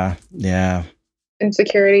 Yeah.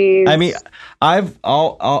 Insecurities. I mean, I've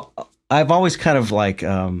always kind of like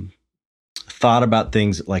thought about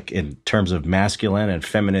things like in terms of masculine and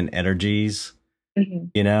feminine energies,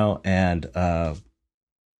 and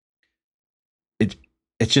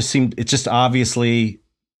it just obviously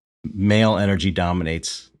male energy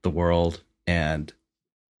dominates the world, and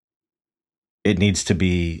it needs to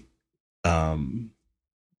be, obviously,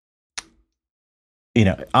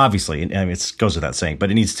 I mean, it goes without saying,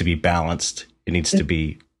 but it needs to be balanced. It needs to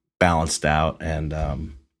be balanced out. And I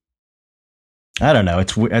don't know.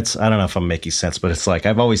 It's I don't know if I'm making sense, but it's like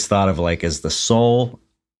I've always thought of like as the soul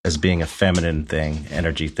as being a feminine thing,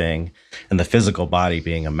 energy thing, and the physical body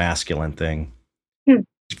being a masculine thing.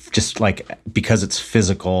 Just like because it's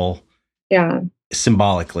physical,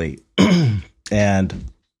 symbolically. And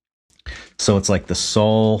so it's like the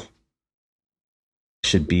soul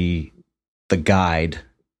should be the guide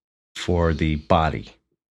for the body,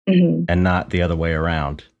 and not the other way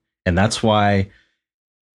around. And that's why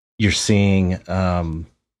you're seeing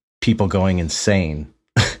people going insane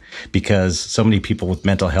because so many people with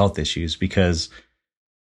mental health issues, because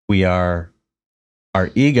our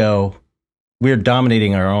ego, we're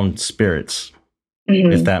dominating our own spirits,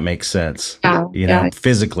 if that makes sense.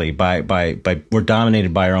 Physically, by we're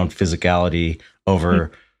dominated by our own physicality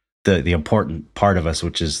over the important part of us,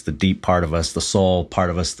 which is the deep part of us, the soul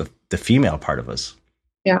part of us, the female part of us.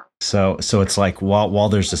 Yeah. So it's like while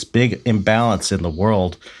there's this big imbalance in the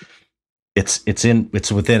world, it's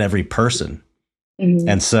within every person.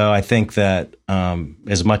 And so I think that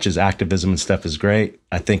as much as activism and stuff is great,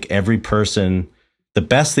 I think every person, the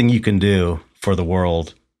best thing you can do for the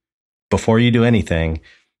world before you do anything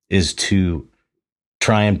is to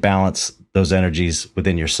try and balance those energies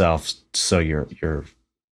within yourself. So your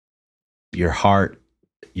heart,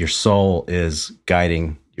 your soul is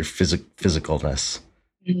guiding your physicalness.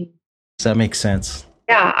 Does that make sense?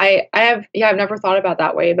 Yeah, I've never thought about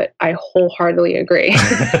that way, but I wholeheartedly agree.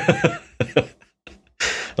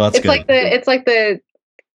 Well, that's good. It's like the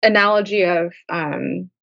analogy of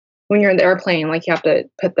when you're in the airplane, like you have to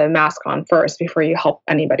put the mask on first before you help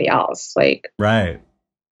anybody else. Like, right.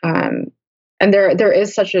 And there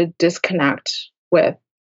is such a disconnect with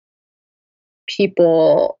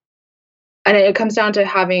people, and it comes down to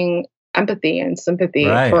having empathy and sympathy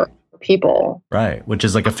for people. Right. Which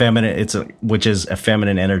is like a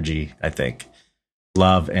feminine energy, I think.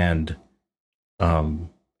 Love and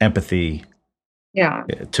empathy. Yeah.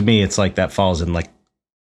 To me, it's like that falls in like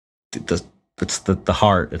it's the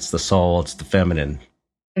heart, it's the soul, it's the feminine.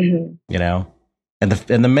 And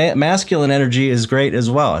the masculine energy is great as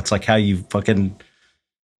well. It's like how you fucking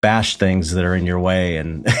bash things that are in your way,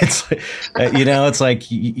 and it's it's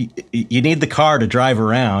like you need the car to drive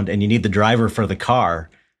around, and you need the driver for the car.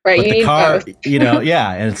 Right. But the car,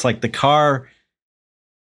 and it's like the car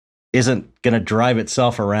isn't going to drive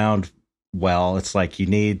itself around well. It's like you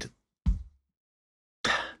need,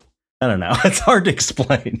 I don't know. It's hard to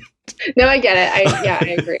explain. No, I get it. I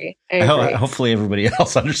agree. Hopefully everybody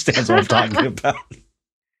else understands what I'm talking about.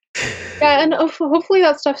 Yeah, and hopefully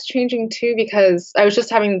that stuff's changing too, because I was just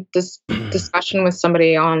having this discussion with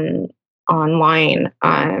somebody online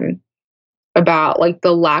about like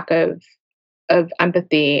the lack of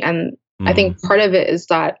empathy, and I think part of it is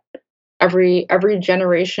that every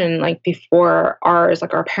generation, like before ours,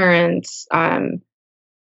 like our parents, and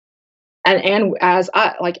as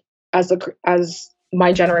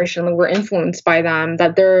my generation, we're influenced by them,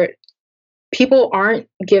 that people aren't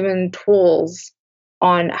given tools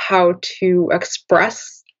on how to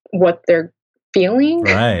express what they're feeling.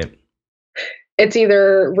 Right. It's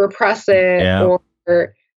either repress it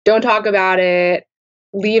or don't talk about it,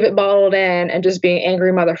 leave it bottled in, and just being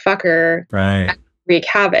angry motherfucker. Right. And wreak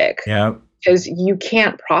havoc. Yeah. Because you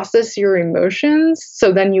can't process your emotions,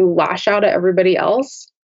 so then you lash out at everybody else.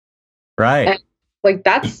 Right. And, like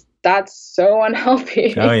that's so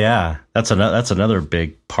unhealthy. Oh yeah, that's another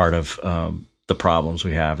big part of the problems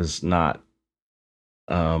we have is not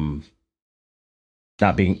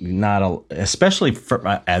especially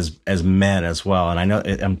for as men as well. And I know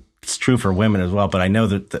it's true for women as well, but I know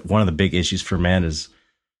that one of the big issues for men is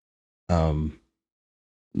not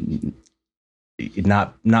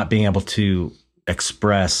being able to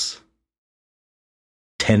express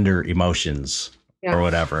tender emotions or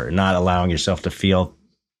whatever, not allowing yourself to feel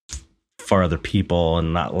for other people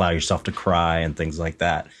and not allow yourself to cry and things like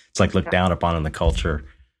that. It's like looked down upon in the culture,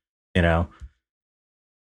 you know?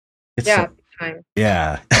 Time.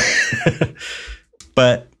 Yeah.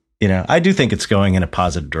 But, you know, I do think it's going in a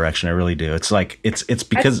positive direction. I really do. It's like, it's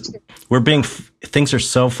because things are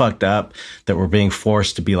so fucked up that we're being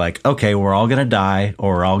forced to be like, okay, we're all going to die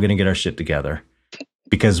or we're all going to get our shit together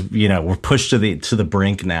because, you know, we're pushed to the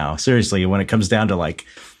brink now. Seriously, when it comes down to like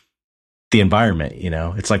the environment, you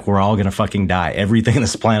know, it's like, we're all going to fucking die. Everything on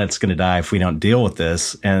this planet's going to die if we don't deal with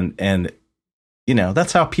this. And, you know,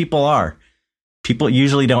 that's how people are. People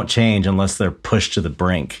usually don't change unless they're pushed to the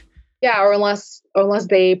brink. Yeah, or unless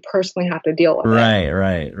they personally have to deal with it.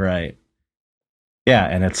 Right. Yeah,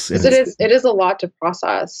 and it is a lot to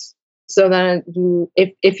process. So then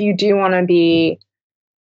if you do want to be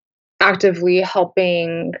actively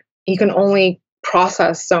helping, you can only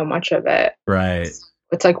process so much of it. Right.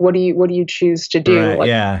 It's like, what do you choose to do? Right. Like,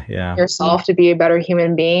 yeah. Yourself to be a better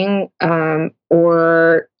human being,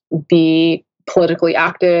 or be politically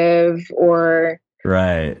active, or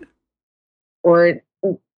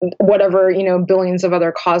whatever, you know, billions of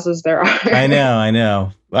other causes there are. I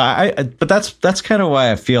know. But that's kind of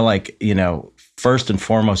why I feel like, you know, first and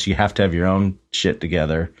foremost, you have to have your own shit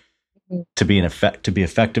together to be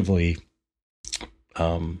effectively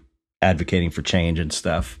advocating for change and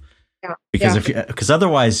stuff. Yeah. Because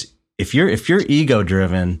otherwise, if you're ego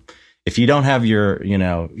driven, if you don't have if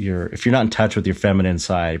you're not in touch with your feminine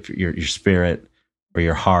side, your spirit or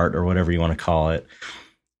your heart or whatever you want to call it,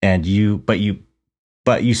 and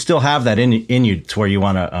but you still have that in you to where you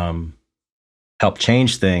want to help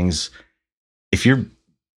change things. If you're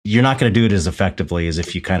not going to do it as effectively as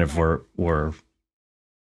if you kind of were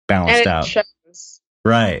balanced out. Shows.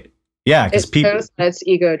 Right. Yeah, because people shows that it's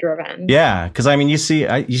ego driven. Yeah, because I mean, you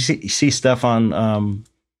see stuff on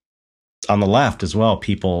the left as well.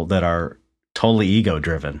 People that are totally ego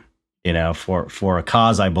driven, you know, for a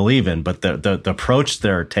cause I believe in, but the approach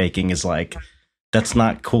they're taking is like, that's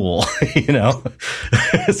not cool, you know.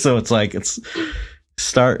 So it's like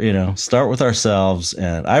start with ourselves,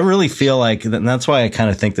 and I really feel like that's why I kind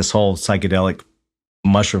of think this whole psychedelic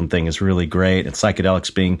mushroom thing is really great, and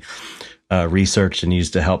psychedelics being researched and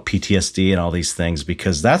used to help PTSD and all these things,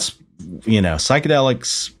 because that's, you know,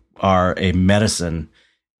 psychedelics are a medicine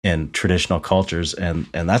in traditional cultures, and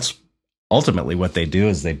that's ultimately what they do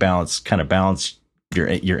is they balance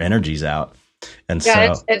your energies out. And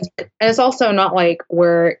yeah, so it's also not like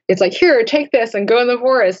where it's like, here, take this and go in the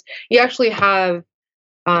forest. You actually have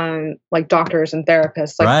like doctors and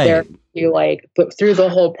therapists like there you like through the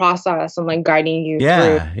whole process and like guiding you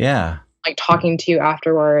through, like talking to you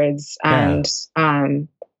afterwards, and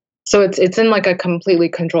so it's in like a completely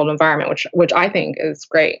controlled environment, which I think is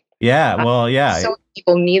great. So many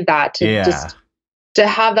people need that to just to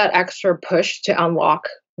have that extra push to unlock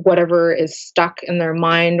whatever is stuck in their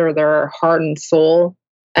mind or their heart and soul,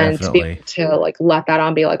 and to be able to like let that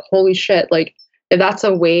on, be like, holy shit, like if that's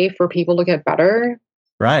a way for people to get better,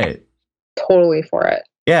 right? Totally for it.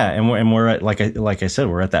 Yeah, and we're at, like I said,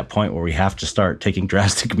 we're at that point where we have to start taking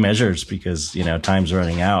drastic measures because, you know, time's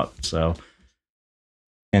running out. So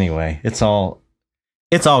anyway, it's all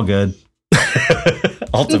good.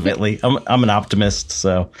 Ultimately, I'm an optimist,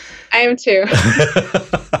 so I am too.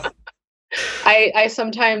 I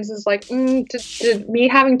sometimes is like, did me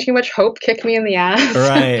having too much hope kick me in the ass?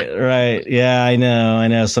 Right. Yeah, I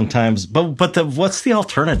know. Sometimes, but what's the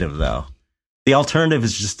alternative though? The alternative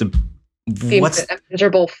is just to be a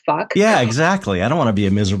miserable fuck. Yeah, exactly. I don't want to be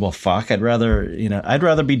a miserable fuck. I'd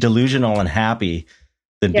rather be delusional and happy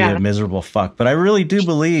than be a miserable fuck. But I really do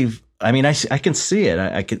believe. I mean, I can see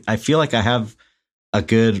it. I feel like I have a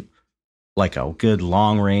good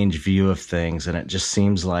long range view of things, and it just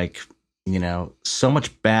seems like, you know, so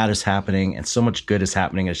much bad is happening and so much good is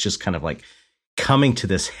happening. It's just kind of like coming to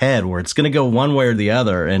this head where it's going to go one way or the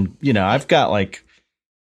other. And, you know, I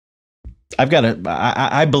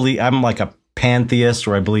believe I'm like a pantheist,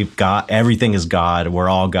 where I believe God, everything is God. We're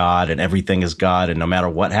all God and everything is God. And no matter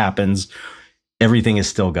what happens, everything is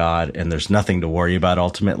still God, and there's nothing to worry about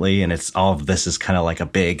ultimately. And it's all of this is kind of like a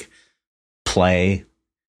big play,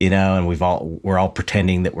 you know, and we're all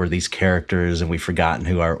pretending that we're these characters, and we've forgotten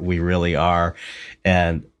who we really are.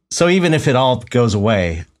 And so even if it all goes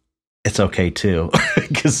away, it's okay too,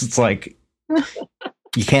 because it's like,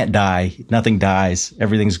 you can't die. Nothing dies.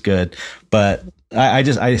 Everything's good. But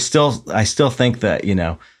I still think that, you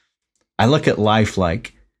know, I look at life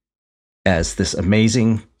like as this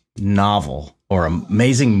amazing novel or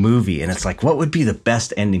amazing movie. And it's like, what would be the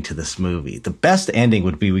best ending to this movie? The best ending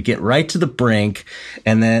would be we get right to the brink.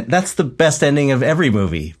 And then that's the best ending of every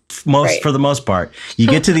movie. For the most part, you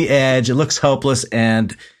get to the edge. It looks hopeless.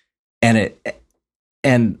 And it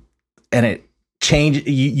change.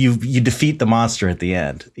 You defeat the monster at the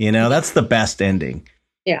end. You know, that's the best ending.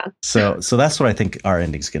 Yeah. So that's what I think our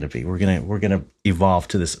ending's going to be. We're gonna evolve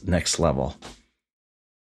to this next level.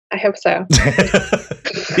 I hope so.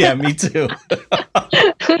 Yeah, me too.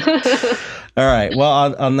 All right.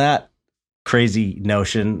 Well, on that crazy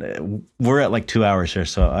notion, we're at like 2 hours here,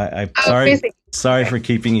 so I'm sorry for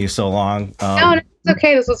keeping you so long. No, it's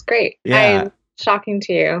okay. This was great. Yeah. Shocking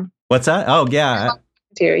to you. What's that? Oh, yeah.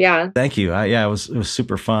 Too. Yeah. Thank you. It was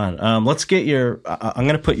super fun. Let's get your. I'm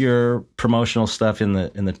going to put your promotional stuff in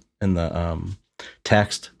the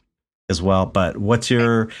text as well. But what's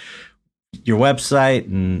your website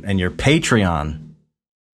and your Patreon?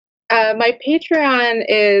 My Patreon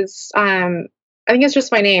is I think it's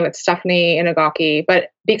just my name. It's Stephanie Inagaki.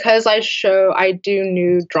 But because I do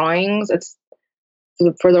nude drawings, it's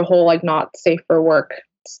for the whole like not safe for work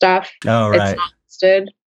stuff. Oh, right. It's not listed.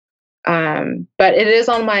 But it is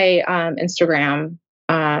on my Instagram.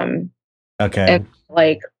 Okay. And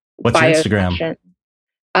like, what's your Instagram? Section.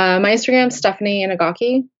 My Instagram, Stephanie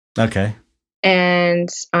Inagaki. Okay. And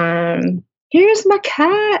here's my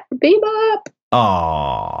cat, Bebop.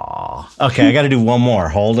 Oh, okay. I got to do one more.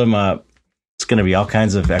 Hold him up. It's going to be all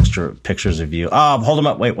kinds of extra pictures of you. Hold him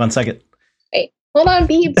up. Wait 1 second. Wait, hold on,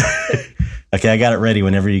 Beeb. Okay, I got it ready.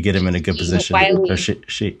 Whenever you get him in a good position, or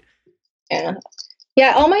she. Yeah.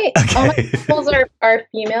 Yeah, all my animals are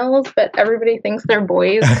females, but everybody thinks they're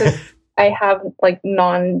boys because I have like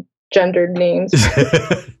non-gendered names.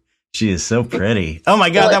 She is so pretty. Oh my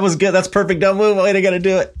God, that was good. That's perfect. Don't move. Wait, I gotta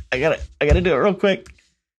do it. I gotta do it real quick.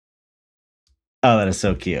 Oh, that is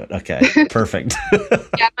so cute. Okay, perfect.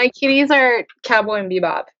 Yeah, my kitties are Cowboy and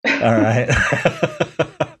Bebop. All right.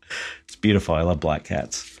 It's beautiful. I love black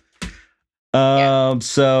cats.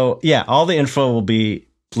 So yeah, all the info will be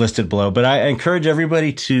listed below, but I encourage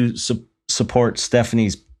everybody to support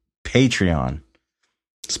Stephanie's Patreon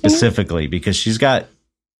specifically because she's got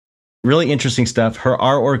really interesting stuff. Her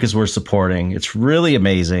artwork is worth supporting. It's really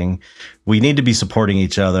amazing. We need to be supporting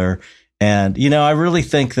each other. And, you know, I really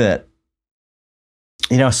think that,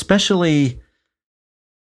 you know, especially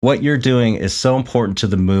what you're doing is so important to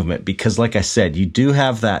the movement because like I said, you do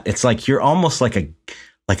have that. It's like you're almost like it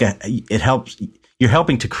helps. You're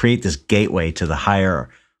helping to create this gateway to the higher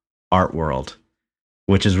art world,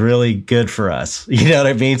 which is really good for us. You know what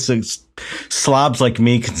I mean? So slobs like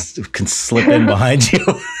me can slip in behind you.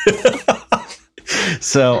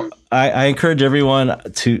 So I encourage everyone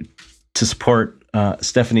to support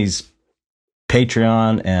Stephanie's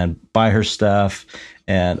Patreon and buy her stuff.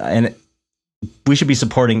 And we should be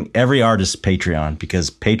supporting every artist's Patreon because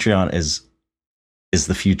Patreon is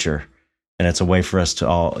the future. And it's a way for us to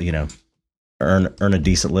all, you know, earn a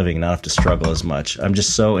decent living, not have to struggle as much. I'm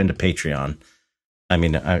just so into Patreon. I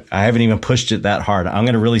mean, I haven't even pushed it that hard. I'm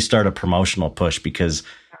going to really start a promotional push because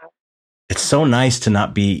it's so nice to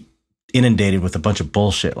not be inundated with a bunch of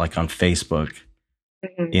bullshit like on Facebook,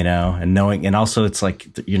 you know, and also it's like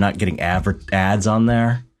you're not getting ads on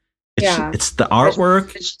there. It's the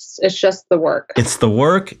artwork. It's just the work. It's the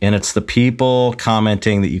work and it's the people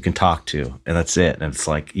commenting that you can talk to. And that's it. And it's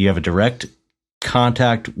like you have a direct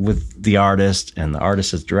contact with the artist and the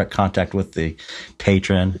artist has direct contact with the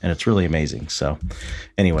patron. And it's really amazing. So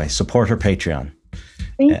anyway, support her Patreon.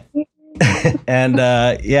 Thank you. And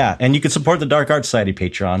and you can support the Dark Art Society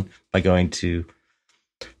Patreon by going to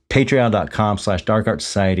patreon.com/Dark Art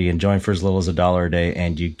Society and join for as little as $1 a day.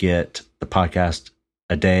 And you get the podcast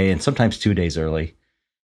a day and sometimes 2 days early.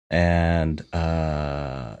 And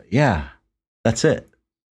that's it.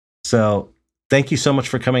 So thank you so much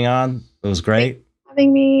for coming on. It was great. Thanks for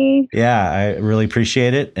having me. Yeah, I really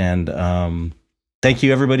appreciate it. And thank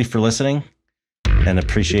you everybody for listening and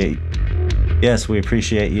Yes, we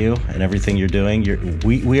appreciate you and everything you're doing.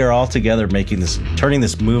 We are all together turning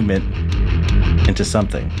this movement into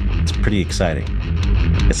something. It's pretty exciting.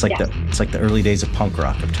 It's like the early days of punk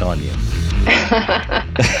rock, I'm telling you.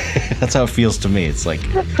 That's how it feels to me. It's like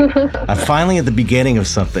I'm finally at the beginning of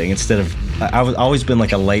something instead of I've always been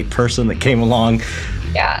like a late person that came along.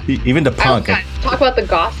 Yeah. Even to punk. Talk about the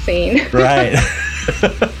goth scene. Right.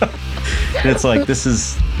 It's like this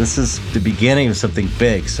is the beginning of something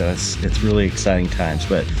big, so it's really exciting times.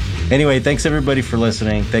 But Anyway, thanks everybody for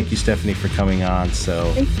listening. Thank you, Stephanie, for coming on.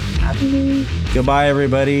 So Thanks for having me. goodbye,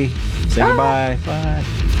 everybody. Say goodbye.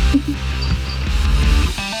 Bye.